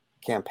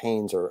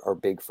campaigns or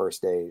big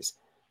first days,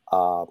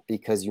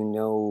 because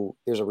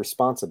there's a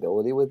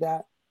responsibility with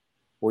that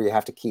where you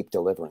have to keep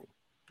delivering,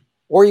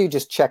 or you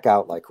just check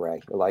out like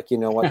Ray. You're like, you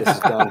know what, this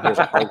is done. Here's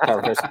a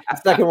hardcover. Here's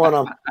the second one.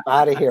 I'm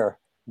out of here.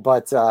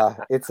 But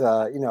it's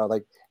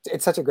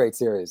it's such a great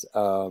series.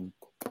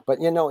 But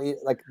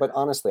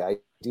honestly, I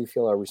do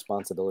feel a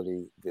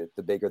responsibility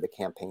the bigger the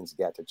campaigns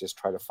get to just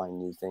try to find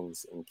new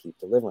things and keep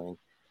delivering.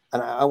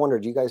 And I wonder,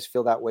 do you guys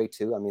feel that way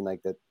too? I mean,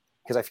 like that.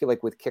 Because I feel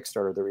like with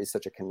Kickstarter, there is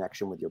such a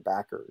connection with your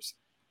backers,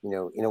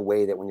 in a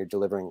way that when you're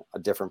delivering a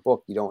different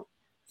book, you don't,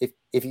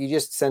 if you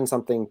just send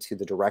something to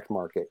the direct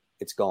market,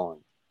 it's gone.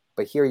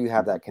 But here you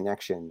have that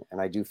connection.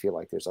 And I do feel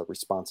like there's a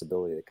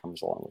responsibility that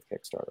comes along with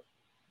Kickstarter.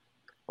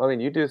 Well, I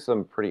mean, you do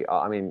some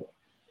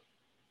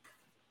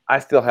I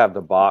still have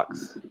the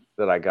box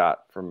that I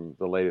got from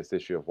the latest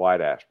issue of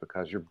White Ash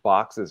because your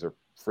boxes are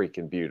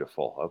freaking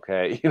beautiful.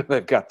 Okay.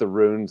 They've got the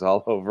runes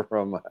all over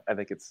them. I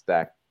think it's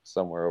stacked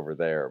somewhere over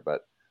there,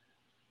 but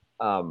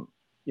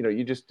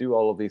you just do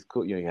all of these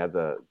cool, you had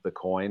the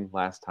coin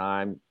last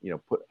time,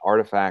 put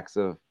artifacts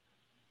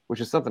which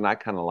is something I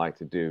kind of like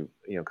to do,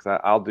 because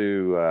I'll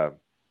do,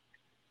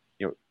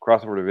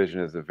 Crossover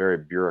Division is a very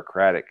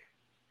bureaucratic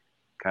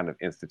kind of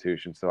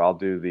institution. So I'll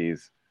do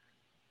these,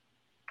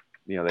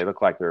 they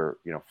look like they're,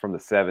 from the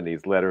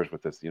 70s letters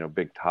with this,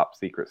 big top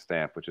secret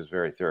stamp, which is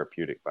very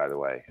therapeutic, by the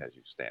way, as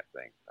you stamp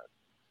things.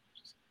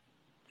 Just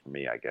for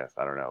me, I guess,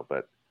 I don't know,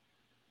 but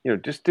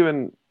just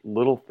doing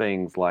little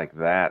things like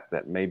that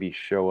maybe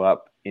show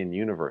up in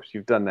universe.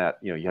 You've done that,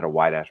 you had a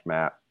White Ash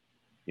map,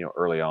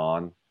 early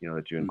on,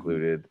 that you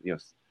included,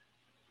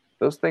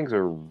 those things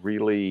are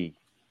really,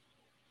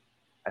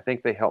 I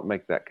think they help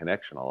make that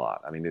connection a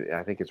lot. I mean,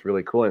 I think it's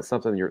really cool. And it's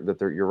something you're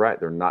right.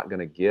 They're not going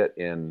to get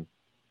in,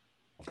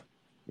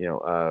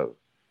 a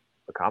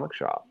comic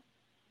shop.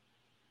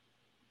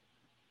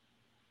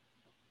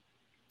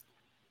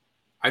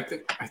 I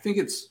think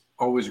it's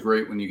always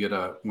great when you get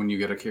a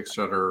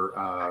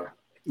Kickstarter,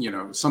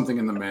 something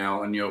in the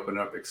mail and you open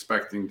up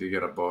expecting to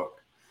get a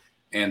book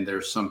and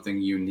there's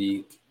something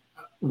unique,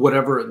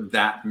 whatever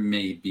that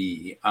may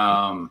be.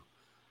 I'm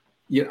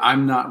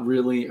not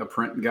really a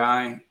print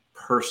guy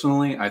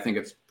personally. I think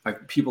it's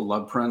people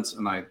love prints,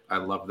 and I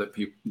love that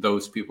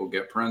those people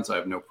get prints. I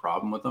have no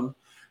problem with them,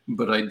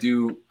 but I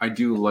do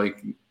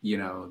like, you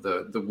know,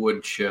 the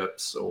wood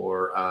chips,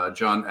 or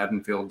John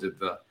Edenfield did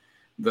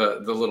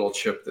the little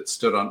chip that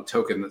stood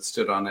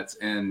on its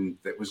end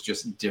that was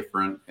just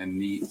different and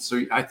neat.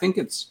 So I think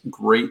it's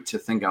great to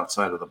think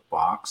outside of the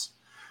box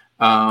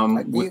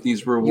with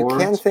these rewards. You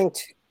can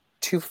think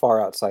too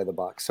far outside the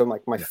box. So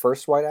my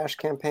first White Ash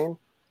campaign,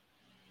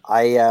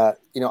 I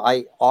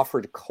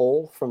offered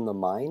coal from the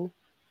mine.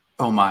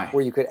 Oh my!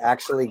 Where you could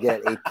actually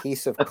get a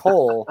piece of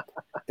coal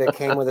that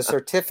came with a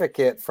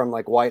certificate from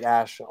like White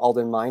Ash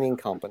Alden Mining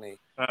Company,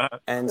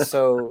 and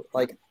so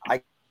like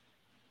I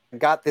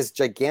got this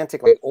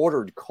gigantic, like,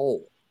 ordered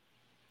coal,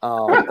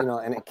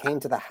 and it came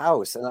to the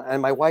house,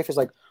 and my wife is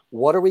like,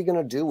 "What are we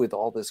gonna do with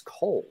all this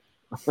coal?"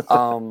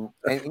 Well,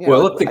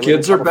 if the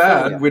kids are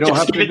bad, we don't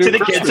have to give it to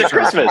the kids at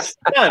Christmas.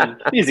 Done,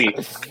 easy.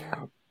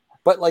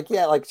 But like,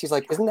 yeah, like she's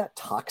like, "Isn't that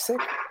toxic?"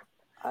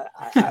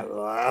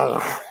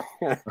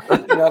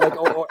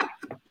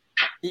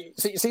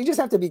 So you just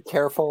have to be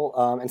careful,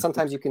 and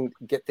sometimes you can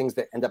get things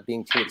that end up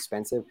being too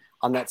expensive.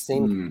 On that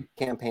same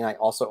campaign, I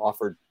also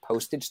offered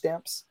postage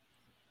stamps.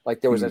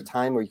 Like, there was a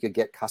time where you could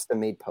get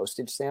custom-made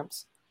postage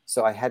stamps.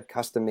 So I had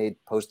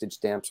custom-made postage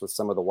stamps with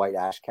some of the White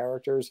Ash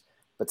characters,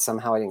 but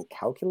somehow I didn't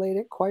calculate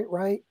it quite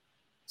right.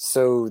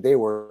 So they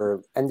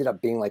ended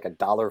up being like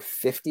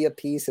 $1.50 a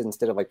piece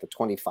instead of like the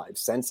 25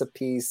 cents a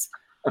piece.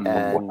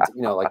 And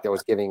like there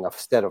was giving a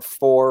set of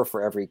 4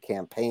 for every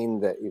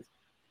campaign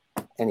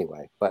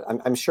anyway, but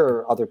I'm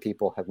sure other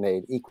people have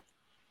made equal.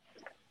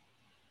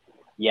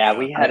 Yeah,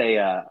 we had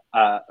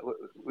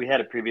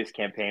a previous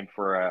campaign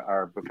for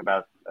our book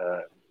about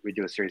we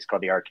do a series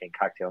called The Arcane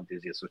Cocktail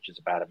Enthusiast, which is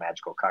about a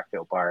magical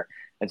cocktail bar.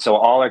 And so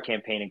all our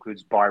campaign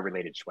includes bar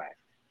related swag,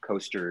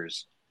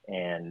 coasters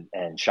and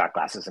shot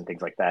glasses and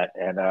things like that.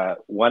 And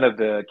one of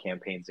the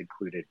campaigns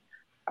included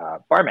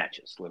bar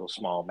matches, little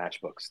small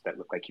matchbooks that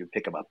look like you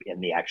pick them up in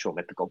the actual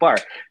mythical bar,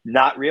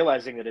 not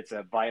realizing that it's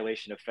a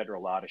violation of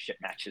federal law to ship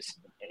matches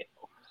in the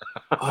mail.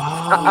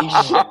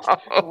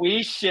 Oh.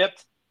 We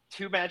shipped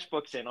 2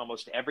 matchbooks in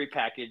almost every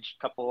package,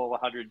 couple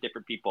 100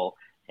 different people.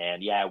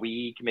 And yeah,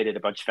 we committed a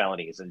bunch of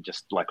felonies and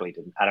just luckily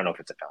didn't. I don't know if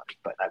it's a felony,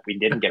 but we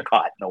didn't get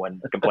caught. No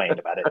one complained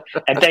about it.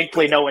 And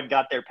thankfully, no one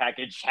got their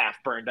package half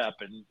burned up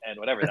and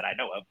whatever that I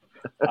know of.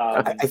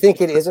 I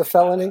think it is a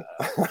felony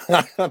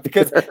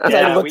because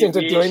I looked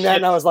into doing that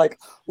and I was like,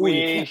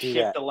 we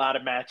shipped a lot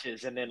of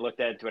matches and then looked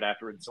into it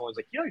afterwards. And someone was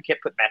like, you can't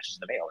put matches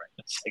in the mail, right?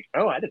 It's like,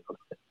 oh, I didn't know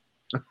that.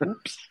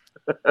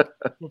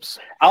 Oops.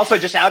 I also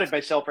just outed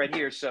myself right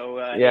here, so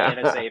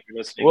NSA, if you're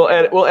listening,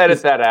 we'll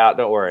edit that out.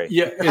 Don't worry.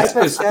 Yeah,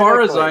 as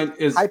far as I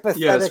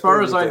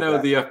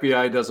know, the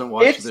FBI doesn't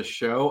watch this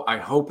show. I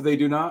hope they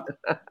do not.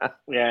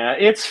 Yeah,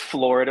 it's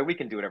Florida. We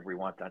can do whatever we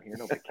want down here.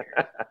 Nobody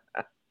cares.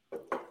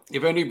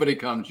 If anybody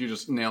comes, you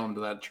just nail them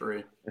to that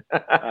tree.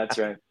 That's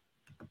right.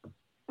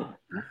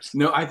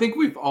 No, I think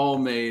we've all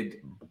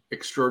made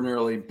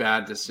extraordinarily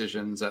bad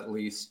decisions at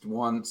least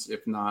once,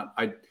 if not.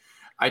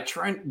 I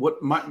try.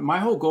 What my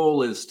whole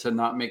goal is to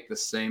not make the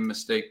same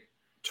mistake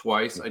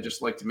twice. I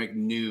just like to make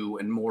new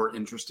and more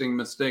interesting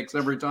mistakes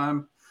every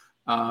time.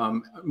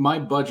 My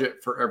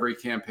budget for every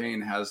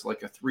campaign has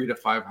like a 300 to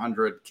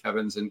 500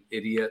 Kevin's an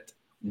idiot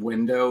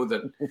window.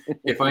 That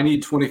if I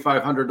need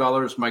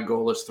 $2,500, my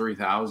goal is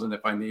 $3,000.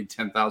 If I need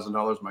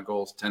 $10,000, my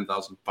goal is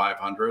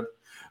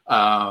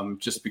 $10,500.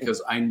 Just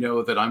because I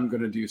know that I'm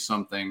going to do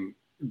something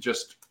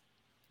just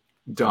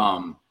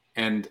dumb.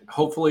 And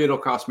hopefully it'll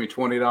cost me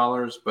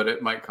 $20, but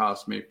it might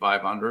cost me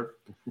 $500.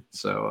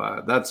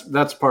 So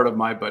that's part of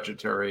my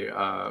budgetary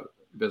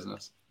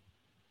business.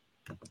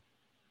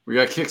 We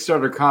got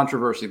Kickstarter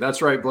controversy.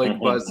 That's right, Blake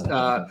Buzz.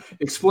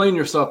 Explain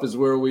yourself is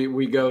where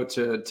we go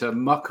to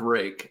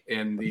muckrake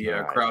in the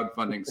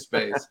crowdfunding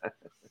space.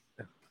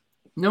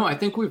 No, I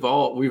think we've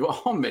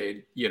all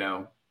made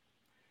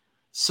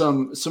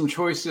some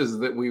choices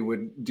that we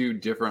would do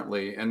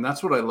differently, and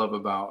that's what I love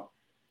about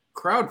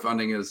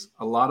crowdfunding is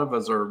a lot of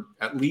us are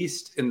at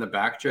least in the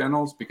back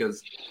channels,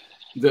 because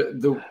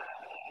the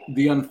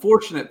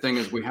unfortunate thing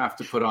is we have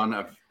to put on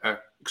a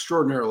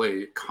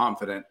extraordinarily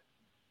confident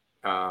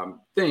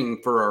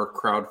thing for our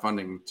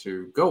crowdfunding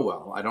to go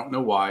well. I don't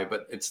know why,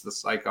 but it's the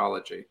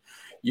psychology.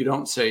 You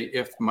don't say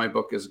if my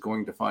book is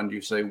going to fund,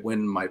 you say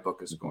when my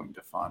book is going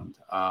to fund.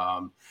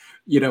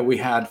 We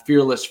had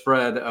Fearless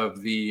Fred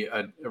of the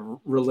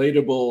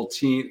Relatable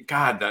Teen.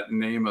 God, that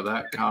name of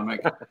that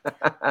comic.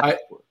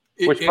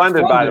 Which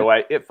funded, by the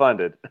way, it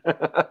funded.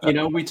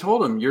 We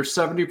told him you're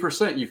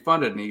 70%, you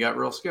funded, and he got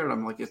real scared.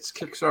 I'm like, it's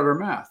Kickstarter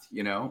math,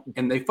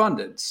 and they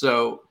funded.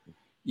 So,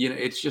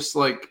 it's just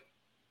like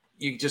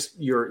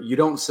you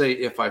don't say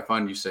if I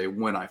fund, you say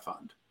when I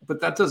fund. But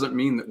that doesn't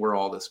mean that we're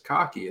all this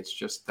cocky. It's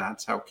just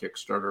that's how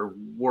Kickstarter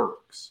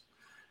works.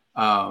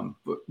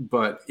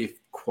 But if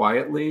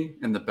quietly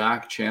in the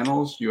back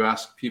channels you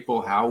ask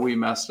people how we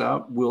messed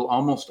up, we'll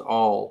almost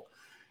all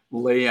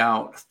lay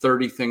out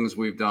 30 things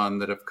we've done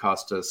that have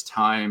cost us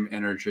time,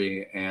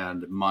 energy,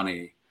 and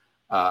money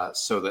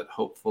so that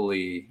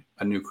hopefully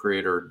a new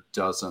creator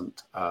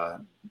doesn't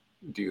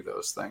do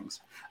those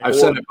things. I've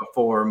said it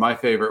before. My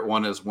favorite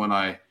one is when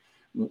I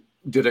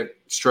did a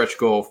stretch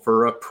goal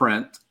for a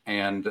print,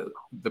 and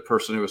the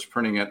person who was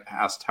printing it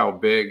asked how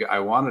big I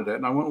wanted it,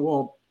 and I went,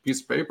 well,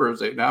 piece of paper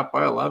is 8.5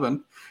 by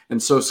 11,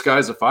 and so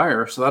Skies of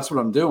Fire, so that's what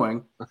I'm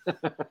doing.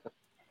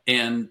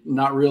 And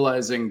not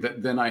realizing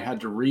that then I had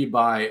to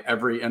rebuy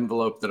every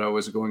envelope that I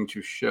was going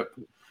to ship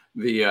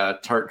the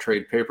Tart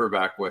Trade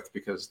paperback with,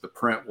 because the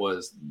print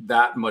was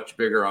that much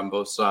bigger on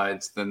both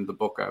sides than the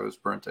book I was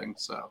printing.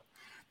 So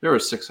there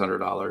was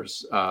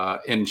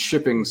 $600 in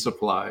shipping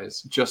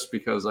supplies just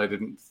because I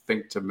didn't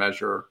think to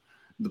measure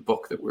the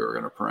book that we were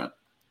going to print.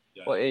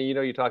 Yeah. Well, and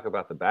you talk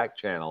about the back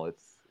channel.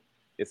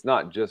 It's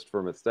not just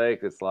for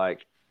mistakes. It's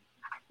like,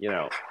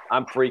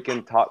 I'm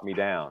freaking, talk me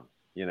down.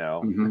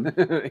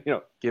 Mm-hmm.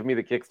 Give me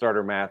the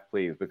Kickstarter math,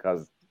 please,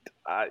 because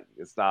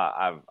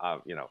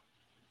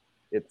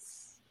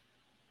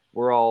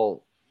we're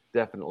all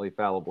definitely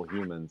fallible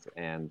humans,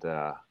 and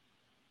at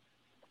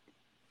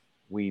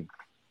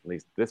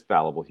least this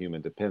fallible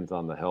human depends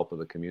on the help of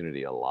the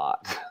community a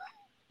lot.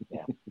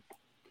 Yeah.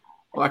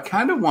 Well, I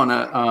kind of want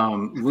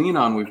to lean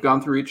on, we've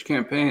gone through each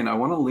campaign. I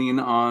want to lean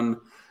on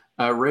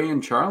Ray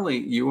and Charlie.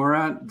 You were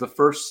at the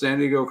first San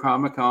Diego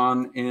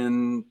Comic-Con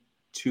in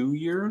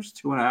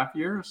 2.5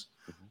 years.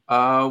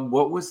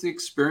 What was the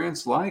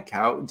experience like?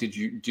 How did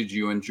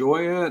you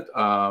enjoy it?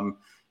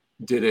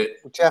 Did it?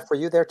 Jeff, were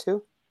you there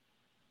too?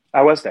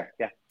 I was there.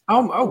 Yeah.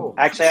 Oh,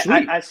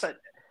 actually,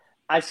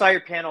 I saw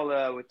your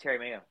panel with Terry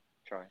Mayo,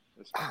 Troy.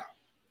 That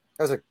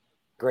was a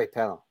great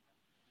panel.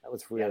 That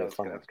was really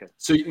fun. That was good.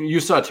 So you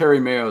saw Terry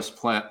Mayo's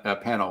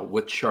panel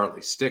with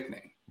Charlie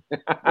Stickney.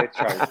 With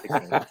Charlie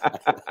Stickney.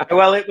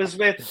 Well, it was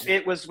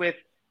with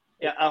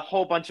a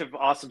whole bunch of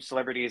awesome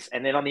celebrities,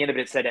 and then on the end of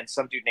it said, and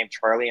some dude named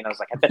Charlie, and I was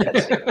like, I bet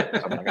that's Stickney.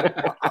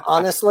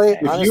 Honestly,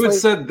 you had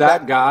said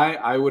that guy,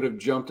 I would have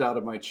jumped out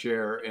of my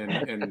chair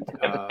and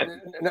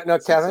no,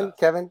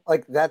 Kevin,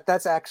 like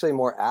that's actually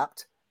more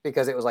apt,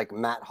 because it was like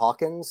Matt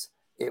Hawkins,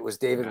 it was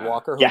David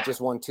Walker, who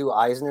just won 2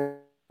 Eisners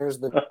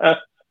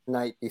the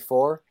night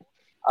before.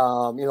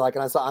 And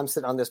I'm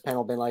sitting on this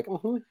panel being like,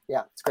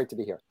 yeah, it's great to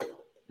be here.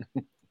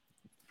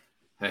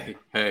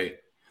 Hey,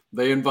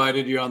 they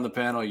invited you on the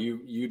panel.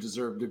 You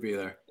deserve to be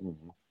there,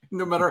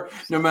 no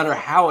matter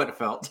how it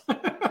felt.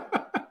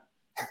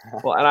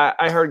 Well, and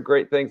I heard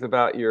great things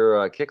about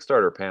your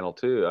Kickstarter panel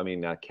too. I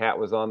mean, Kat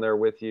was on there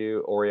with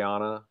you.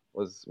 Oriana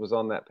was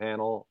on that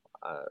panel.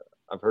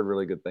 I've heard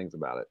really good things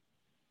about it.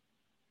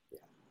 Yeah.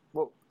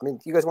 Well, I mean,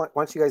 you guys why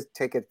don't you guys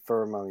take it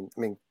from?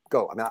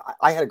 Go. I mean,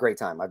 I had a great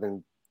time. I've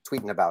been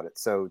tweeting about it.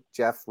 So,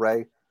 Jeff,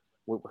 Ray,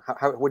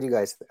 what do you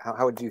guys?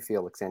 How did you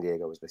feel like San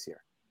Diego was this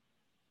year?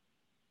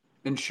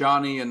 And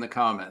Shawnee in the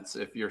comments,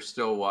 if you're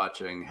still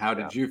watching, how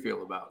did you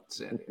feel about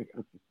San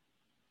Diego?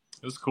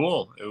 It was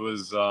cool. It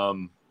was felt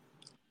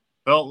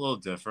a little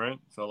different.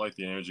 Felt like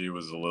the energy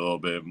was a little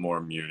bit more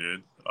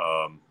muted.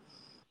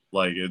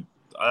 Like it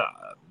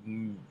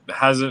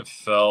hasn't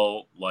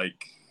felt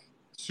like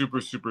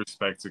super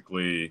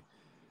spectacularly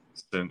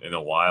in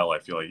a while. I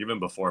feel like even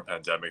before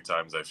pandemic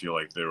times, I feel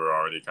like they were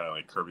already kind of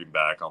like curbing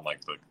back on like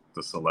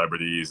the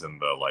celebrities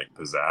and the like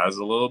pizzazz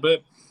a little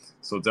bit.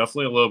 So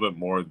definitely a little bit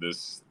more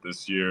this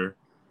year.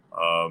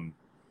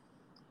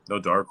 No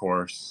Dark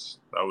Horse.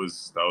 That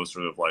was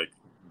sort of like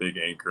big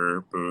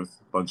anchor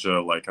booth. Bunch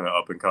of like kind of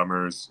up and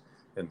comers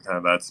in kind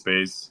of that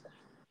space.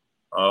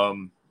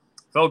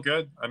 Felt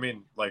good. I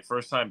mean, like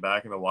first time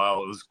back in a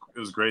while. It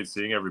was great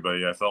seeing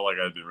everybody. I felt like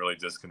I'd been really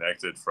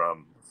disconnected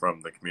from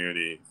the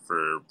community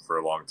for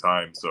a long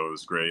time. So it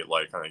was great,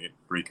 like kind of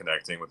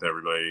reconnecting with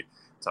everybody,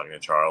 talking to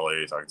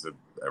Charlie, talking to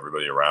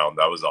everybody around.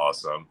 That was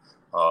awesome.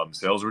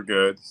 Sales were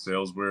good.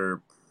 Sales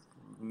were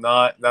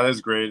not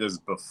as great as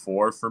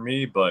before for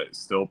me, but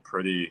still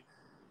pretty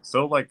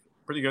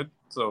good.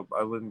 So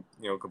I wouldn't,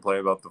 complain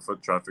about the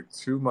foot traffic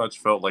too much.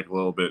 Felt like a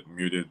little bit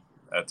muted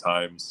at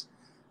times.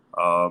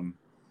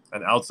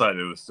 And outside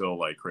it was still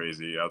like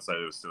crazy. Outside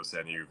it was still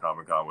San Diego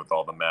Comic-Con with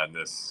all the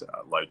madness,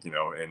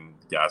 in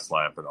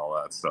Gaslamp and all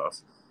that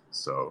stuff.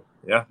 So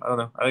yeah, I don't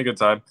know. I had a good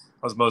time.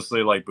 I was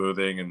mostly like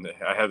boothing, and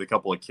I had a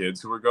couple of kids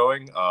who were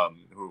going,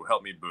 who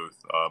helped me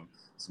booth.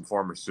 Some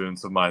former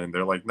students of mine, and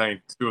they're like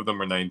 2 of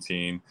them are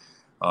 19.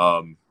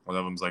 One of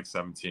them's like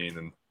 17,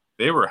 and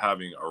they were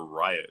having a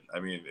riot. I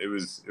mean, it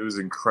was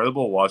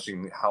incredible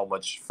watching how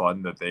much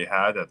fun that they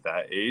had at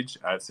that age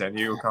at San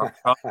Diego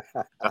Comic-Con.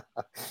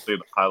 That's the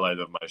highlight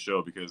of my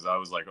show, because I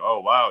was like,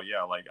 oh wow,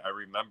 yeah, like I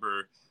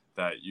remember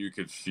that you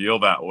could feel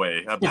that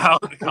way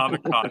about the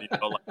Comic-Con.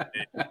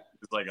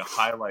 It's like a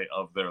highlight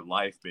of their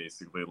life,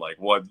 basically. Like,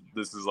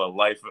 this is a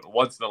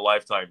once in a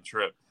lifetime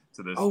trip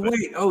to this. Oh,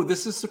 wait. Oh,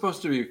 this is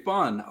supposed to be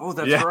fun. Oh,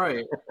 that's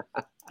right.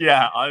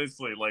 Yeah,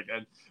 honestly,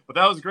 but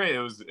that was great. It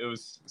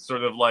was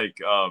sort of like,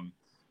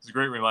 it's a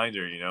great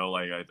reminder,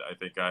 like I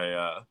think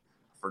I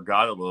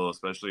forgot a little,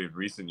 especially in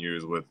recent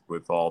years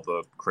with all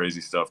the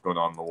crazy stuff going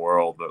on in the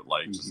world, that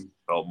just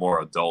felt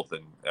more adult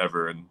than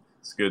ever. And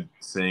it's good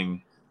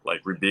seeing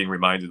like being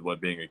reminded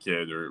what being a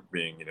kid or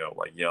being,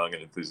 like young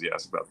and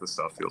enthusiastic about this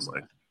stuff feels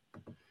like.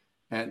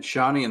 And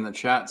Shawnee in the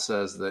chat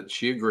says that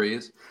she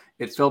agrees.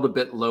 It felt a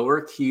bit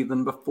lower key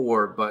than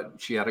before, but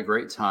she had a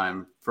great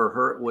time. For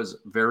her, it was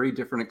very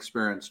different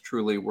experience,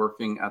 truly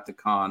working at the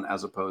con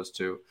as opposed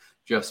to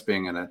just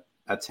being an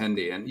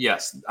attendee. And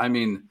yes, I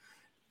mean,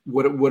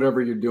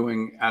 whatever you're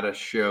doing at a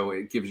show,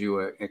 it gives you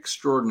an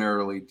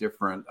extraordinarily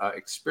different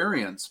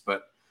experience.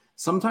 But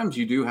sometimes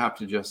you do have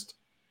to just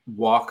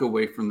walk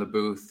away from the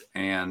booth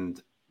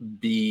and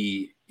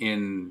be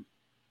in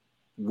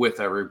with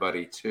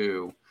everybody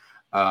too.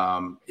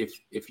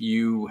 If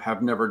you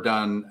have never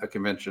done a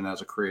convention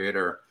as a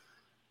creator,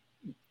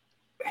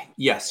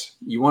 yes,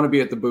 you want to be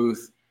at the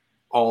booth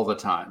all the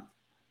time,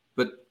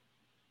 but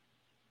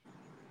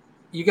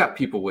you got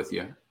people with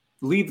you.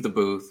 Leave the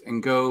booth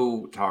and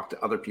go talk to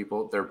other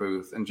people at their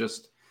booth and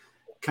just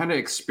kind of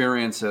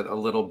experience it a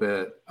little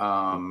bit,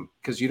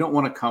 because you don't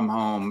want to come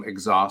home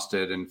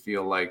exhausted and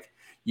feel like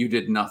you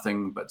did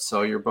nothing but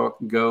sell your book.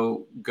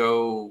 Go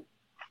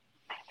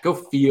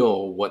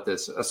feel what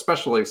this,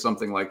 especially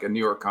something like a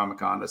New York Comic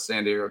Con, a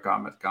San Diego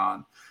Comic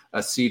Con, a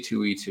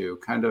C2E2,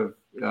 kind of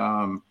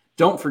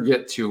don't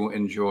forget to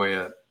enjoy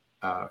it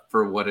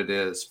for what it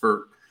is.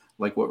 For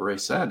like what Ray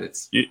said,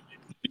 it's you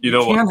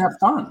can have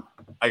fun.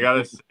 I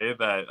gotta say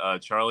that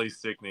Charlie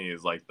Stickney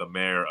is like the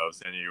mayor of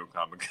San Diego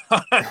Comic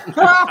Con.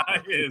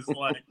 Is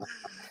like,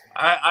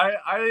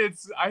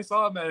 I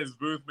saw him at his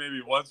booth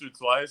maybe once or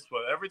twice,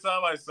 but every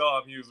time I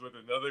saw him, he was with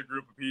another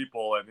group of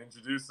people and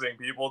introducing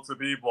people to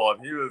people,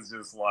 and he was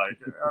just like,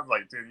 I was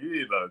like, dude, you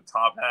need a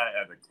top hat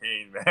and a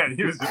cane, man.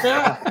 He was just.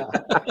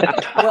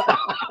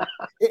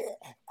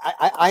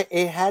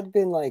 It had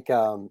been like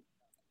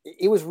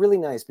it was really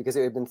nice because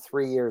it had been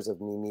 3 years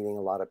of me meeting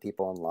a lot of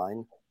people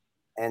online.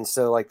 And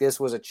so like this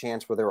was a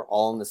chance where they were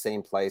all in the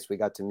same place. We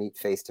got to meet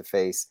face to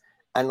face.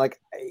 And like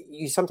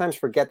you sometimes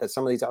forget that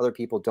some of these other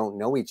people don't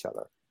know each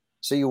other.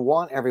 So you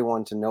want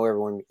everyone to know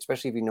everyone,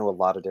 especially if you know a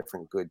lot of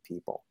different good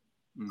people.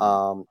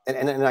 Mm-hmm.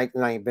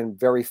 And I've been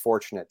very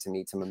fortunate to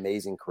meet some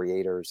amazing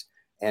creators.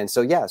 And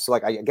so, yeah, so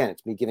like, again,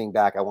 it's me giving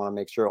back. I want to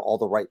make sure all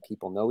the right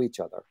people know each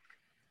other.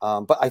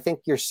 But I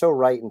think you're so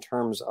right in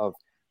terms of,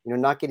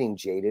 not getting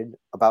jaded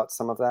about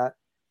some of that.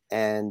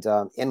 And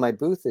in my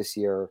booth this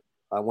year,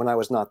 when I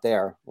was not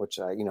there, which,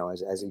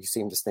 as you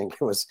seem to think,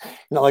 it was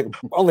like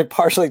only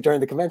partially during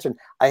the convention,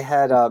 I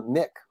had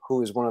Mick,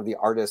 who is one of the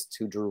artists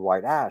who drew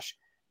White Ash,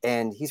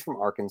 and he's from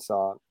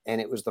Arkansas. And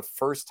it was the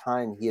first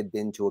time he had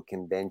been to a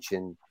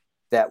convention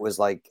that was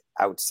like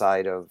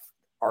outside of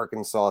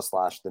Arkansas /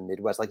 the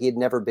Midwest. Like he had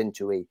never been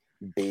to a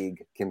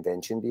big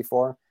convention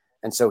before.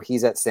 And so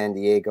he's at San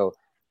Diego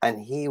and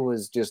he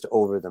was just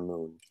over the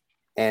moon.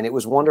 And it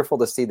was wonderful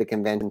to see the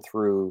convention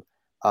through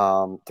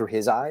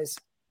his eyes.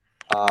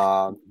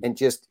 And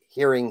just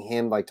hearing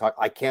him like talk,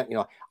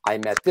 I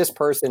met this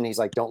person. He's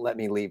like, don't let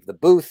me leave the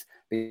booth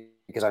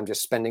because I'm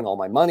just spending all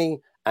my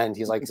money. And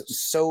he's like,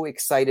 so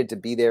excited to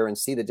be there and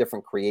see the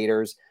different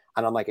creators.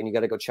 And I'm like, and you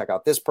got to go check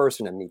out this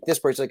person and meet this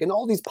person. Like, and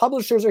all these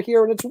publishers are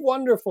here and it's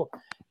wonderful.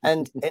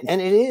 And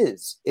it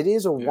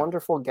is a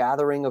wonderful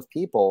gathering of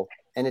people.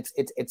 And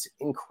it's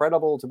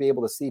incredible to be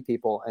able to see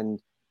people.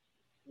 And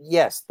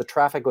yes, the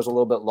traffic was a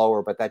little bit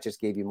lower, but that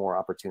just gave you more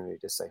opportunity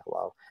to say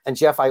hello. And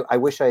Jeff, I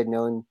wish I had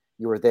known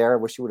you were there. I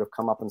wish you would have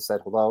come up and said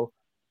hello.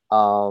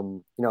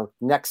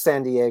 Next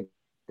San Diego.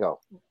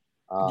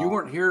 You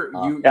weren't here.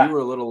 You were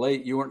a little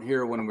late. You weren't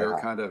here when we were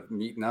kind of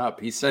meeting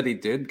up. He said he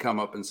did come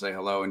up and say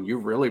hello, and you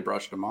really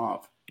brushed him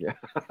off. Yeah.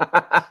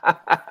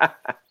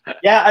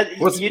 Yeah.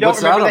 You don't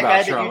remember that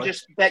guy Charlie?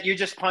 that you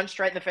just punched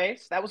right in the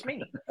face? That was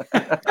me.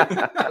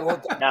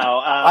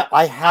 No,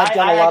 I had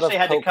done a lot of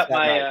coke that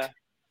night.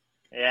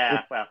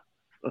 Yeah, well,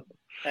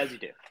 as you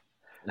do.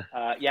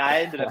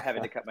 I ended up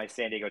having to cut my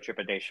San Diego trip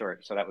a day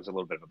short, so that was a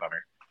little bit of a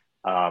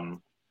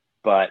bummer.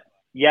 But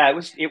yeah,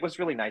 it was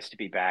really nice to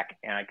be back,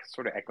 and I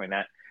sort of echoing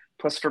that.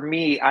 Plus, for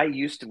me, I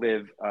used to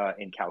live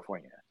in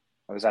California.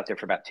 I was out there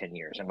for about 10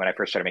 years, and when I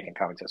first started making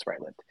comics, that's where I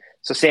lived.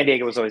 So San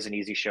Diego was always an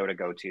easy show to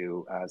go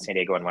to. San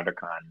Diego and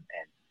WonderCon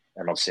and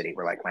Emerald City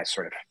were like my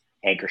sort of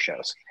anchor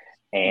shows.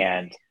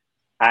 And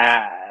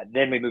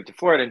then we moved to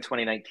Florida in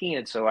 2019,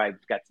 and so I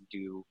got to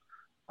do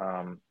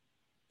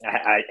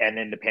and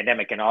then the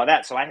pandemic and all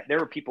that. So there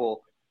were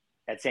people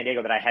at San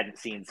Diego that I hadn't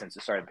seen since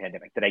the start of the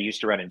pandemic that I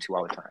used to run into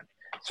all the time,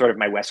 sort of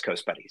my West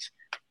Coast buddies.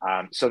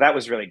 So that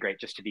was really great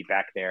just to be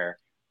back there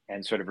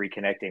and sort of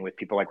reconnecting with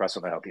people like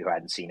Russell Vanellope, who I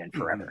hadn't seen in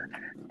forever,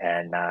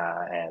 and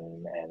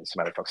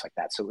some other folks like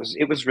that. So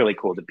it was really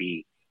cool to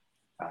be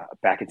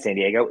back in San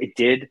Diego. It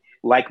did,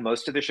 like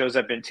most of the shows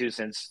I've been to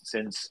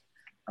since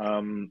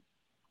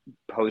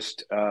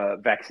post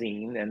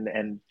vaccine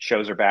and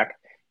shows are back,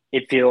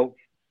 it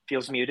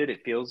feels muted.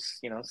 It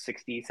feels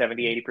 60,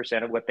 70,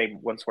 80% of what they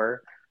once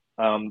were.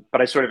 But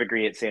I sort of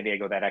agree at San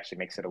Diego that actually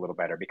makes it a little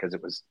better because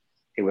it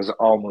was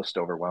almost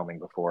overwhelming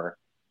before.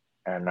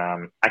 And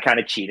I kind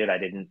of cheated. I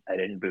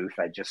didn't booth.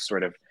 I just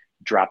sort of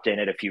dropped in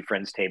at a few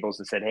friends' tables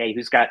and said, "Hey,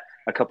 who's got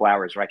a couple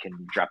hours where I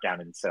can drop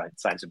down and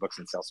sign some books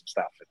and sell some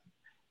stuff?"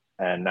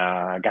 and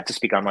I got to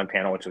speak on one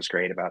panel, which was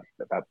great about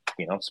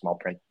small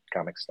print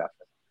comic stuff.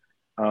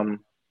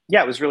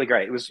 Yeah, it was really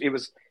great. It was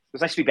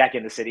nice to be back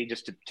in the city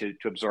just to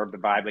absorb the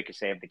vibe, like you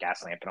say, of the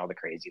gas lamp and all the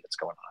crazy that's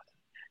going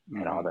on,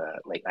 and all the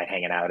late night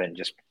hanging out and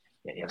just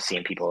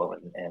seeing people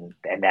and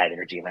that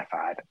energy and that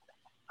vibe.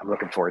 I'm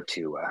looking forward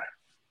to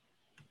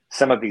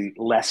some of the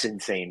less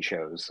insane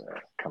shows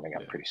coming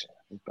up pretty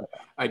soon. But,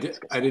 I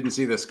didn't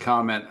see this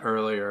comment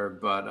earlier,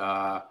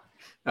 but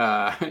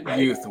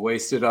Youth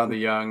Wasted on the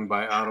Young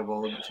by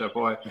Audible Chef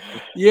Boy.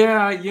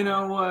 Yeah, you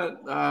know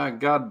what?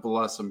 God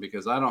bless him,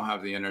 because I don't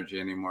have the energy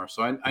anymore.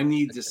 So I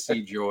need to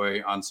see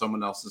joy on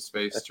someone else's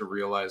face to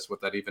realize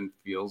what that even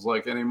feels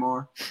like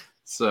anymore.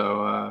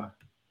 So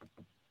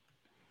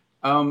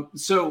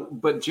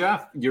but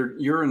Jeff,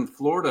 you're in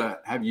Florida.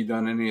 Have you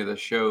done any of the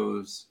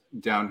shows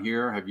down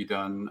here? Have you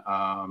done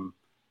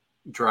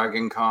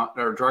Dragon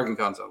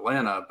Con's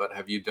Atlanta, but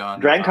have you done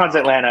Dragon Con's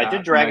Atlanta? I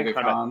did Dragon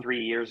Con MegaCon? about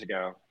 3 years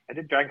ago.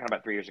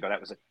 That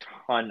was a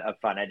ton of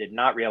fun. I did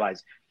not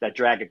realize that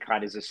Dragon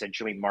Con is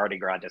essentially Mardi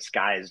Gras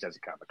disguised as a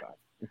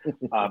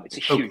Comic-Con. It's a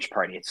huge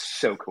party. It's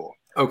so cool.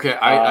 Okay,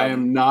 I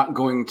am not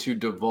going to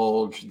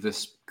divulge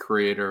this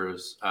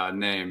creator's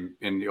name,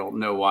 and you'll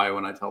know why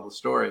when I tell the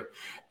story.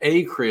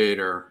 A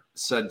creator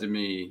said to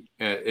me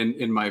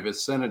in my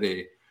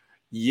vicinity,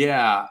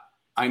 yeah,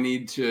 I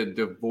need to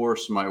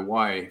divorce my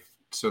wife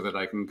so that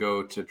I can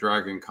go to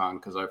Dragon Con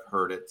because I've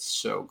heard it's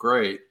so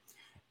great.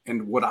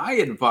 And what I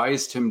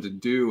advised him to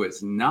do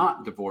is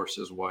not divorce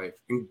his wife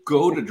and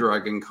go to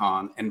Dragon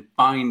Con and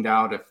find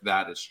out if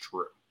that is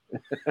true.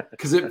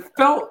 Because it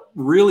felt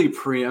really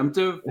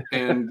preemptive,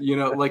 and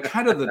like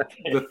kind of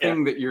the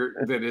thing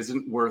that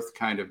isn't worth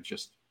kind of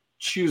just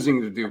choosing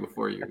to do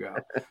before you go.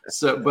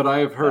 So, but I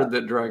have heard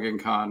that Dragon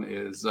Con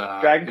is a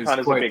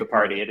big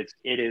party.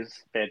 It is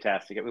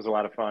fantastic. It was a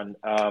lot of fun.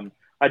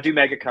 I do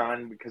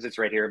MegaCon because it's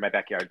right here in my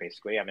backyard.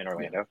 Basically, I'm in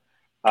Orlando.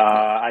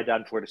 I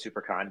done Florida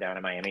SuperCon down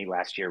in Miami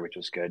last year, which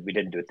was good. We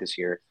didn't do it this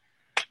year.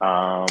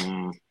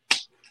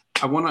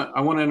 I want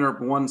to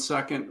interrupt 1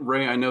 second,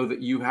 Ray. I know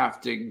that you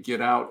have to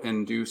get out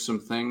and do some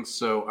things,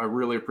 so I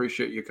really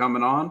appreciate you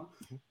coming on.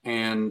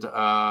 And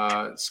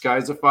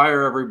Skies of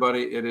Fire,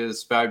 everybody, it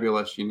is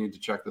fabulous. You need to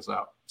check this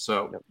out.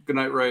 So, Good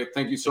night, Ray.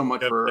 Thank you so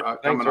much for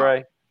coming on.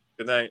 Ray.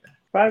 Good night.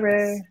 Bye,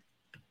 Ray.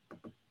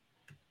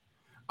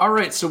 All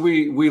right, so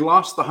we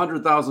lost the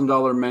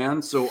 $100,000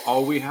 man. So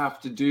all we have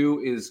to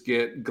do is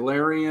get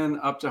Glarien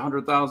up to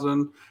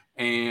 100,000.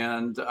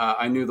 And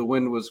I Knew the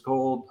Wind Was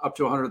Cold up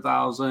to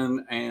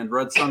 100,000, and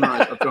Red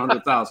Sunrise up to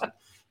 100,000.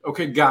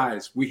 Okay,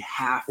 guys, we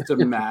have to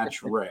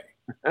match Ray.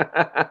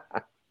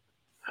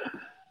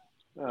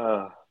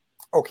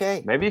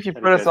 Okay. Maybe if you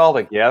put us all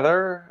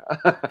together.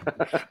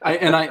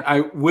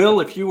 I will,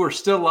 if you were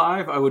still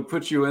live, I would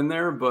put you in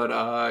there,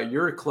 but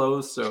you're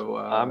close, so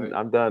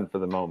I'm done for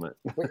the moment.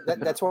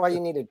 That's why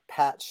you needed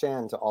Pat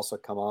Shan to also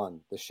come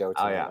on the show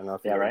tonight. I don't know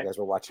if you guys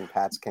were watching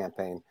Pat's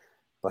campaign.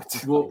 But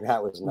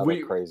that was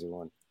another crazy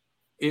one.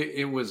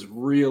 It was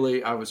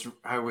really, I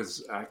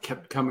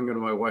kept coming to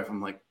my wife.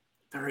 I'm like,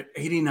 they're at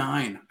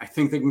 89. I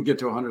think they can get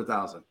to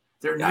 100,000.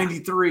 They're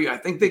 93. I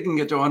think they can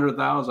get to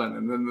 100,000.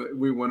 And then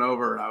we went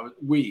over, and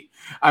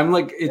I'm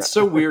like, it's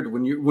so weird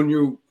when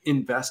you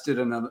invested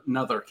in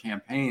another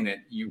campaign,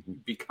 you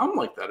become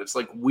like that. It's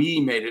like, we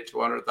made it to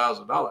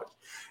 $100,000.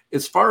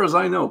 As far as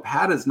I know,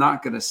 Pat is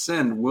not going to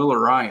send Will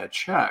or I a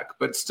check,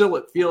 but still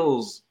it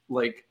feels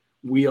like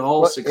we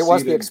all succeeded. It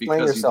was the Explain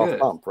because Yourself he did.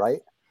 Bump,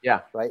 right?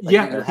 Yeah. Right.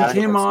 Like he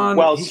came on.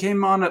 Well, he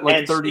came on at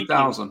like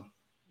 30,000.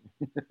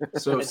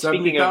 So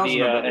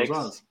 70,000 of it was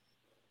us.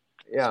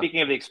 Yeah. Speaking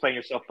of the Explain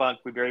Yourself Bump,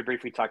 we very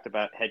briefly talked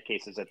about head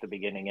cases at the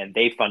beginning, and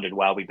they funded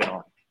while we've been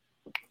on.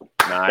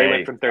 Nice. They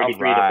went from 33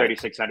 to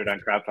 3,600 on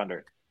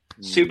Crowdfunder.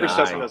 Super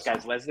stoked with those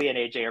guys. Leslie and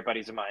AJ are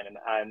buddies of mine,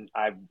 and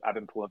I've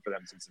been pulling for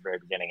them since the very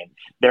beginning. And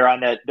they're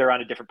on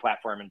a different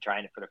platform and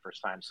trying it for the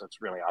first time. So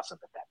it's really awesome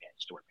that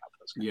managed to work out for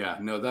those guys. Yeah,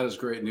 no, that is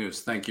great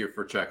news. Thank you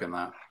for checking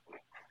that.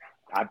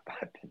 I've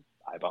been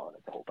eyeballing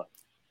it the whole time.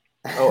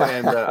 Oh,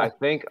 and I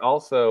think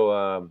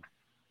also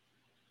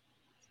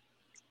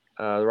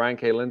Ryan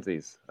K.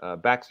 Lindsay's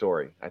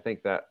backstory. I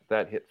think that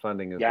hit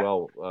funding as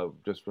well,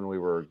 just when we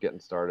were getting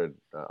started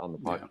on the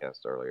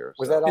podcast earlier.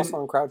 Was that also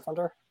on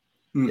Crowdfunder?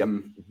 Mm-hmm. Yep.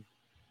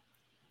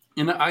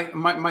 And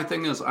my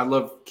thing is, I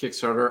love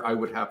Kickstarter. I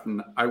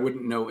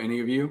wouldn't know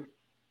any of you.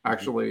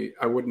 Actually,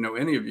 I wouldn't know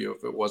any of you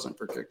if it wasn't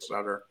for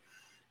Kickstarter.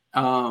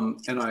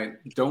 And I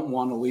don't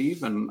want to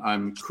leave, and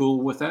I'm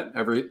cool with it.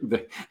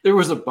 There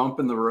was a bump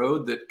in the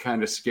road that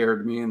kind of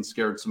scared me and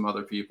scared some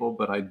other people,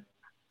 but it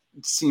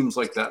seems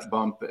like that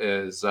bump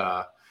is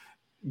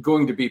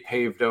going to be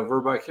paved over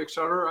by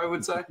Kickstarter, I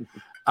would say.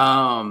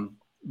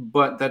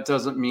 But that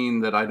doesn't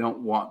mean that I don't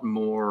want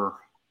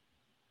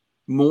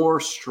more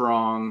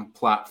strong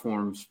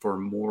platforms for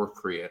more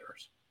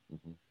creators.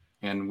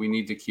 And we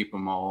need to keep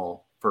them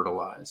all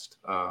fertilized,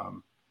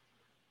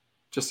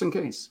 just in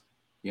case,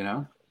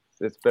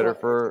 it's better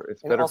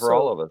for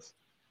all of us.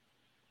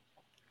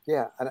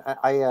 Yeah. And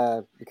I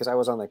because I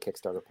was on the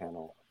Kickstarter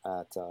panel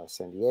at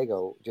San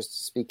Diego,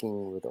 just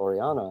speaking with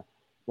Oriana,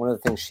 one of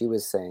the things she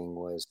was saying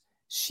was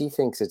she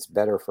thinks it's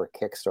better for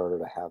Kickstarter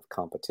to have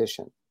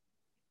competition,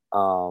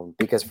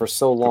 because for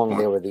so long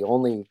they were the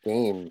only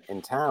game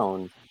in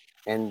town,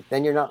 and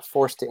then you're not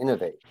forced to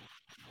innovate.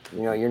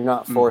 You're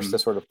not forced to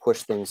sort of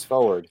push things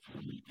forward,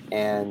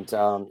 and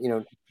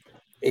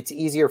it's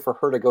easier for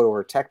her to go to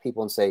her tech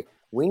people and say,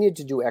 we need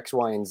to do X,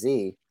 Y, and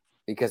Z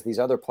because these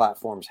other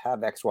platforms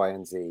have X, Y,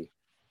 and Z,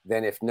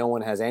 than if no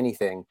one has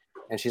anything.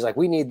 And she's like,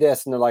 we need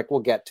this. And they're like,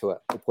 we'll get to it.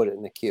 We'll put it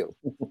in the queue.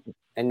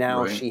 And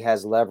now she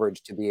has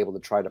leverage to be able to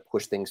try to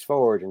push things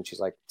forward. And she's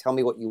like, tell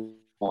me what you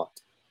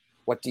want.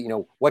 What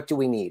do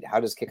we need? How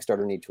does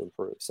Kickstarter need to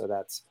improve? So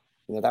that's,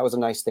 that was a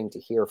nice thing to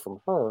hear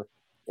from her,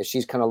 is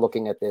she's kind of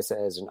looking at this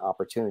as an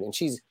opportunity. And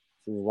she's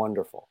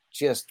wonderful.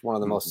 Just one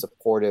of the most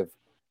supportive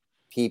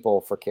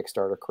people for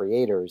Kickstarter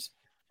creators.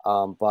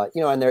 But,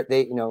 and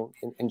they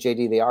in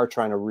JD, they are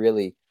trying to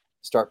really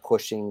start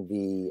pushing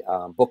the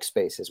book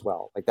space as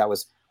well. Like that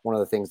was one of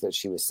the things that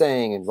she was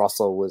saying. And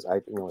Russell was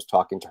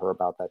talking to her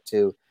about that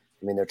too.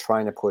 I mean, they're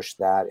trying to push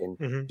that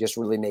and just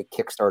really make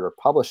Kickstarter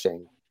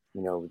publishing,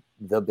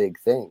 the big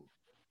thing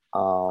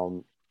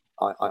on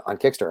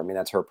Kickstarter. I mean,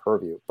 that's her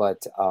purview.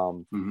 But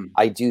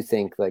I do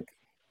think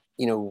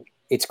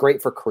it's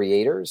great for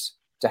creators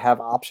to have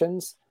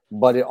options,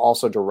 but it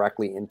also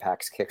directly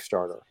impacts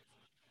Kickstarter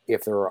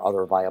if there are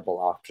other viable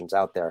options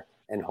out there.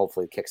 And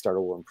hopefully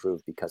Kickstarter will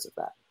improve because of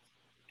that.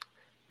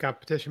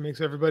 Competition makes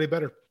everybody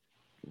better.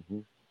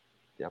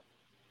 Yep.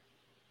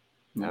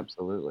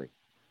 Absolutely.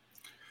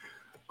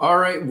 All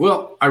right.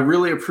 Well, I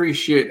really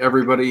appreciate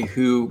everybody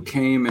who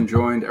came and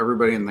joined,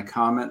 everybody in the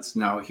comments.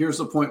 Now, here's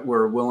the point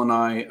where Will and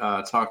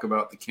I talk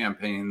about the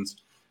campaigns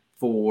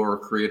for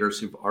creators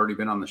who've already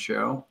been on the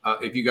show.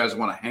 If you guys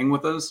want to hang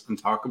with us and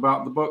talk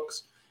about the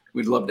books,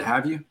 we'd love to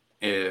have you.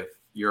 If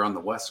you're on the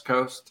West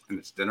Coast and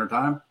it's dinner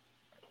time,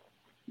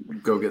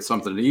 go get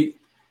something to eat.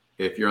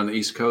 If you're on the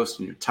East Coast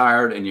and you're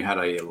tired and you had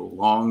a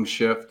long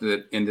shift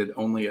that ended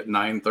only at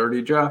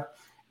 9:30, Jeff,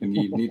 and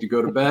you need to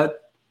go to bed,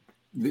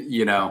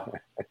 we're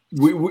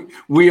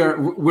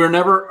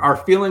never, our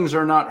feelings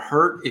are not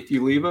hurt if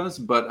you leave us,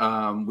 but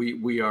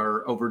we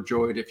are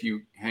overjoyed if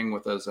you hang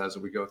with us as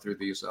we go through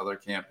these other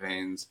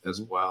campaigns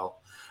as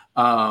well.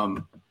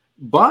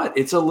 But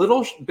it's a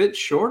little bit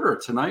shorter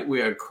tonight.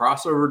 We had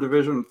Crossover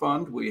Division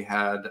Fund. We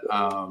had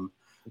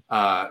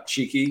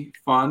Cheeky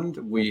Fund.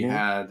 We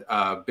had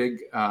Big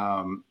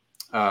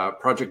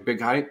Project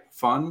Big Hype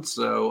Fund.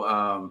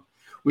 So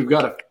we've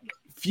got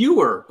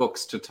fewer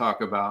books to talk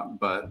about,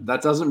 but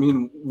that doesn't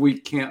mean we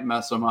can't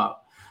mess them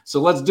up.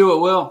 So let's do it,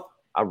 Will.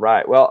 All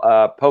right.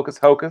 Well, Pocus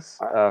Hocus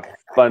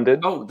funded.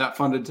 Oh, that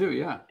funded too,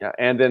 yeah. Yeah,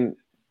 and then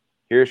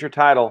here's your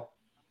title,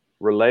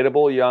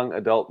 Relatable Young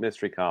Adult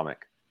Mystery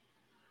Comic.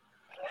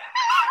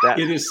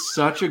 It is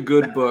such a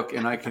good book,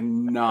 and I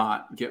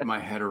cannot get my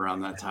head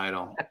around that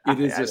title. It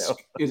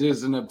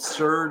is an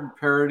absurd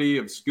parody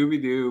of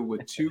Scooby-Doo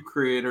with two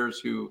creators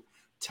who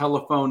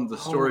telephoned the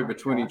story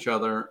between each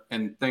other,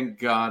 and thank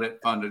God it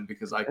funded,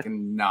 because I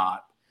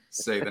cannot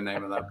say the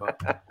name of that book.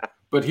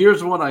 But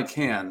here's one I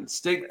can.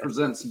 Stake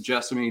presents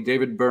Jessamy,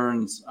 David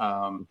Byrne's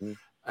a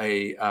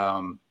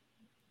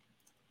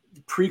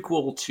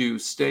prequel to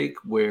Stake,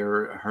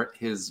 where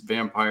his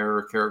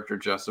vampire character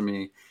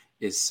Jessamy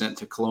is sent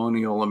to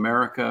colonial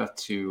America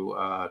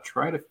to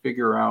try to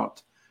figure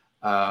out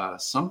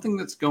something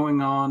that's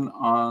going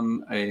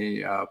on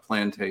a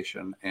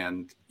plantation.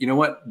 And you know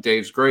what?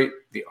 Dave's great.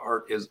 The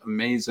art is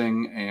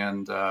amazing.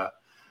 And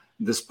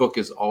this book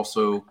is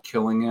also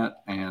killing it.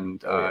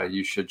 And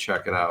you should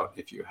check it out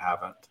if you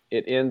haven't.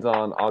 It ends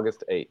on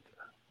August 8th.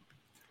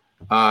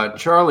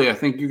 Charlie, I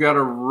think you got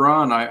to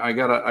run. I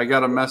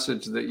got a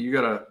message that you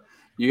got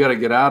to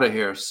get out of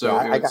here. So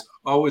it's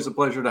always a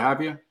pleasure to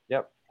have you.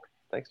 Yep.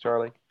 Thanks,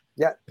 Charlie.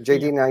 Yeah,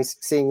 JD, nice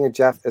seeing you,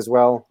 Jeff, as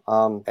well.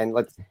 And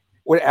let's,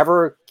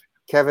 whatever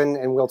Kevin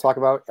and Will talk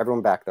about,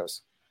 everyone back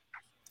those.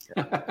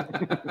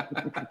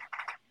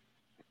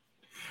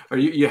 Are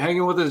you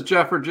hanging with us,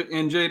 Jeff and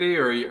JD,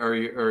 or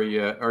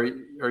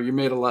are you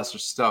made of lesser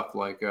stuff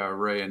like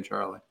Ray and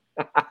Charlie?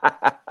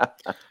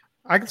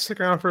 I can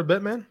stick around for a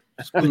bit, man.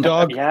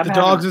 The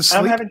dog's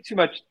asleep.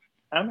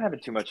 I'm having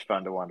too much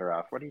fun to wander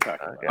off. What are you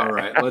talking about? All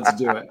right, let's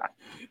do it.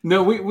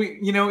 No, we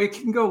it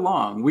can go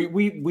long.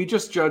 We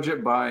just judge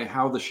it by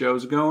how the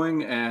show's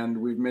going, and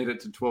we've made it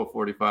to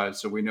 12:45,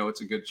 so we know it's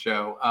a good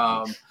show.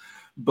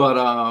 But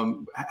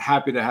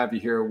happy to have you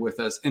here with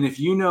us. And if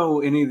you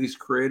know any of these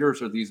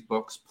creators or these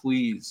books,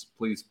 please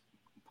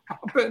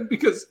pop in,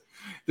 because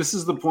this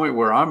is the point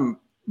where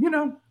I'm,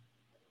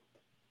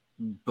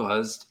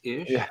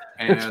 buzzed-ish,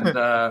 and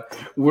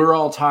we're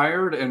all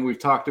tired, and we've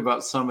talked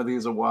about some of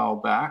these a while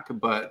back,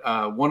 but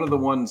one of the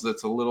ones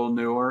that's a little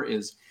newer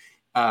is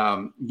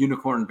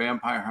Unicorn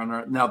Vampire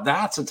Hunter. Now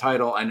that's a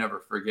title I never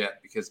forget,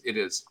 because it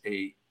is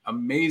a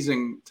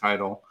amazing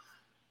title.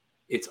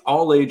 It's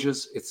all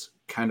ages. It's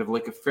kind of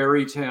like a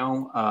fairy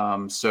tale,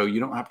 so you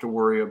don't have to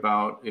worry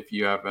about if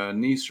you have a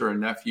niece or a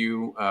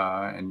nephew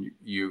and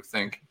you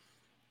think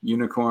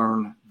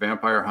Unicorn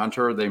Vampire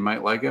Hunter, they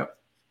might like it.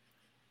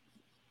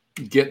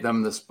 Get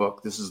them this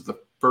book. This is the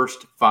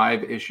first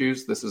 5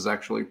 issues. This is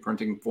actually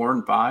printing 4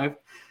 and 5,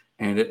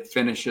 and it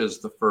finishes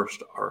the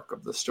first arc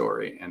of the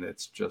story. And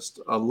it's just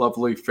a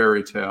lovely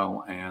fairy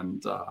tale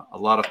and a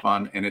lot of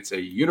fun. And it's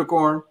a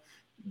unicorn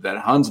that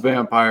hunts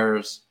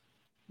vampires.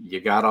 You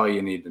got all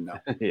you need to know.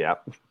 Yeah.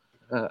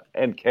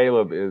 And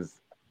Caleb is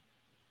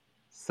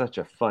such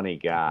a funny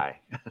guy.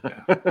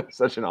 Yeah.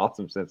 Such an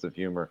awesome sense of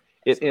humor.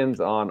 It ends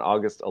on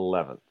August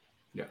 11th.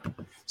 Yeah.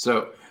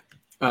 So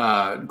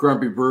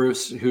Grumpy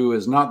Bruce, who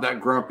is not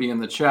that grumpy in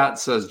the chat,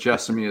 says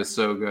Jessamy is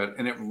so good.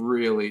 And it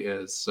really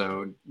is.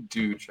 So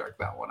do check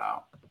that one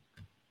out.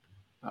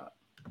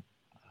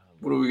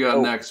 What do we got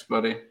next,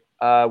 buddy?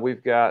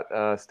 We've got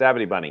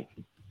Stabity Bunny.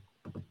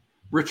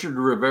 Richard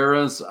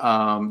Rivera's.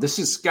 This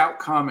is Scout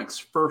Comics'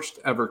 first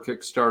ever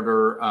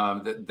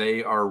Kickstarter that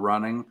they are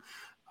running.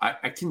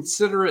 I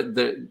consider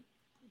it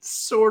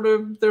sort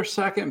of their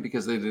second,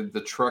 because they did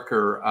the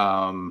Trucker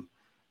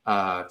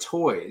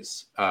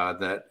toys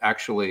that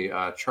actually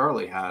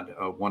Charlie had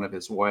one of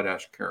his White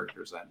Ash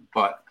characters in.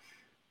 But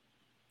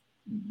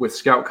with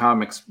Scout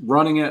Comics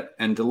running it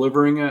and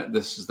delivering it,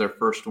 this is their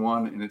first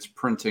one, and it's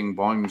printing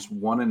volumes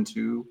 1 and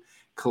 2.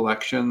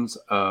 Collections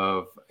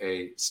of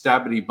a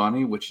Stabity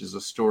Bunny, which is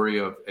a story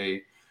of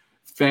a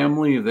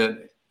family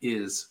that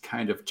is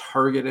kind of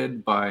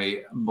targeted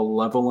by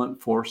malevolent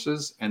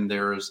forces, and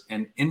there's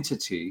an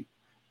entity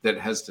that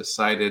has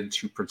decided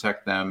to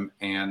protect them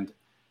and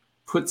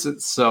puts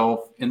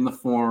itself in the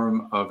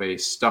form of a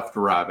stuffed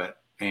rabbit.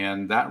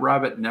 And that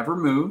rabbit never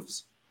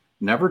moves,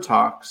 never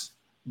talks,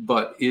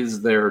 but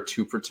is there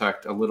to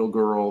protect a little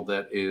girl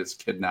that is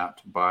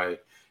kidnapped by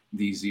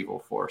these evil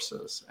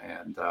forces.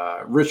 And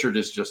Richard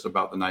is just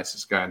about the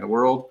nicest guy in the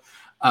world.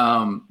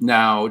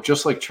 Now,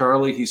 just like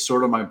Charlie, he's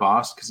sort of my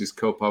boss because he's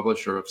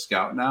co-publisher of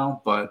Scout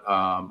now, but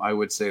I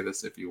would say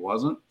this if he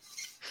wasn't.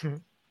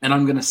 And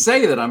I'm going to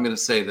say that I'm going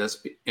to say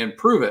this and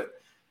prove it,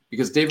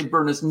 because David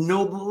Byrne is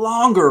no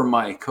longer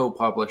my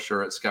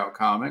co-publisher at Scout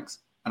Comics,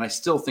 and I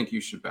still think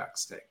you should back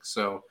Steak.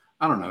 So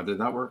I don't know. Did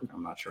that work?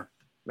 I'm not sure.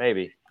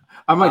 Maybe.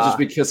 I might just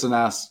be kissing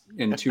ass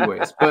in 2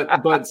 ways,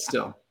 but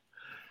still.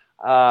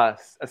 A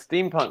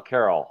Steampunk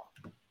Carol.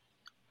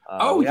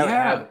 We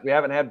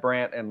haven't had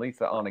Brant and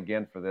Lisa on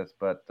again for this,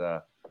 but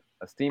a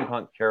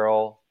Steampunk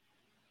Carol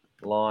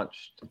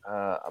launched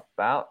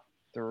about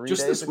 3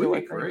 just days this ago,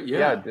 week, right?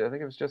 Yeah, I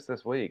think it was just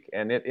this week,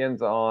 and it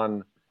ends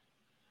on.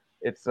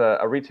 It's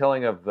a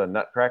retelling of the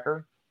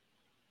Nutcracker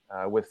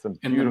with some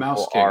beautiful and the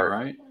Mouse King, art,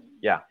 right?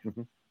 Yeah,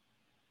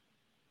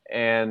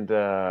 and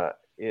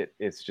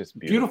it's just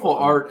beautiful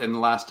art.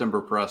 And Last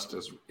Ember Pressed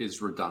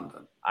is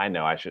redundant. I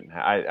know I shouldn't.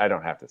 I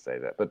don't have to say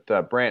that,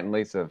 but Brant and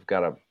Lisa have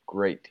got a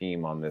great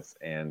team on this,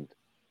 and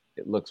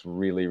it looks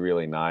really,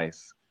 really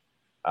nice.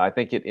 I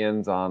think it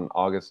ends on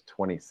August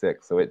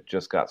 26th, so it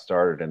just got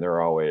started, and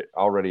they're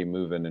already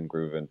moving and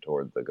grooving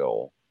toward the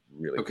goal.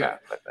 Really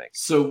fast, I think.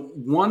 So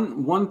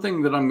one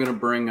thing that I'm going to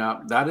bring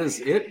up, that is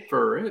it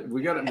for it.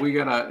 We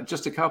got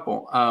just a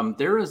couple.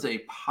 There is a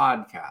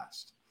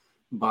podcast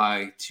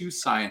by 2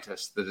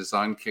 scientists that is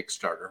on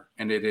Kickstarter,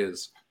 and it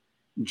is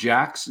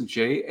Jax,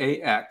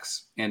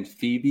 Jax, and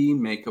Phoebe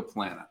Make a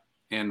Planet.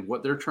 And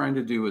what they're trying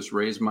to do is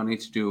raise money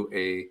to do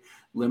a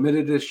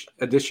limited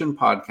edition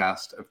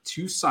podcast of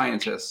 2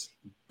 scientists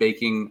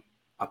baking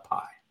a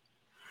pie.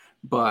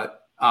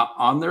 But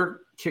on their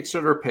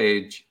Kickstarter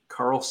page,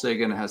 Carl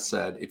Sagan has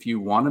said, if you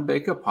want to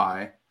bake a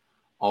pie,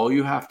 all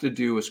you have to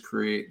do is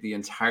create the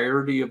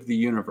entirety of the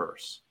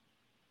universe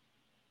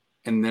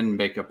and then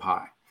bake a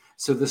pie.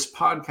 So this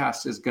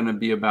podcast is going to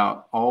be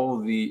about all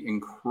the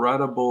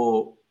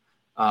incredible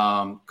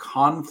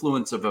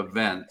confluence of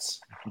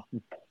events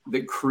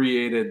that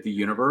created the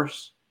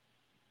universe,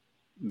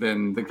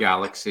 then the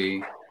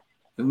galaxy,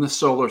 then the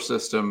solar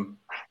system,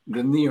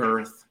 then the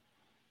Earth,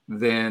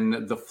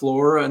 then the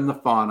flora and the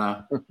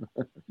fauna,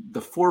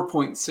 the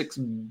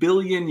 4.6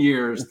 billion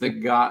years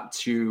that got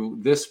to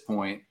this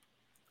point,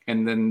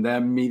 and then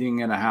them meeting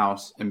in a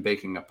house and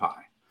baking a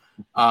pie.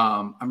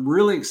 I'm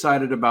really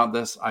excited about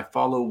this. I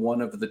follow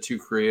one of the 2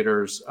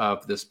 creators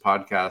of this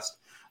podcast.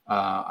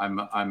 I'm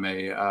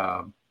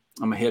a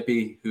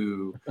hippie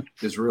who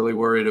is really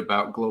worried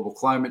about global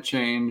climate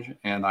change,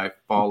 and I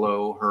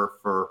follow her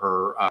for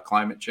her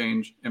climate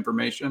change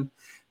information.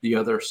 The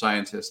other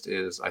scientist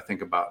is, I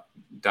think, about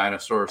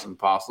dinosaurs and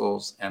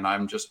fossils, and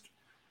I'm just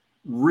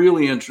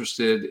really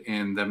interested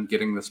in them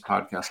getting this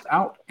podcast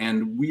out.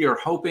 And we are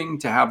hoping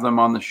to have them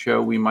on the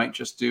show. We might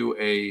just do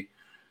a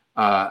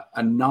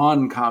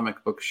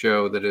non-comic book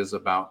show that is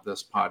about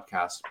this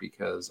podcast,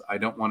 because I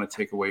don't want to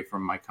take away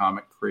from my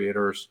comic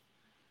creators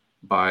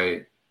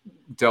by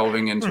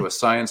delving into a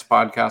science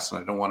podcast,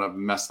 and I don't want to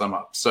mess them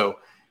up. So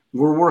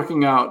we're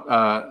working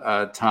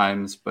out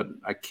times, but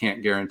I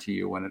can't guarantee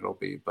you when it'll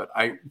be. But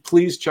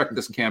please check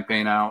this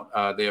campaign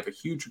out. They have a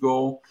huge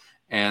goal,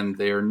 and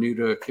they are new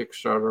to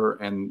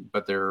Kickstarter,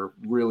 but they're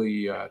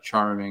really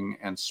charming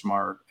and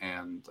smart,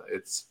 and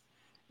it's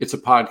a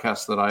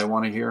podcast that I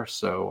want to hear.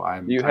 So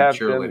I'm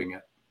cheerleading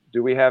it.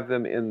 Do we have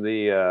them in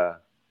the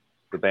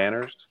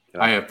banners?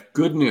 I have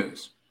good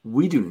news.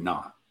 We do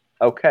not.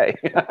 Okay.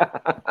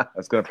 I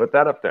was going to put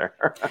that up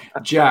there.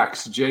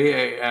 Jax,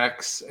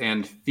 Jax,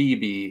 and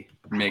Phoebe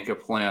make a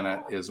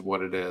planet is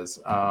what it is.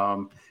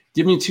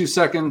 Give me 2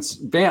 seconds.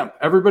 Vamp.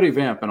 Everybody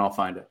vamp, and I'll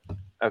find it.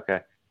 Okay.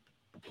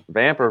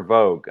 Vamp or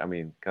Vogue? I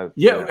mean, because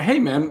hey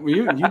man,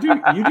 you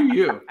do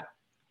you.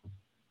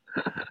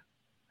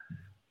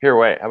 Here,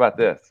 wait. How about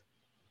this?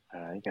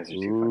 You guys are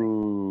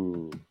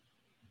too funny.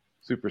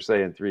 Super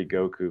Saiyan 3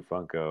 Goku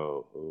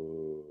Funko.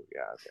 Ooh,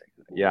 yeah, okay.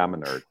 Yeah, I'm a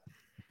nerd.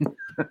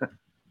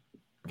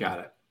 Got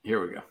it.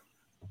 Here we go.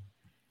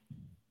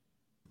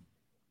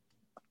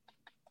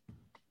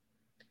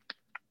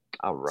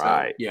 All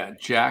right. So, yeah,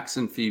 Jax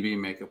and Phoebe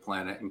make a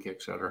planet in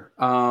Kickstarter.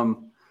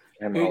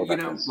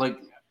 Like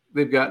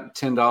they've got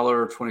 $10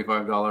 or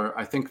 $25.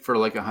 I think for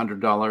like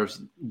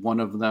 $100, one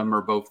of them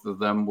or both of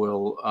them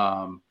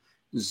will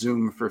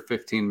Zoom for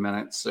 15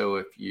 minutes. So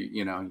if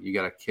you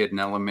got a kid in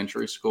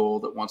elementary school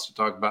that wants to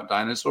talk about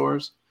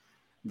dinosaurs,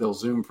 they'll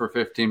Zoom for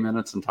 15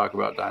 minutes and talk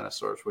about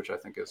dinosaurs, which I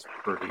think is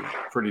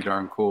pretty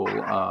darn cool.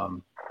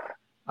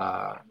 I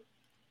don't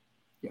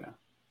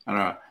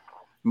know.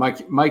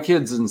 My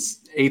kid's in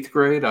 8th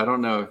grade. I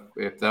don't know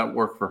if that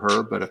worked for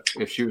her, but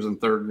if she was in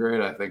 3rd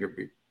grade, I think it'd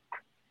be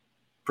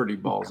pretty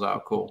balls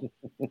out cool.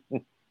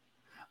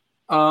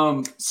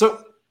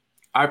 So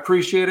I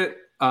appreciate it.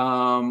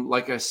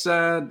 Like I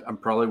said, I'm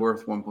probably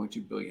worth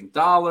 $1.2 billion.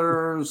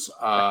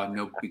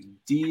 No big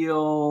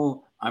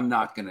deal. I'm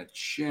not going to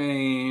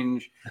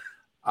change.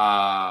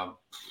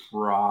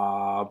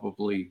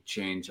 Probably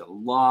change a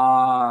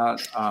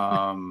lot.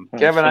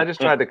 Kevin, I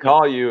just tried to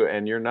call you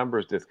and your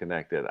number's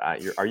disconnected. Are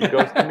you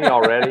ghosting me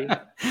already?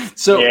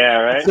 Yeah,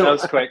 right. That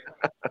was quick.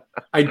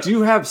 I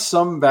do have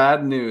some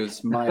bad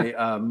news.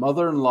 My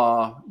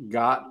mother-in-law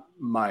got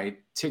my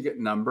ticket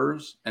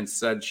numbers and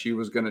said she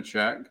was going to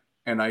check,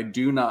 and I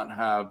do not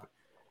have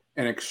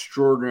an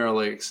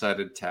extraordinarily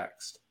excited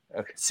text.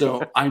 Okay.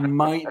 So I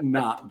might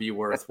not be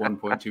worth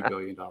 $1.2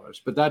 billion,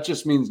 but that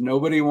just means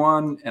nobody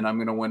won, and I'm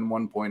going to win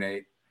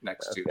 1.8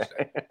 next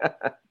Tuesday.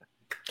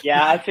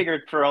 Yeah, I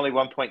figured for only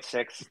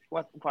 1.6,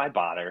 why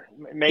bother?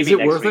 Maybe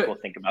next week we'll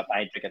think about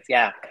buying tickets.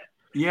 Yeah.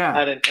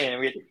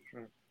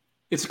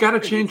 It's got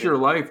to change your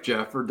life,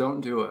 Jeff, or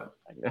don't do it.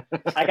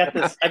 I got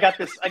this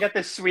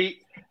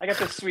sweet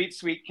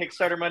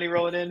Kickstarter money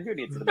rolling in. Who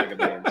needs the Mega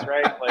Millions,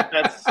 right? Like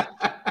that's.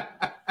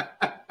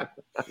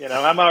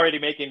 I'm already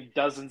making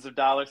dozens of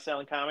dollars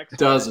selling comics.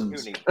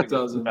 Dozens.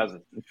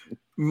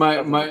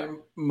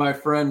 My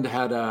friend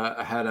had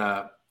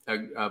a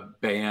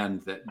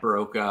band that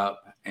broke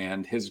up,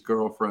 and his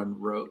girlfriend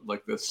wrote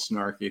like this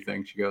snarky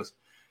thing. She goes,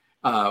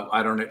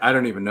 I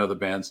don't even know the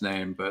band's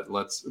name, but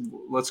let's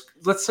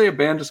say a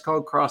band is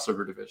called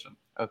Crossover Division.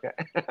 Okay.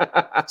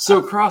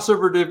 So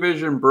Crossover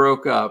Division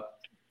broke up,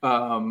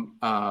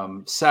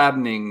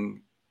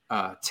 saddening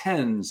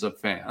tens of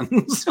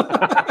fans.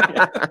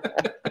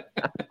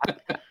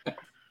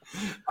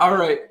 All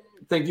right.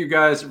 Thank you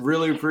guys.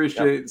 Really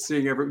appreciate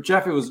seeing everyone.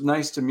 Jeff, it was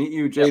nice to meet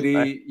you.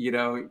 JD,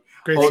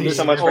 great to see you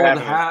so much for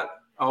having me.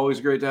 Always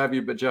great to have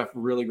you. But Jeff,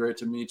 really great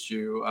to meet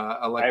you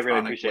electronically. I really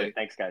appreciate it.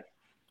 Thanks, guys.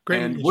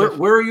 Great. And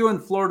where are you in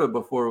Florida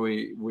before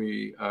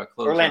we close?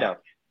 Orlando.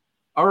 Out?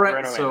 All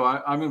right. So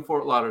I'm in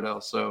Fort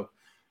Lauderdale. So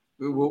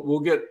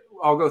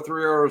I'll go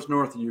 3 hours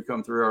north and you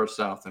come 3 hours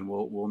south, and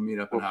we'll meet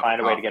up. We'll find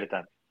a way to get it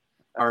done.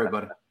 All right,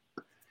 buddy.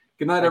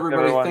 Good night,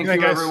 everybody.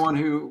 Thank you, everyone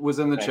who was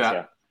in the chat.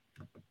 Yeah.